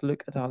people to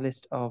look at our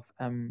list of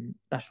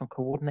national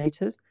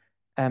coordinators.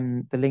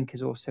 The link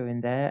is also in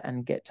there,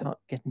 and get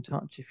in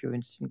touch if you're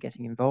interested in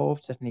getting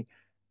involved. Certainly,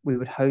 we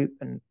would hope,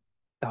 and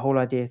the whole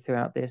idea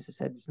throughout this, I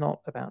said, it's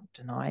not about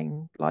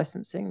denying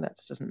licensing. That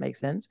just doesn't make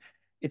sense.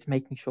 It's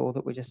making sure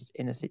that we're just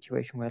in a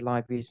situation where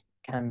libraries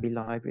can be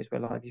libraries, where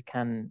libraries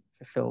can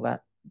fulfill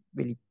that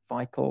really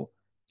vital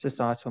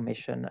societal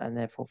mission, and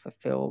therefore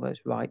fulfill those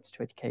rights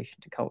to education,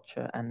 to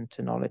culture, and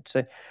to knowledge.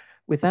 So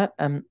with that,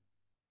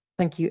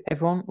 thank you,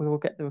 everyone. We will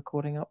get the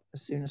recording up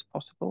as soon as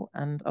possible.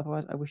 And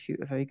otherwise, I wish you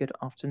a very good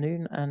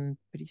afternoon and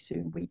pretty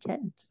soon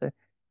weekend. So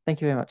thank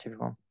you very much,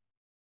 everyone.